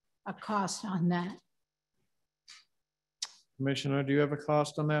a cost on that. Commissioner, do you have a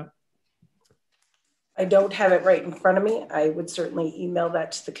cost on that? I don't have it right in front of me. I would certainly email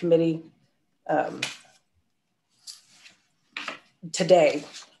that to the committee today.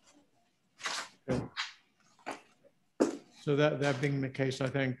 Okay. So that being the case, I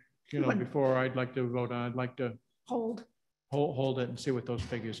think, before I'd like to vote on, I'd like to hold it and see what those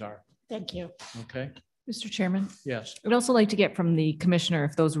figures are. Thank you. Okay. Mr. Chairman? Yes. I'd also like to get from the commissioner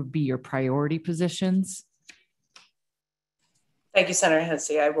if those would be your priority positions. Thank you, Senator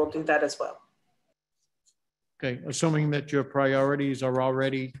Hennessy. I will do that as well. Okay, assuming that your priorities are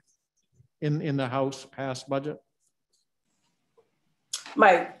already in the House passed budget?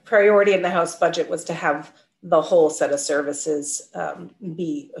 My priority in the House budget was to have the whole set of services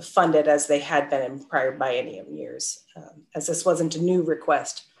be funded as they had been in prior biennium years. As this wasn't a new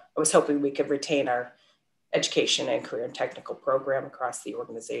request, I was hoping we could retain our education and career and technical program across the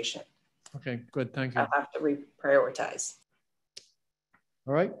organization. Okay, good, thank you. I'll have to reprioritize.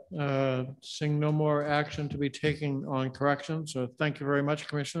 All right, seeing no more action to be taken on corrections. So thank you very much,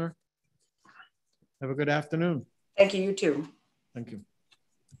 Commissioner. Have a good afternoon. Thank you, you too. Thank you.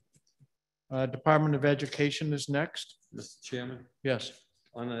 Department of Education is next. Mr. Chairman? Yes.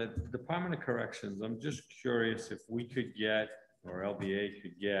 On the Department of Corrections, I'm just curious if we could get, or LBA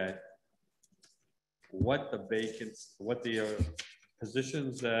could get, what the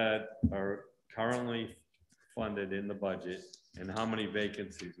positions that are currently funded in the budget and how many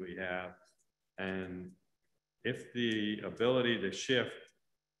vacancies we have. And if the ability to shift,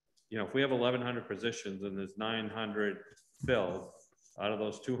 if we have 1,100 positions and there's 900 filled, out of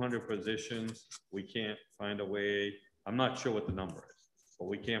those 200 positions, we can't find a way, I'm not sure what the number is, but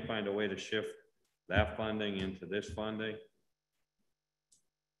we can't find a way to shift that funding into this funding.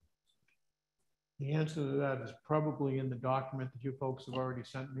 The answer to that is probably in the document that you folks have already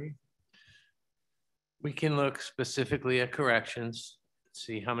sent me. We can look specifically at corrections,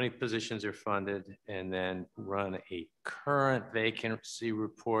 see how many positions are funded, and then run a current vacancy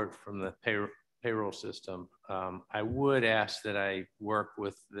report from the payroll system. I would ask that I work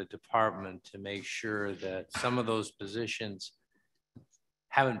with the department to make sure that some of those positions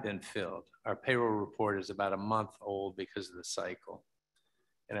haven't been filled. Our payroll report is about a month old because of the cycle.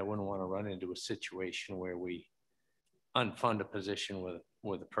 And I wouldn't want to run into a situation where we unfund a position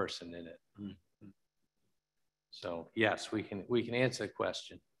with a person in it. Mm-hmm. So yes, we can answer the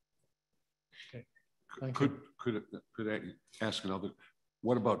question. Okay. Could I ask another?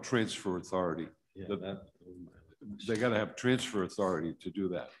 What about transfer authority? Yeah, they got to have transfer authority to do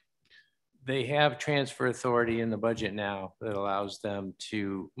that. They have transfer authority in the budget now that allows them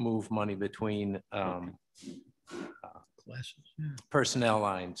to move money between personnel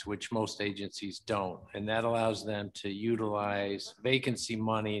lines, which most agencies don't. And that allows them to utilize vacancy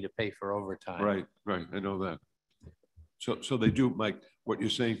money to pay for overtime. Right, right. I know that. So they do, Mike, what you're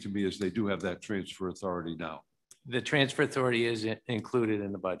saying to me is they do have that transfer authority now. The transfer authority is included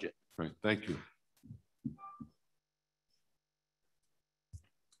in the budget. Right, thank you.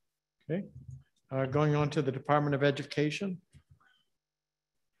 Okay, going on to the Department of Education.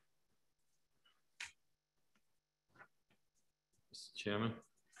 Mr. Chairman?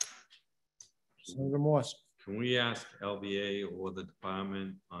 Senator Morse. Can we ask LBA or the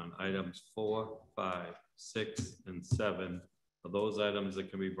department on items 4, 5, 6, and 7, are those items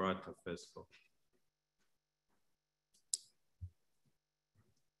that can be brought to fiscal?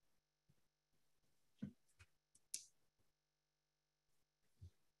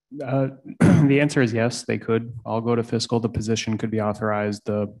 The answer is yes, they could all go to fiscal. The position could be authorized.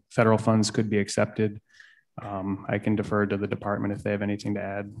 The federal funds could be accepted. I can defer to the department if they have anything to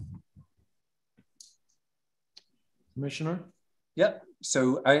add. Commissioner? Yep.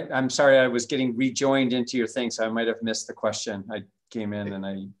 So I'm sorry, I was getting rejoined into your thing, so I might have missed the question. I came in and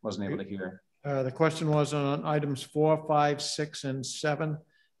I wasn't able to hear. The question was on items 4, 5, 6, and 7.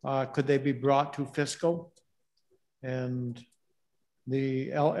 Could they be brought to fiscal? And the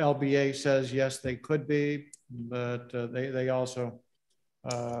LBA says yes, they could be, but they also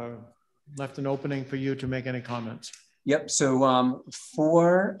left an opening for you to make any comments. Yep. So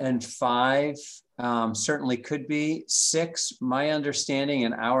 4 and 5 certainly could be. 6, my understanding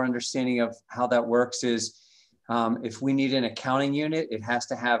and our understanding of how that works is if we need an accounting unit, it has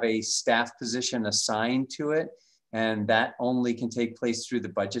to have a staff position assigned to it. And that only can take place through the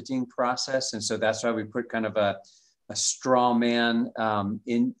budgeting process. And so that's why we put kind of a straw man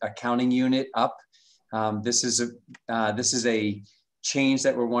in accounting unit up. This is a change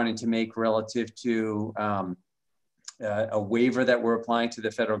that we're wanting to make relative to a waiver that we're applying to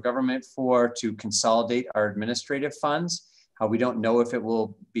the federal government to consolidate our administrative funds. We don't know if it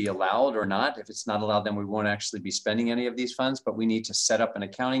will be allowed or not. If it's not allowed, then we won't actually be spending any of these funds, but we need to set up an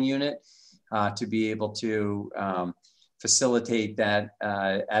accounting unit to be able to facilitate that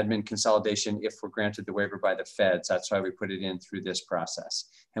admin consolidation if we're granted the waiver by the feds. That's why we put it in through this process.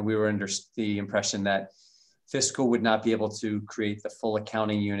 And we were under the impression that fiscal would not be able to create the full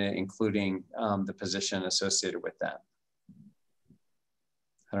accounting unit, including the position associated with that.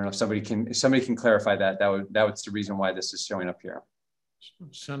 I don't know if somebody can clarify that. That was the reason why this is showing up here.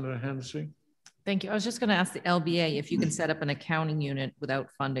 Senator Hennessy. Thank you. I was just going to ask the LBA if you can set up an accounting unit without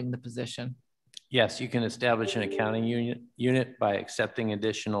funding the position. Yes, you can establish an accounting unit by accepting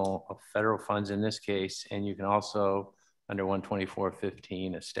additional federal funds in this case, and you can also, under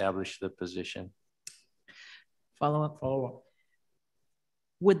 124.15, establish the position. Follow up.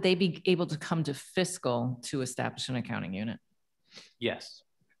 Would they be able to come to fiscal to establish an accounting unit? Yes.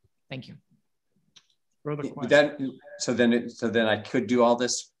 Thank you. Further questions? So then I could do all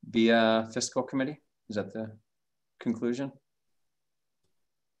this via fiscal committee? Is that the conclusion?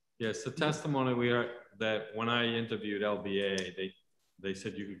 Yes, the testimony that when I interviewed LBA, they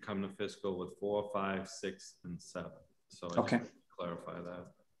said you could come to fiscal with 4, 5, 6, and 7. So I just clarify that.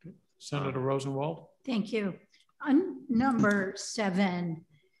 Senator Rosenwald. Thank you. On number 7,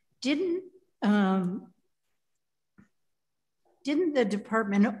 didn't the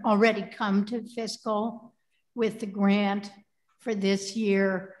department already come to fiscal with the grant for this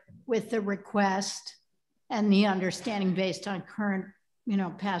year with the request and the understanding based on current,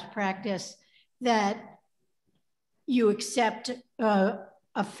 past practice that you accept a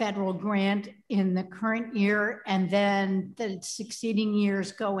federal grant in the current year and then the succeeding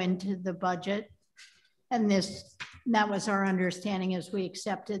years go into the budget? And that was our understanding as we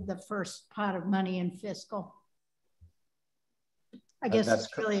accepted the first pot of money in fiscal. I guess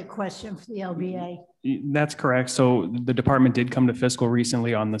it's really a question for the LBA. That's correct. So the department did come to fiscal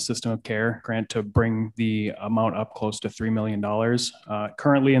recently on the System of Care grant to bring the amount up close to $3 million.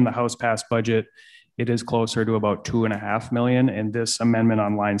 Currently in the House passed budget, it is closer to about $2.5 million. And this amendment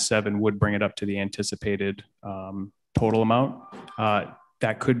on line 7 would bring it up to the anticipated total amount.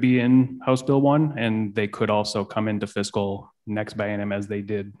 That could be in House Bill 1, and they could also come into fiscal next biennium as they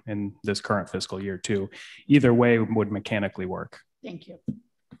did in this current fiscal year too. Either way would mechanically work. Thank you.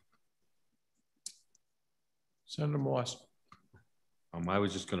 Senator Morse. I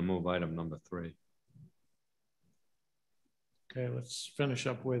was just going to move item number 3. Okay, let's finish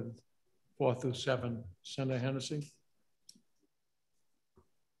up with 4 through 7. Senator Hennessy.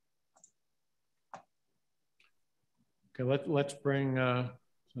 Okay, let's bring,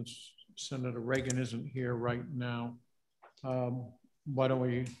 since Senator Reagan isn't here right now, why don't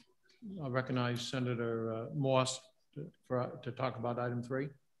we recognize Senator Morse to talk about item 3?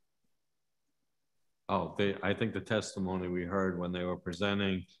 Oh, I think the testimony we heard when they were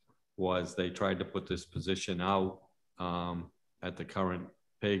presenting was they tried to put this position out at the current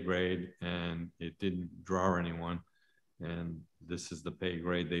pay grade and it didn't draw anyone. And this is the pay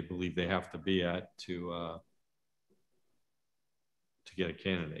grade they believe they have to be at to get a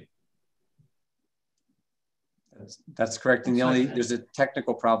candidate. That's correct. And there's a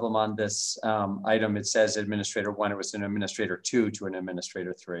technical problem on this item. It says Administrator 1, it was an Administrator 2 to an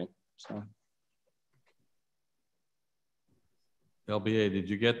Administrator 3. So. LBA, did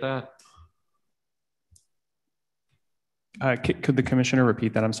you get that? Could the commissioner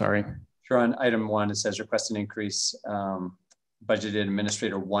repeat that? I'm sorry. Sure. On item 1, it says request an increase budgeted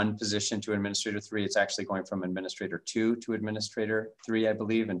Administrator 1 position to Administrator 3. It's actually going from Administrator 2 to Administrator 3, I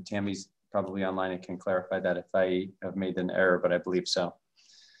believe. And Tammy's probably online and can clarify that if I have made an error, but I believe so.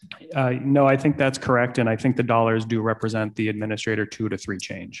 No, I think that's correct. And I think the dollars do represent the Administrator 2 to 3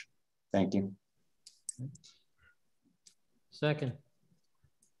 change. Thank you. Second.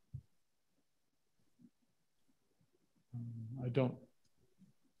 I don't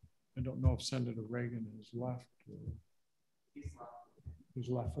know if Senator Reagan is left. He's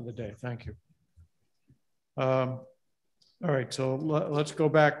left for the day. Thank you. All right, so let's go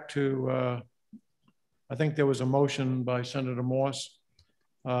back to, I think there was a motion by Senator Morse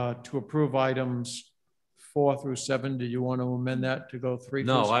to approve items 4 through 7. Do you want to amend that to go 3?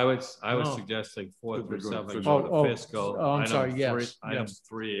 No, I was suggesting 4 through 7 go to fiscal. I'm sorry, yes. Item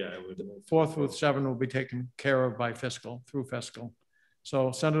 3, I would. 4 through 7 will be taken care of by fiscal, through fiscal.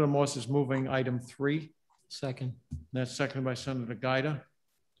 So Senator Morse is moving item 3. Second. That's seconded by Senator Guida.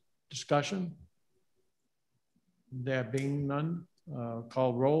 Discussion? There being none,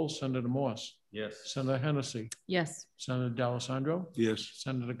 call roll. Senator Morse. Yes. Senator Hennessy. Yes. Senator D'Alessandro. Yes.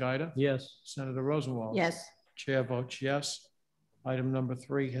 Senator Gaida. Yes. Senator Rosenwald. Yes. Chair votes yes. Item number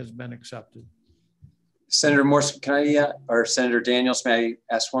 3 has been accepted. Senator Morse, can I, or Senator Daniels, may I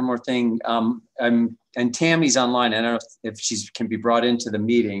ask one more thing? And Tammy's online. I don't know if she can be brought into the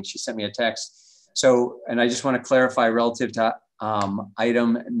meeting. She sent me a text. So, and I just want to clarify relative to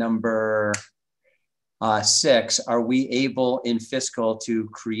item number 6, are we able in fiscal to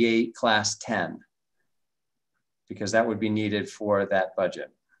create class 10? Because that would be needed for that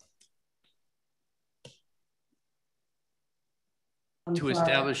budget. To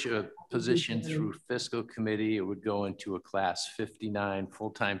establish a position through fiscal committee, it would go into a class 59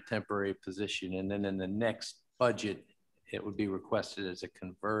 full-time temporary position. And then in the next budget, it would be requested as a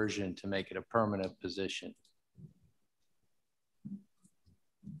conversion to make it a permanent position.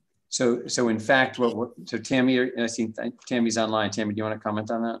 So in fact, so Tammy, I see Tammy's online. Tammy, do you want to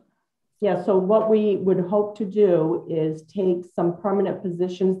comment on that? Yeah, so what we would hope to do is take some permanent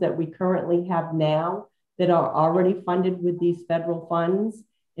positions that we currently have now that are already funded with these federal funds.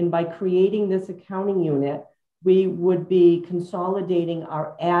 And by creating this accounting unit, we would be consolidating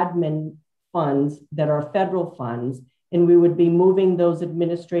our admin funds that are federal funds, and we would be moving those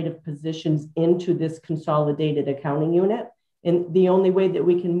administrative positions into this consolidated accounting unit. And the only way that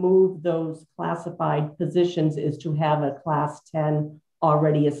we can move those classified positions is to have a class 10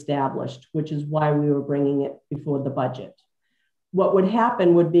 already established, which is why we were bringing it before the budget. What would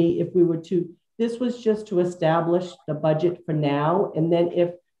happen would be if we were to, this was just to establish the budget for now. And then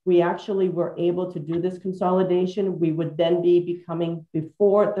if we actually were able to do this consolidation, we would then be becoming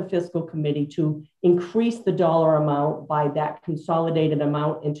before the fiscal committee to increase the dollar amount by that consolidated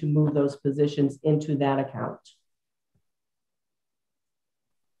amount and to move those positions into that account.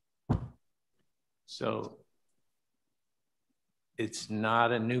 So it's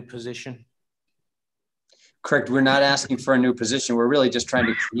not a new position? Correct. We're not asking for a new position. We're really just trying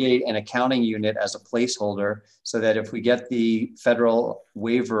to create an accounting unit as a placeholder so that if we get the federal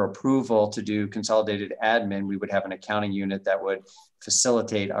waiver approval to do consolidated admin, we would have an accounting unit that would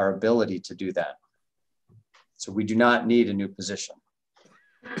facilitate our ability to do that. So we do not need a new position.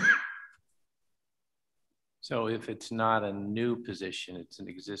 So if it's not a new position, it's an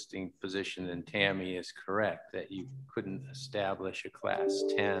existing position, then Tammy is correct that you couldn't establish a class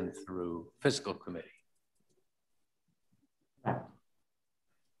 10 through fiscal committee.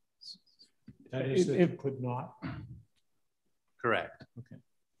 That is, it could not. Correct. Okay.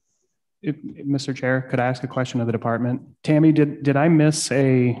 Mr. Chair, could I ask a question of the department? Tammy, did I miss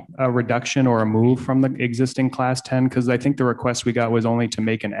a reduction or a move from the existing class 10? Because I think the request we got was only to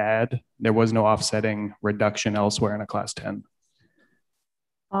make an add. There was no offsetting reduction elsewhere in a class 10.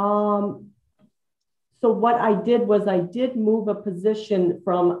 So what I did was I did move a position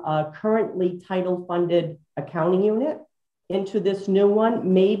from a currently title funded accounting unit into this new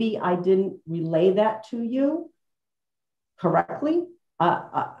one. Maybe I didn't relay that to you correctly.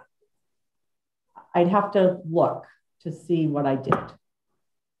 I'd have to look to see what I did.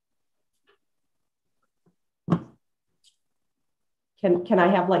 Can I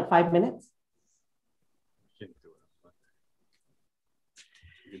have like 5 minutes? You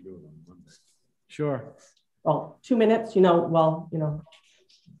can do it on Monday. Sure. Well, 2 minutes, you know, well, you know.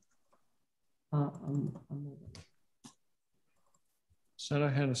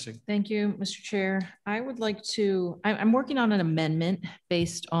 Senator Hennessy. Thank you, Mr. Chair. I would like to, I'm working on an amendment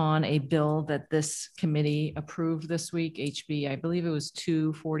based on a bill that this committee approved this week, HB, I believe it was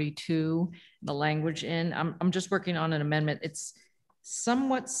 242, the language in. I'm just working on an amendment. It's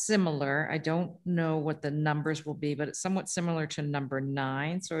somewhat similar. I don't know what the numbers will be, but it's somewhat similar to number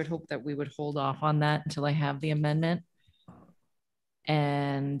 9. So I'd hope that we would hold off on that until I have the amendment.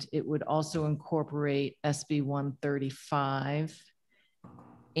 And it would also incorporate SB 135.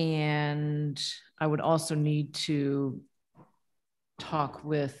 And I would also need to talk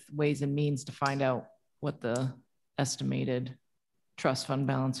with Ways and Means to find out what the estimated trust fund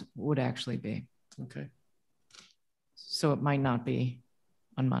balance would actually be. Okay. So it might not be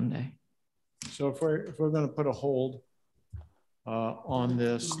on Monday. So if we're going to put a hold on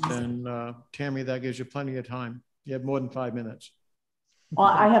this, then Tammy, that gives you plenty of time. You have more than 5 minutes. Well,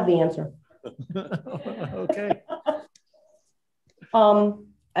 I have the answer. Okay.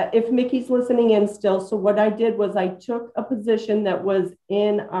 If Mickey's listening in still, so what I did was I took a position that was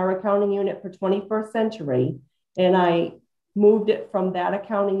in our accounting unit for 21st Century, and I moved it from that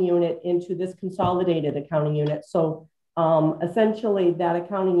accounting unit into this consolidated accounting unit. So essentially that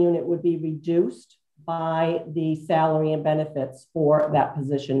accounting unit would be reduced by the salary and benefits for that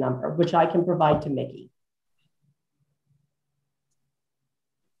position number, which I can provide to Mickey.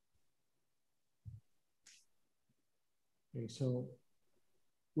 Okay, so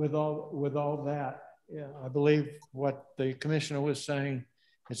with all that, yeah, I believe what the commissioner was saying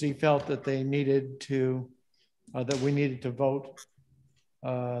is he felt that they needed to, that we needed to vote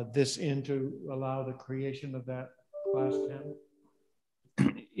this in to allow the creation of that class 10.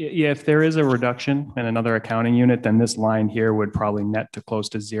 Yeah, if there is a reduction in another accounting unit, then this line here would probably net to close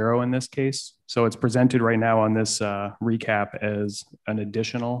to zero in this case. So it's presented right now on this recap as an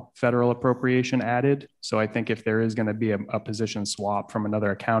additional federal appropriation added. So I think if there is going to be a position swap from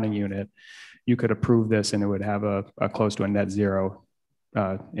another accounting unit, you could approve this and it would have a close to a net zero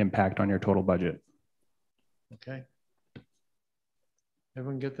impact on your total budget. Okay.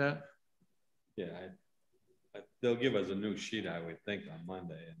 Everyone get that? Yeah, they'll give us a new sheet, I would think, on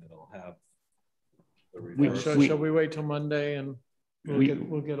Monday, and it'll have the reverse. Shall we wait till Monday and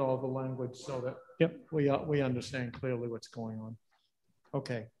we'll get all the language so that we understand clearly what's going on.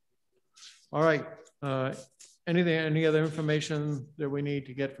 Okay. All right. Any other information that we need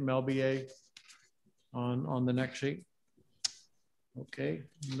to get from LBA on the next sheet? Okay,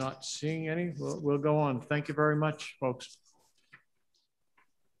 not seeing any. We'll go on. Thank you very much, folks.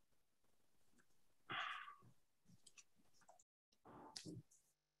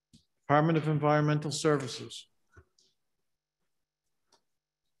 Department of Environmental Services.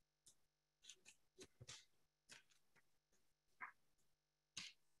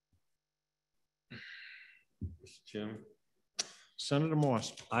 Mr. Chairman. Senator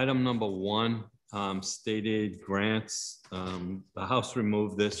Morse. Item number 1, state aid grants. The House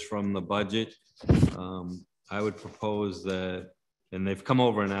removed this from the budget. I would propose that, and they've come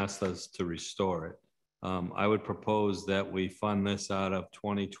over and asked us to restore it. I would propose that we fund this out of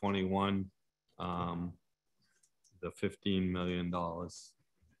 2021, the $15 million.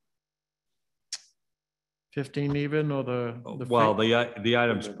 15 even, or the well, the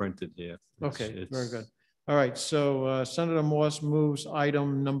item's printed here. Okay, very good. All right, so Senator Morse moves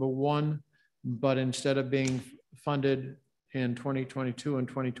item number 1, but instead of being funded in 2022 and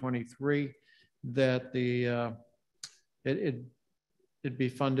 2023, that the it'd be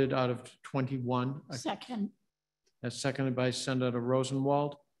funded out of 21. Second. That's seconded by Senator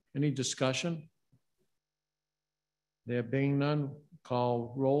Rosenwald. Any discussion? There being none,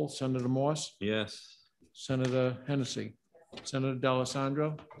 call roll. Senator Morse? Yes. Senator Hennessy? Senator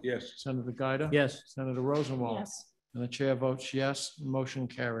D'Alessandro? Yes. Senator Gaida? Yes. Senator Rosenwald? Yes. And the chair votes yes. Motion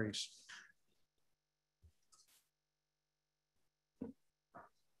carries.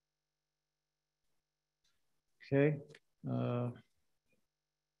 Okay.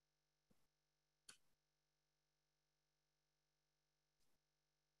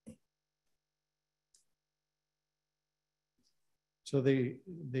 So the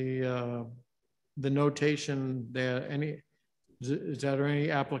notation there, is there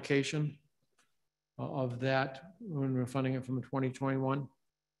any application of that when we're funding it from 2021? It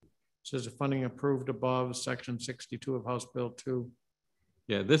says the funding approved above section 62 of House Bill 2.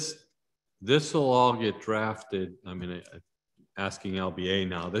 Yeah, this will all get drafted. I mean, asking LBA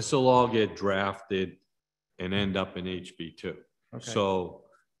now, this will all get drafted and end up in HB2. Okay. So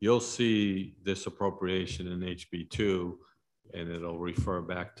you'll see this appropriation in HB2 and it'll refer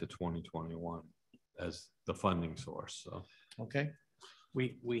back to 2021 as the funding source. So, okay.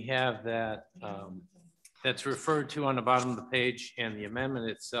 We have that, that's referred to on the bottom of the page, and the amendment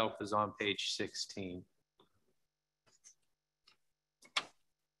itself is on page 16.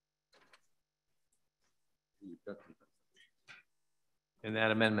 And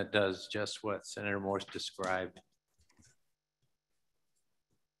that amendment does just what Senator Morse described.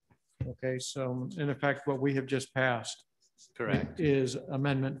 Okay, so in effect, what we have just passed, correct, is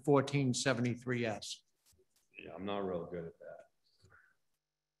Amendment 1473S. Yeah, I'm not real good at that.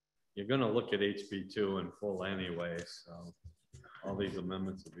 You're going to look at HB2 in full anyway, so all these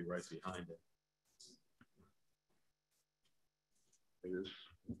amendments will be right behind it.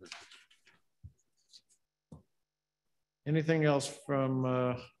 Anything else from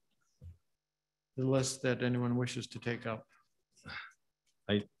the list that anyone wishes to take up?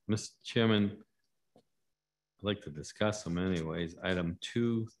 Mr. Chairman, I'd like to discuss them anyways. Item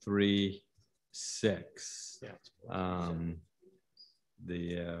 2, 3, 6. Yeah.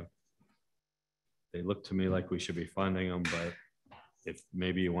 They look to me like we should be funding them, but if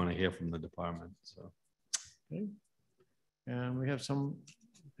maybe you want to hear from the department. So, okay. And we have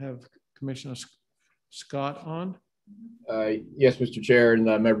Commissioner Scott on. Yes, Mr. Chair and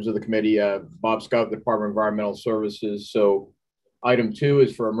members of the committee, Bob Scott, the Department of Environmental Services. So item 2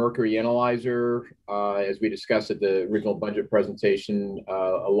 is for a mercury analyzer. As we discussed at the original budget presentation,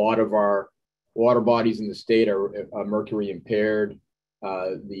 a lot of our water bodies in the state are mercury impaired.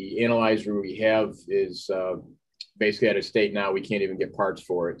 The analyzer we have is basically at a state now, we can't even get parts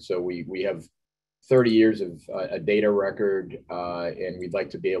for it. So we have 30 years of a data record, and we'd like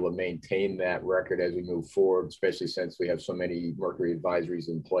to be able to maintain that record as we move forward, especially since we have so many mercury advisories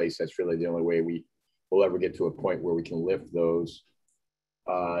in place. That's really the only way we will ever get to a point where we can lift those.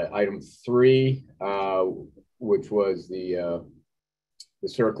 Item 3, which was the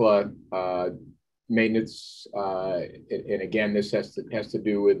CERCLA maintenance, and again, this has to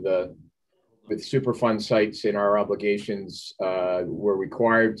do with Superfund sites. In our obligations, we're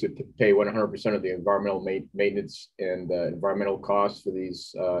required to pay 100% of the environmental maintenance and environmental costs for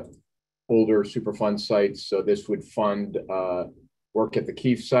these older Superfund sites. So this would fund work at the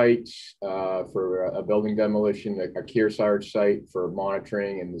Keefe site for a building demolition, a Kearsarge site for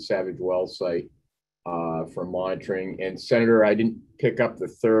monitoring, and the Savage Well site for monitoring. And Senator, I didn't pick up the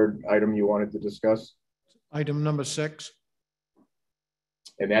third item you wanted to discuss. Item number 6.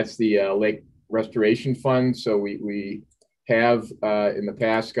 And that's the Lake Restoration Fund. So we have in the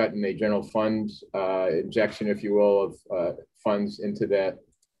past gotten a general fund injection, if you will, of funds into that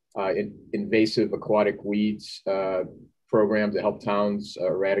invasive aquatic weeds program to help towns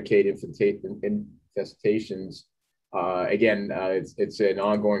eradicate infestations. Again, it's an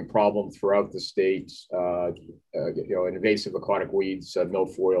ongoing problem throughout the state. Invasive aquatic weeds,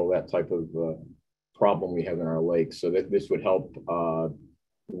 milfoil, that type of problem we have in our lakes. So that this would help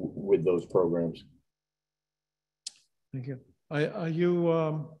with those programs. Thank you. Are you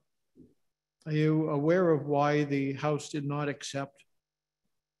aware of why the House did not accept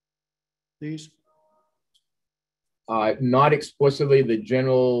these? Not explicitly.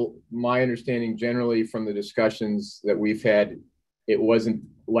 My understanding generally from the discussions that we've had, it wasn't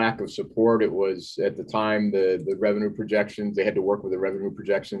lack of support. It was at the time the revenue projections. They had to work with the revenue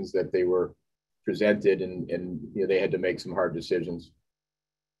projections that they were presented, and they had to make some hard decisions.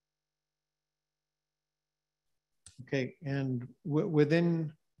 Okay, and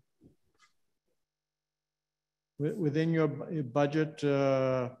within your budget,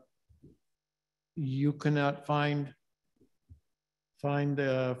 you cannot find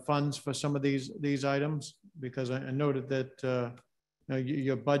funds for some of these items, because I noted that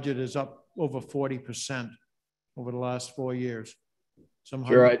your budget is up over 40% over the last 4 years.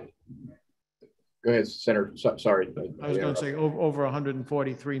 Sure. Go ahead, Senator. Sorry. I was going to say over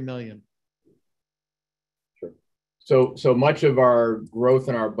 143 million. Sure. So much of our growth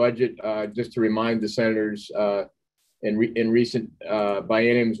in our budget, just to remind the senators, in recent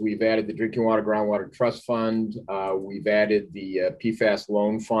bienniums, we've added the Drinking Water Groundwater Trust Fund. We've added the PFAS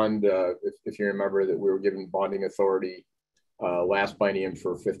Loan Fund. If you remember that we were given bonding authority last biennium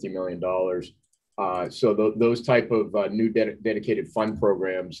for $50 million. So those type of new dedicated fund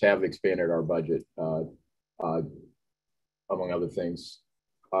programs have expanded our budget, among other things.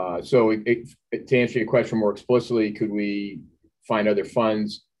 So to answer your question more explicitly, could we find other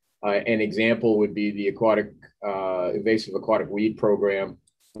funds? An example would be the invasive aquatic weed program.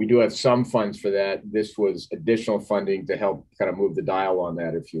 We do have some funds for that. This was additional funding to help kind of move the dial on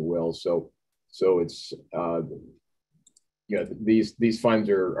that, if you will. So it's these funds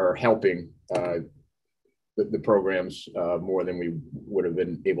are helping the programs more than we would have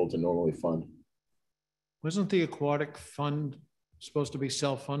been able to normally fund. Wasn't the aquatic fund supposed to be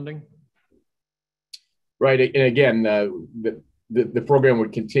self-funding? Right, and again, the program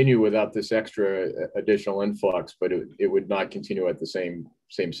would continue without this extra additional influx, but it would not continue at the same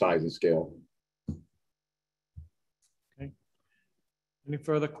size and scale. Okay. Any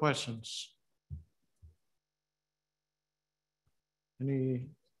further questions? Any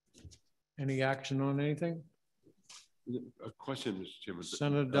action on anything? A question, Mr. Chairman.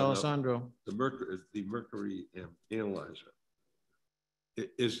 Senator D'Alessandro. The mercury analyzer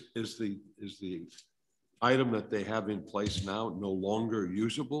is the item that they have in place now no longer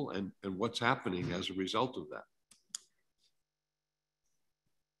usable, and what's happening as a result of that?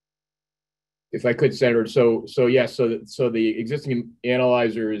 If I could, Senator, so yes, so the existing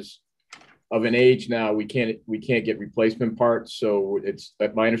analyzer is of an age now we can't get replacement parts. So it's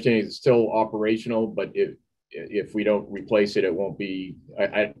my understanding is it's still operational, but if we don't replace it, it won't be.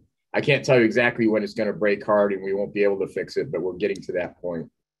 I can't tell you exactly when it's going to break hard and we won't be able to fix it, but we're getting to that point.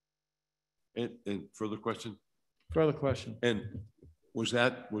 And further question? Further question. And was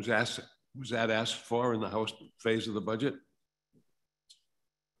that asked for in the House phase of the budget?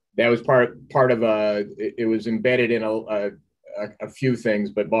 That was part of it was embedded in a few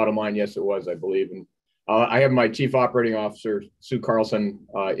things, but bottom line, yes, it was, I believe. And I have my Chief Operating Officer, Sue Carlson,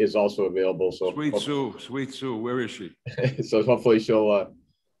 is also available. So Sweet Sue, where is she? So hopefully she'll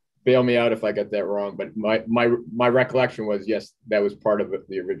bail me out if I got that wrong, but my recollection was, yes, that was part of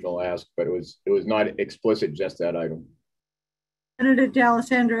the original ask, but it was not explicit, just that item. Senator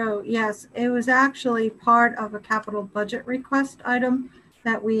D'Alessandro, yes, it was actually part of a capital budget request item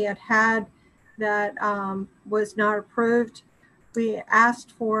that we had that was not approved. We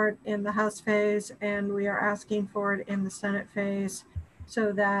asked for it in the House phase, and we are asking for it in the Senate phase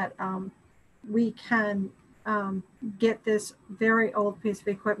so that we can get this very old piece of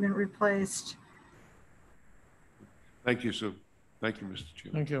equipment replaced. Thank you, Sue. Thank you, Mr.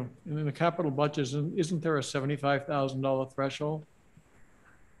 Chair. Thank you. And in the capital budget, isn't there a $75,000 threshold?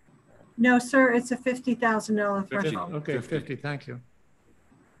 No, sir, it's a $50,000 threshold. Okay, 50, thank you.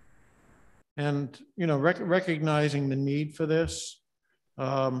 And, you know, recognizing the need for this, you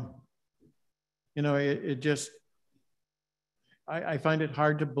know, it just, I find it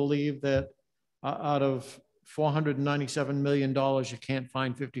hard to believe that out of $497 million, you can't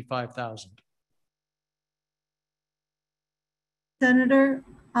find 55,000. Senator,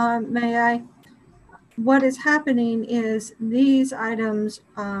 may I? What is happening is these items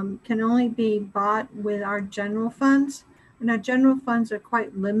can only be bought with our general funds, and our general funds are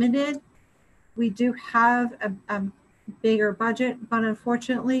quite limited. We do have a bigger budget, but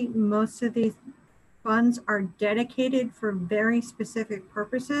unfortunately, most of these funds are dedicated for very specific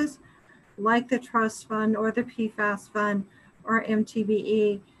purposes, like the trust fund or the PFAS fund or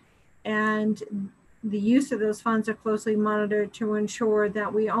MTBE. And the use of those funds are closely monitored to ensure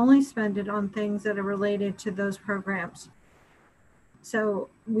that we only spend it on things that are related to those programs. So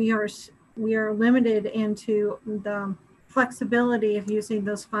we are limited into the flexibility of using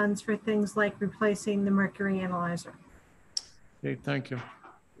those funds for things like replacing the mercury analyzer. Okay, thank you.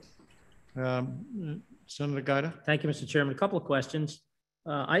 Senator Gaida. Thank you, Mr. Chairman. A couple of questions.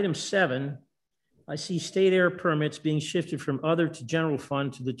 Item 7, I see state air permits being shifted from other to general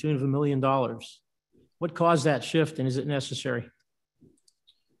fund to the tune of $1 million. What caused that shift, and is it necessary?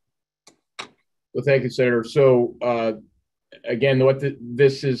 Well, thank you, Senator. So again, what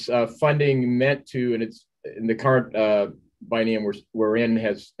this is funding meant to, and it's in the current biennium we're in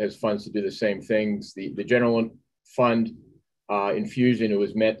has funds to do the same things. The general fund infusion, it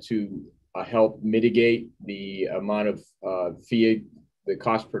was meant to help mitigate the amount of fee, the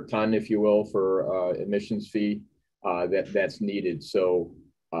cost per ton, if you will, for emissions fee that's needed. So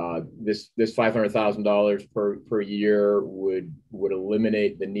this $500,000 per year would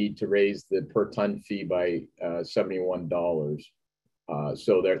eliminate the need to raise the per ton fee by $71.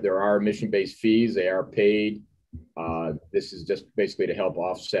 So there are emission-based fees; they are paid. This is just basically to help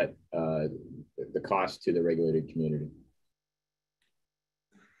offset the cost to the regulated community.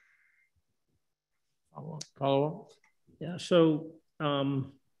 Follow up. Yeah. So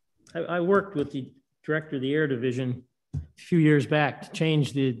I worked with the director of the Air Division a few years back to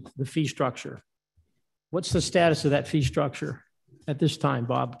change the fee structure. What's the status of that fee structure at this time,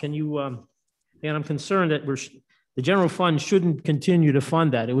 Bob? Can you? And I'm concerned that the general fund shouldn't continue to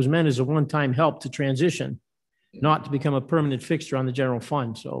fund that. It was meant as a one-time help to transition, not to become a permanent fixture on the general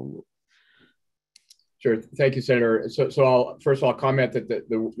fund. So. Sure. Thank you, Senator. So first of all comment that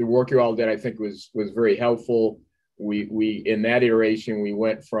the work you all did, I think was very helpful. We in that iteration, we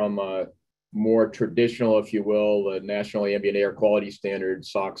went from more traditional, if you will, the National Ambient Air Quality Standard,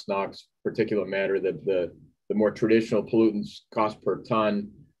 SOx, NOx, particulate matter, the more traditional pollutants cost per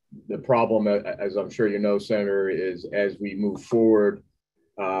ton. The problem, as I'm sure you know, Senator, is as we move forward,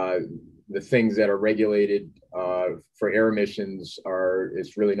 the things that are regulated for air emissions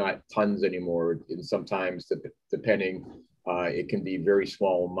it's really not tons anymore. And sometimes, depending, it can be very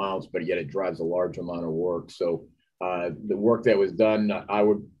small amounts, but yet it drives a large amount of work. So the work that was done, I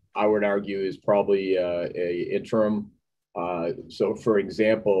would argue, is probably a interim. So, for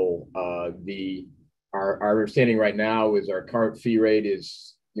example, our understanding right now is our current fee rate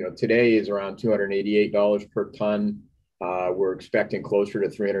is, today is around $288 per ton. We're expecting closer to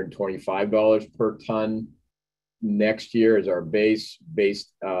 $325 per ton next year as our base,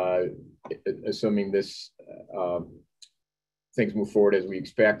 based assuming this things move forward as we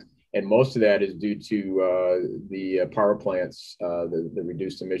expect. And most of that is due to the power plants, the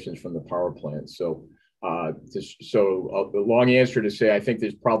reduced emissions from the power plants. So, the long answer to say, I think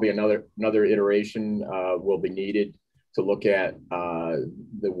there's probably another iteration will be needed to look at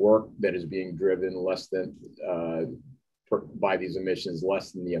the work that is being driven less than by these emissions,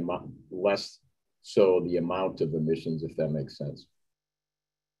 less so the amount of emissions, if that makes sense.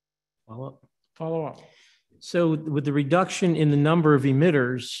 Follow up. So with the reduction in the number of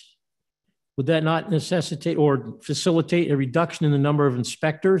emitters, would that not necessitate or facilitate a reduction in the number of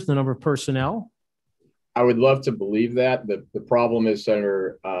inspectors, the number of personnel? I would love to believe that. The problem is,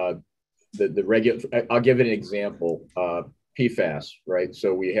 Senator, the regular, I'll give it an example, PFAS, right?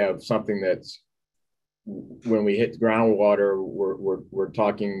 So we have something that's, when we hit groundwater, we're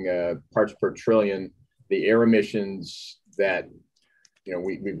talking parts per trillion. The air emissions that, you know,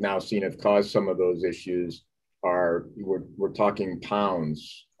 we've now seen have caused some of those issues are, we're talking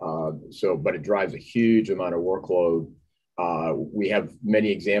pounds. But it drives a huge amount of workload. We have many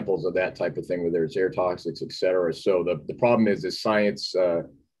examples of that type of thing, whether it's air toxics, et cetera. So the problem is, as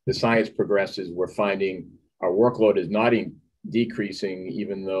the science progresses, we're finding our workload is not decreasing,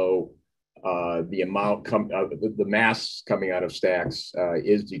 even though the amount the mass coming out of stacks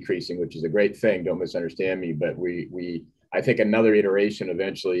is decreasing, which is a great thing. Don't misunderstand me, but I think another iteration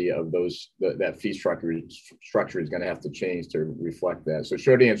eventually of that fee structure is going to have to change to reflect that. So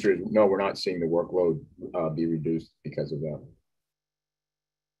short answer is no, we're not seeing the workload be reduced because of that.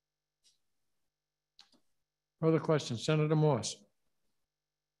 Further questions, Senator Morse.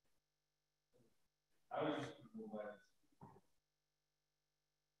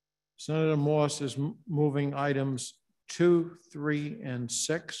 Senator Morse is moving items 2, 3, and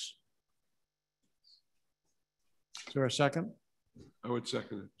 6. Is there a second? I would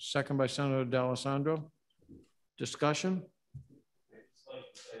second it. Second by Senator D'Alessandro. Discussion?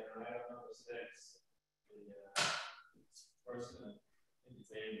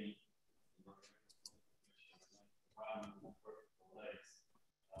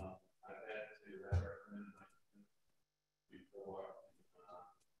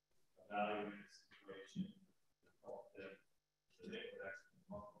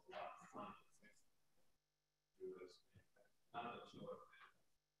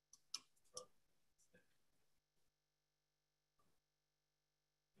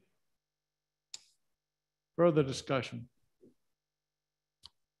 Further discussion?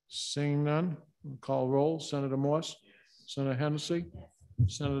 Seeing none, we'll call roll. Senator Morse? Yes. Senator Hennessy?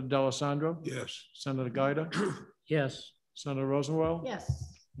 Yes. Senator D'Alessandro? Yes. Senator Gaida? Yes. Senator Rosenwald?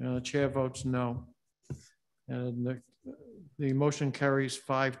 Yes. And the chair votes no. And the motion carries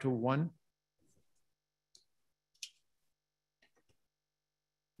 5-1.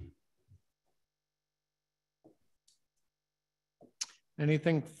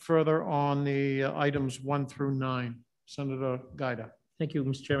 Anything further on the items 1 through 9? Senator Gaida. Thank you,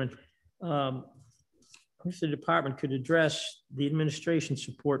 Mr. Chairman. If the department could address the administration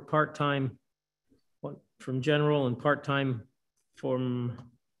support part-time from general and part-time from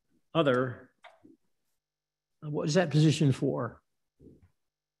other, what is that position for?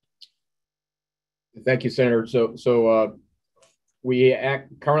 Thank you, Senator. So we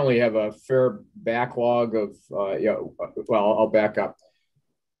currently have a fair backlog of, well, I'll back up.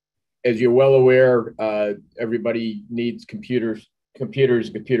 As you're well aware, everybody needs computer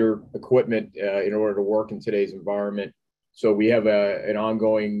equipment in order to work in today's environment. So we have an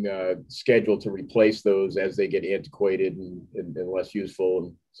ongoing schedule to replace those as they get antiquated and less useful,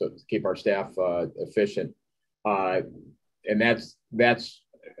 and so to keep our staff efficient. And that's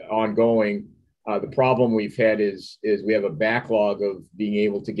ongoing. The problem we've had is we have a backlog of being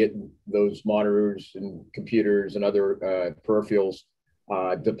able to get those monitors and computers and other peripherals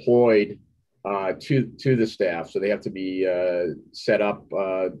deployed to the staff. So they have to be set up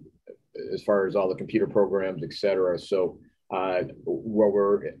as far as all the computer programs, et cetera. So what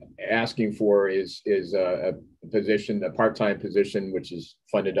we're asking for is a position, a part-time position, which is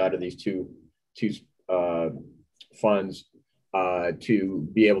funded out of these two funds, to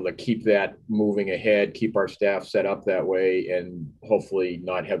be able to keep that moving ahead, keep our staff set up that way, and hopefully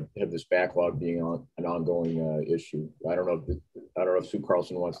not have this backlog being an ongoing issue. I don't know if Sue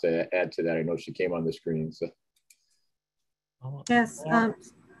Carlson wants to add to that. I know she came on the screen. So. Yes.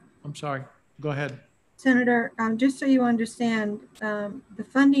 I'm sorry. Go ahead. Senator, just so you understand, the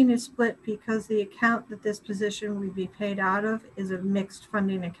funding is split because the account that this position would be paid out of is a mixed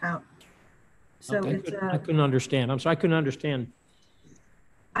funding account. So okay. I couldn't understand. I'm sorry, I couldn't understand.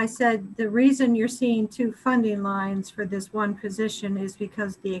 I said the reason you're seeing two funding lines for this one position is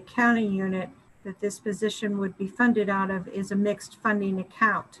because the accounting unit that this position would be funded out of is a mixed funding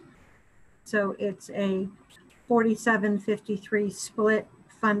account. So it's a 47-53 split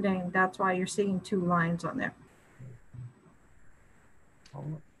funding. That's why you're seeing two lines on there.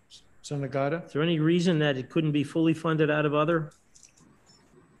 Senator Gaida? Is there any reason that it couldn't be fully funded out of other?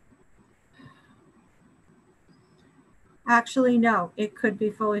 Actually, no, it could be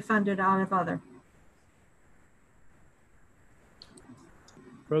fully funded out of other.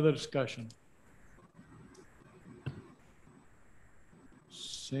 Further discussion?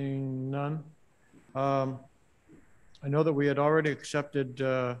 Seeing none. I know that we had already accepted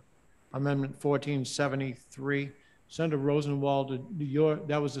Amendment 1473. Senator Rosenwald,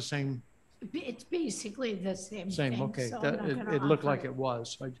 that was the same. It's basically the same. Same, thing, okay. so I'm That, not gonna it looked offer like it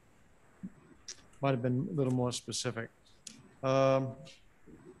was. I might have been a little more specific. Okay,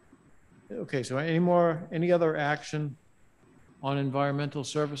 so any other action on environmental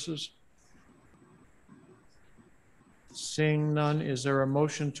services? Seeing none, is there a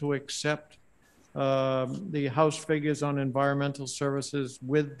motion to accept the House figures on environmental services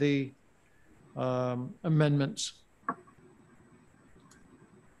with the amendments?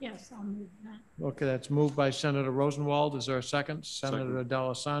 Yes, I'll move that. Okay, that's moved by Senator Rosenwald. Is there a second? Senator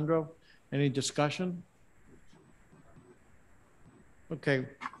D'Alessandro. Any discussion? Okay,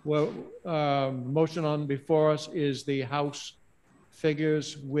 well, motion on before us is the House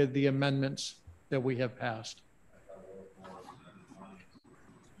figures with the amendments that we have passed.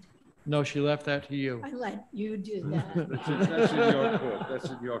 No, she left that to you. I let you do that. That's in your court.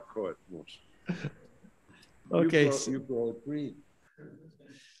 That's in your court, Morse. Okay. You all agreed.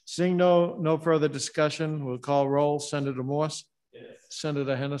 Seeing no further discussion, we'll call roll. Senator Morse? Yes.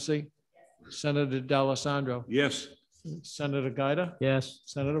 Senator Hennessy? Yes. Senator D'Alessandro? Yes. Senator Gaida? Yes.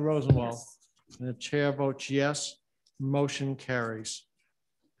 Senator Rosenwald? Yes. And the chair votes yes. Motion carries.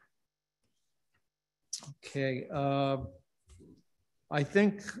 Okay. I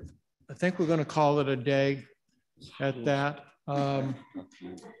think we're going to call it a day at that.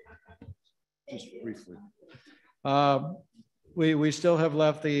 Just briefly. We still have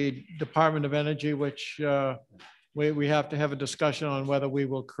left the Department of Energy, which we have to have a discussion on whether we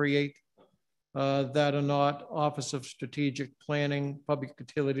will create that or not. Office of Strategic Planning, Public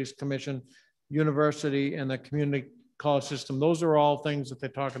Utilities Commission, University, and the Community College System. Those are all things that they're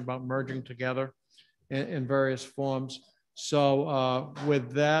talking about merging together in various forms. So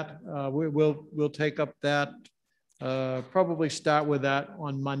with that, we'll take up that, probably start with that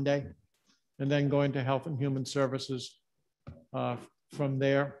on Monday, and then go into Health and Human Services from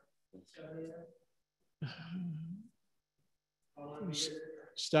there.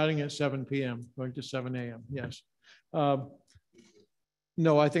 Starting at 7 p.m., going to 7 a.m., yes.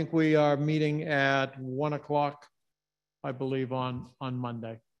 No, I think we are meeting at 1 o'clock, I believe, on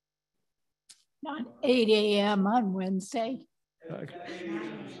Monday. Not 8 a.m. on Wednesday.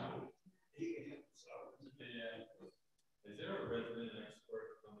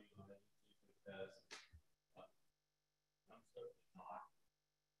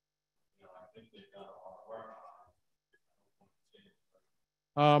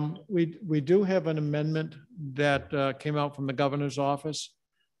 We do have an amendment that came out from the governor's office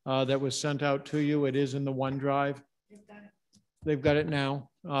that was sent out to you. It is in the OneDrive. They've got it now.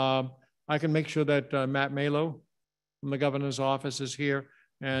 I can make sure that Matt Malo from the governor's office is here,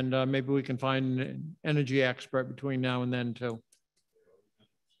 and maybe we can find an energy expert between now and then too.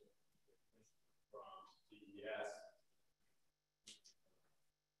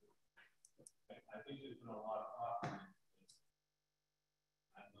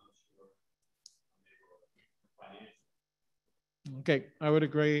 Okay, I would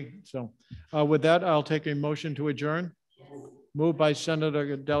agree. So with that, I'll take a motion to adjourn. Moved by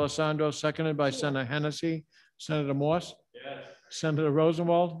Senator D'Alessandro, seconded by Senator Hennessy. Senator Morse? Yes. Senator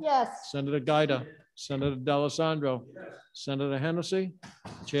Rosenwald? Yes. Senator Gaida? Senator D'Alessandro? Yes. Senator Hennessy?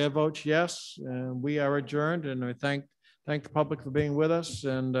 Chair votes yes, and we are adjourned. And I thank the public for being with us,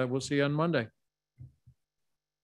 and we'll see you on Monday.